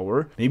of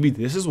power? Maybe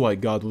this is why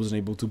God wasn't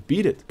able to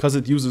beat it, because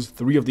it uses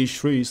 3 of these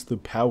trees to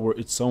power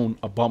its own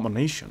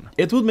abomination.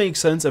 It would make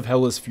sense if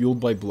Hell is fueled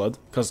by blood,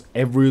 because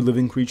every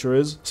living creature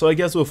is, so I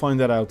guess we'll find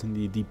that out in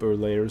the deeper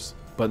layers.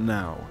 But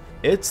now,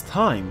 it's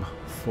time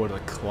for the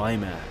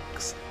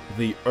climax,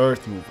 the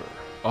Earthmover,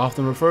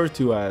 often referred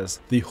to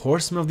as the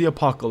Horsemen of the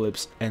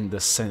Apocalypse and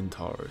the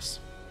Centaurs.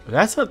 But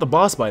that's not the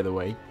boss, by the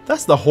way,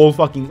 that's the whole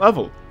fucking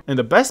level. And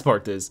the best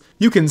part is,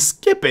 you can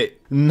skip it!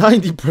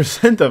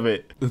 90% of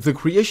it! The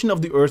creation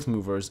of the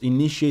Earthmovers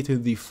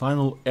initiated the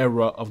final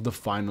era of the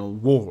Final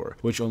War,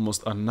 which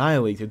almost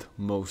annihilated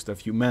most of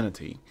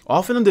humanity.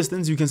 Off in the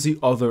distance you can see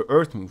other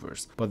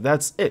Earthmovers, but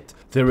that's it.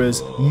 There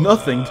is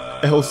nothing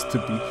else to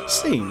be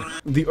seen.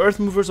 The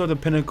Earthmovers are the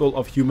pinnacle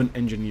of human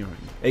engineering,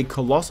 a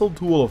colossal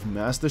tool of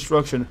mass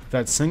destruction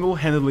that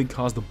single-handedly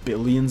caused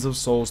billions of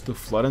souls to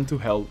flood into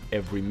Hell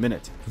every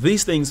minute.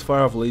 These things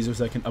fire off lasers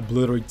that can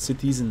obliterate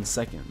cities in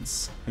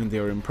seconds, and they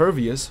are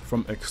impervious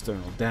from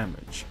external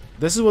damage.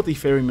 This is what the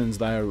Ferryman's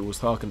diary was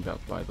talking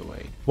about, by the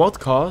way. What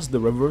caused the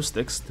river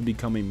Styx to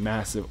become a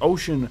massive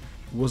ocean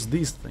was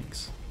these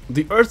things.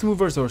 The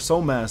Earthmovers are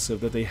so massive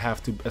that they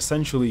have to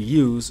essentially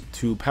use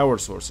 2 power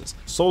sources,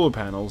 solar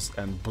panels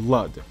and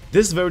blood.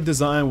 This very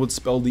design would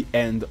spell the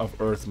end of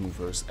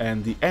Earthmovers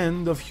and the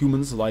end of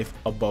humans' life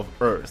above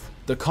Earth.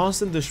 The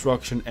constant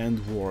destruction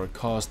and war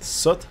caused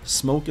soot,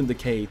 smoke and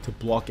decay to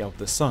block out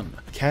the sun,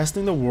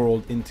 casting the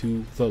world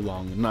into the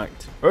long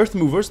night.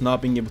 Earthmovers,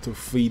 not being able to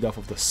feed off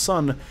of the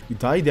sun,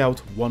 died out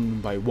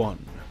one by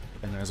one.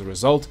 And as a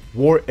result,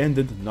 war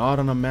ended not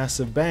on a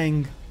massive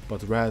bang,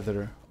 but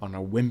rather on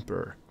a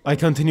whimper. I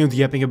continued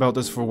yapping about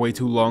this for way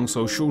too long,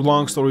 so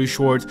long story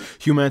short,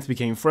 humanity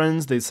became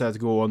friends, they decided to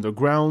go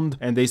underground,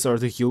 and they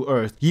started to heal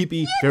Earth.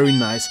 Yippee, very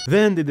nice.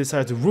 Then they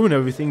decided to ruin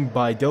everything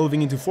by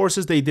delving into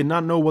forces they did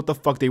not know what the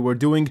fuck they were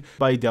doing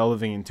by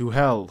delving into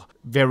Hell.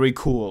 Very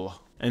cool.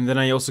 And then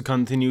I also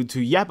continued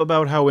to yap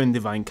about how in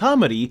Divine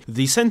Comedy,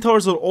 the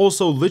centaurs are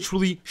also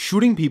literally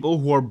shooting people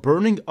who are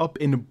burning up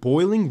in a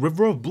boiling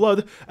river of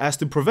blood as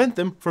to prevent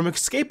them from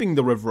escaping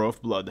the river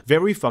of blood.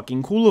 Very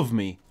fucking cool of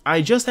me.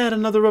 I just had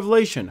another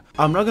revelation.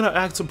 I'm not gonna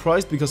act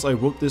surprised because I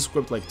wrote this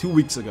script like 2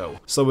 weeks ago,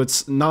 so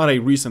it's not a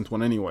recent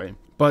one anyway.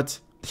 But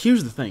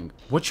here's the thing,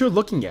 what you're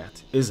looking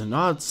at is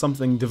not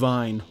something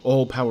divine,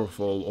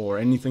 all-powerful, or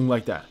anything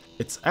like that.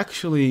 It's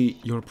actually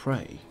your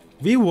prey.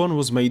 V1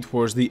 was made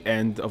towards the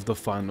end of the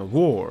Final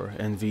War,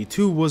 and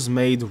V2 was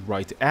made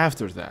right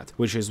after that,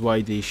 which is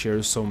why they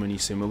share so many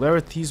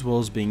similarities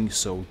whilst being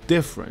so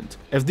different.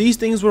 If these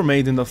things were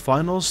made in the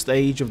final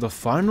stage of the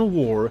Final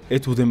War,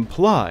 it would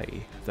imply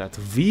that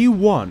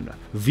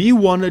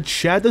V1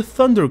 Chad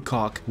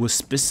Thundercock was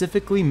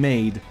specifically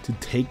made to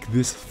take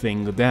this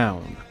thing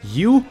down.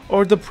 You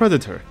are the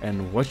predator,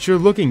 and what you're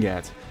looking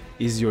at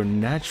is your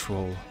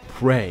natural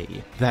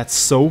prey. That's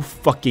so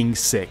fucking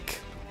sick.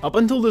 Up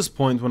until this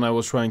point, when I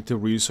was trying to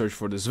research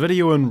for this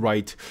video and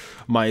write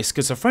my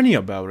schizophrenia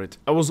about it,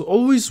 I was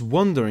always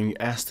wondering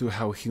as to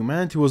how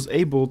humanity was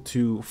able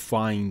to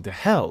find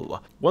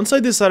hell. Once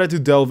I decided to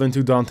delve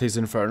into Dante's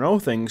Inferno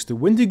thanks to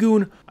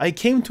Windigoon, I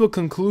came to a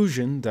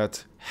conclusion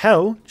that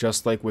hell,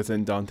 just like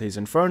within Dante's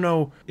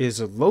Inferno,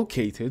 is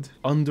located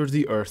under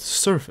the Earth's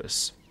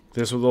surface.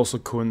 This would also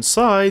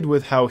coincide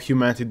with how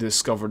humanity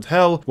discovered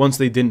hell once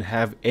they didn't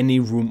have any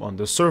room on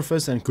the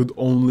surface and could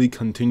only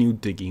continue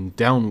digging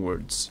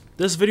downwards.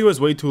 This video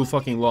is way too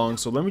fucking long,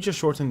 so let me just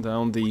shorten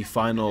down the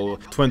final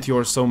 20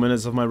 or so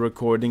minutes of my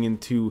recording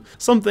into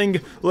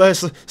something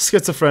less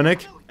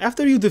schizophrenic.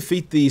 After you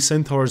defeat the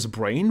centaur's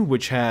brain,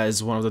 which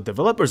has one of the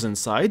developers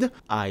inside,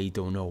 I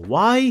don't know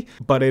why,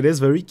 but it is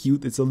very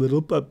cute, it's a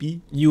little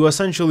puppy, you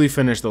essentially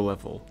finish the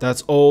level.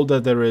 That's all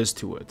that there is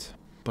to it.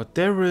 But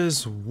there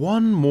is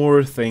one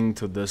more thing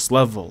to this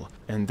level,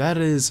 and that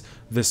is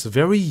this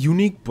very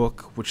unique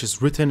book which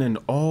is written in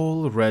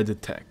all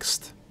red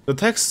text. The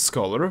text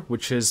color,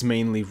 which is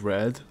mainly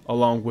red,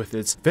 along with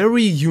its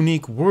very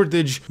unique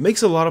wordage,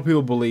 makes a lot of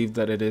people believe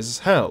that it is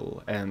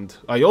hell, and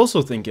I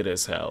also think it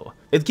is hell.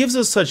 It gives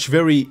us such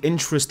very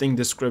interesting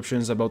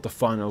descriptions about the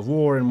final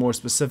war, and more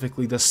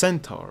specifically the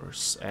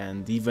centaurs,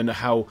 and even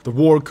how the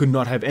war could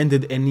not have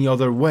ended any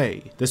other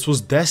way. This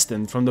was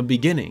destined from the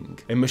beginning.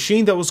 A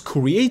machine that was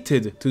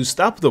created to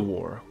stop the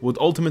war would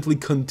ultimately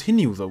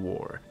continue the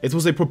war. It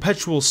was a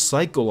perpetual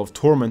cycle of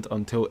torment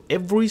until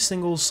every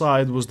single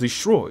side was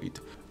destroyed.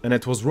 And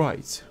it was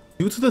right.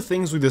 Due to the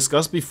things we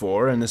discussed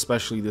before, and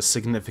especially the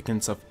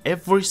significance of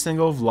every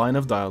single line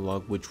of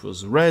dialogue which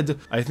was read,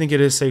 I think it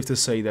is safe to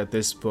say that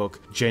this book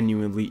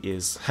genuinely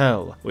is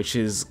hell, which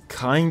is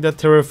kinda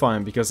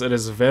terrifying because it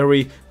is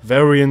very,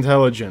 very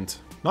intelligent.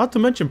 Not to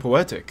mention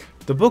poetic.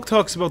 The book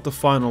talks about the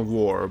final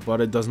war,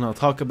 but it does not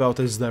talk about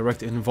its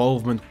direct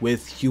involvement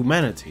with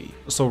humanity.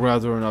 So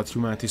whether or not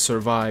humanity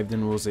survived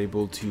and was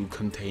able to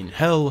contain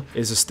hell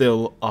is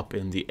still up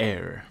in the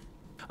air.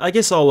 I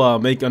guess I'll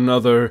make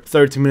another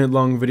 30-minute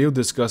long video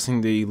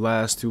discussing the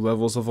last 2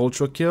 levels of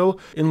ULTRAKILL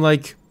in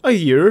like a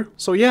year.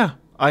 So yeah,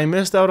 I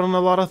missed out on a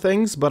lot of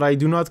things, but I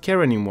do not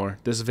care anymore.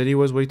 This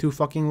video is way too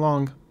fucking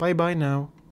long. Bye bye now.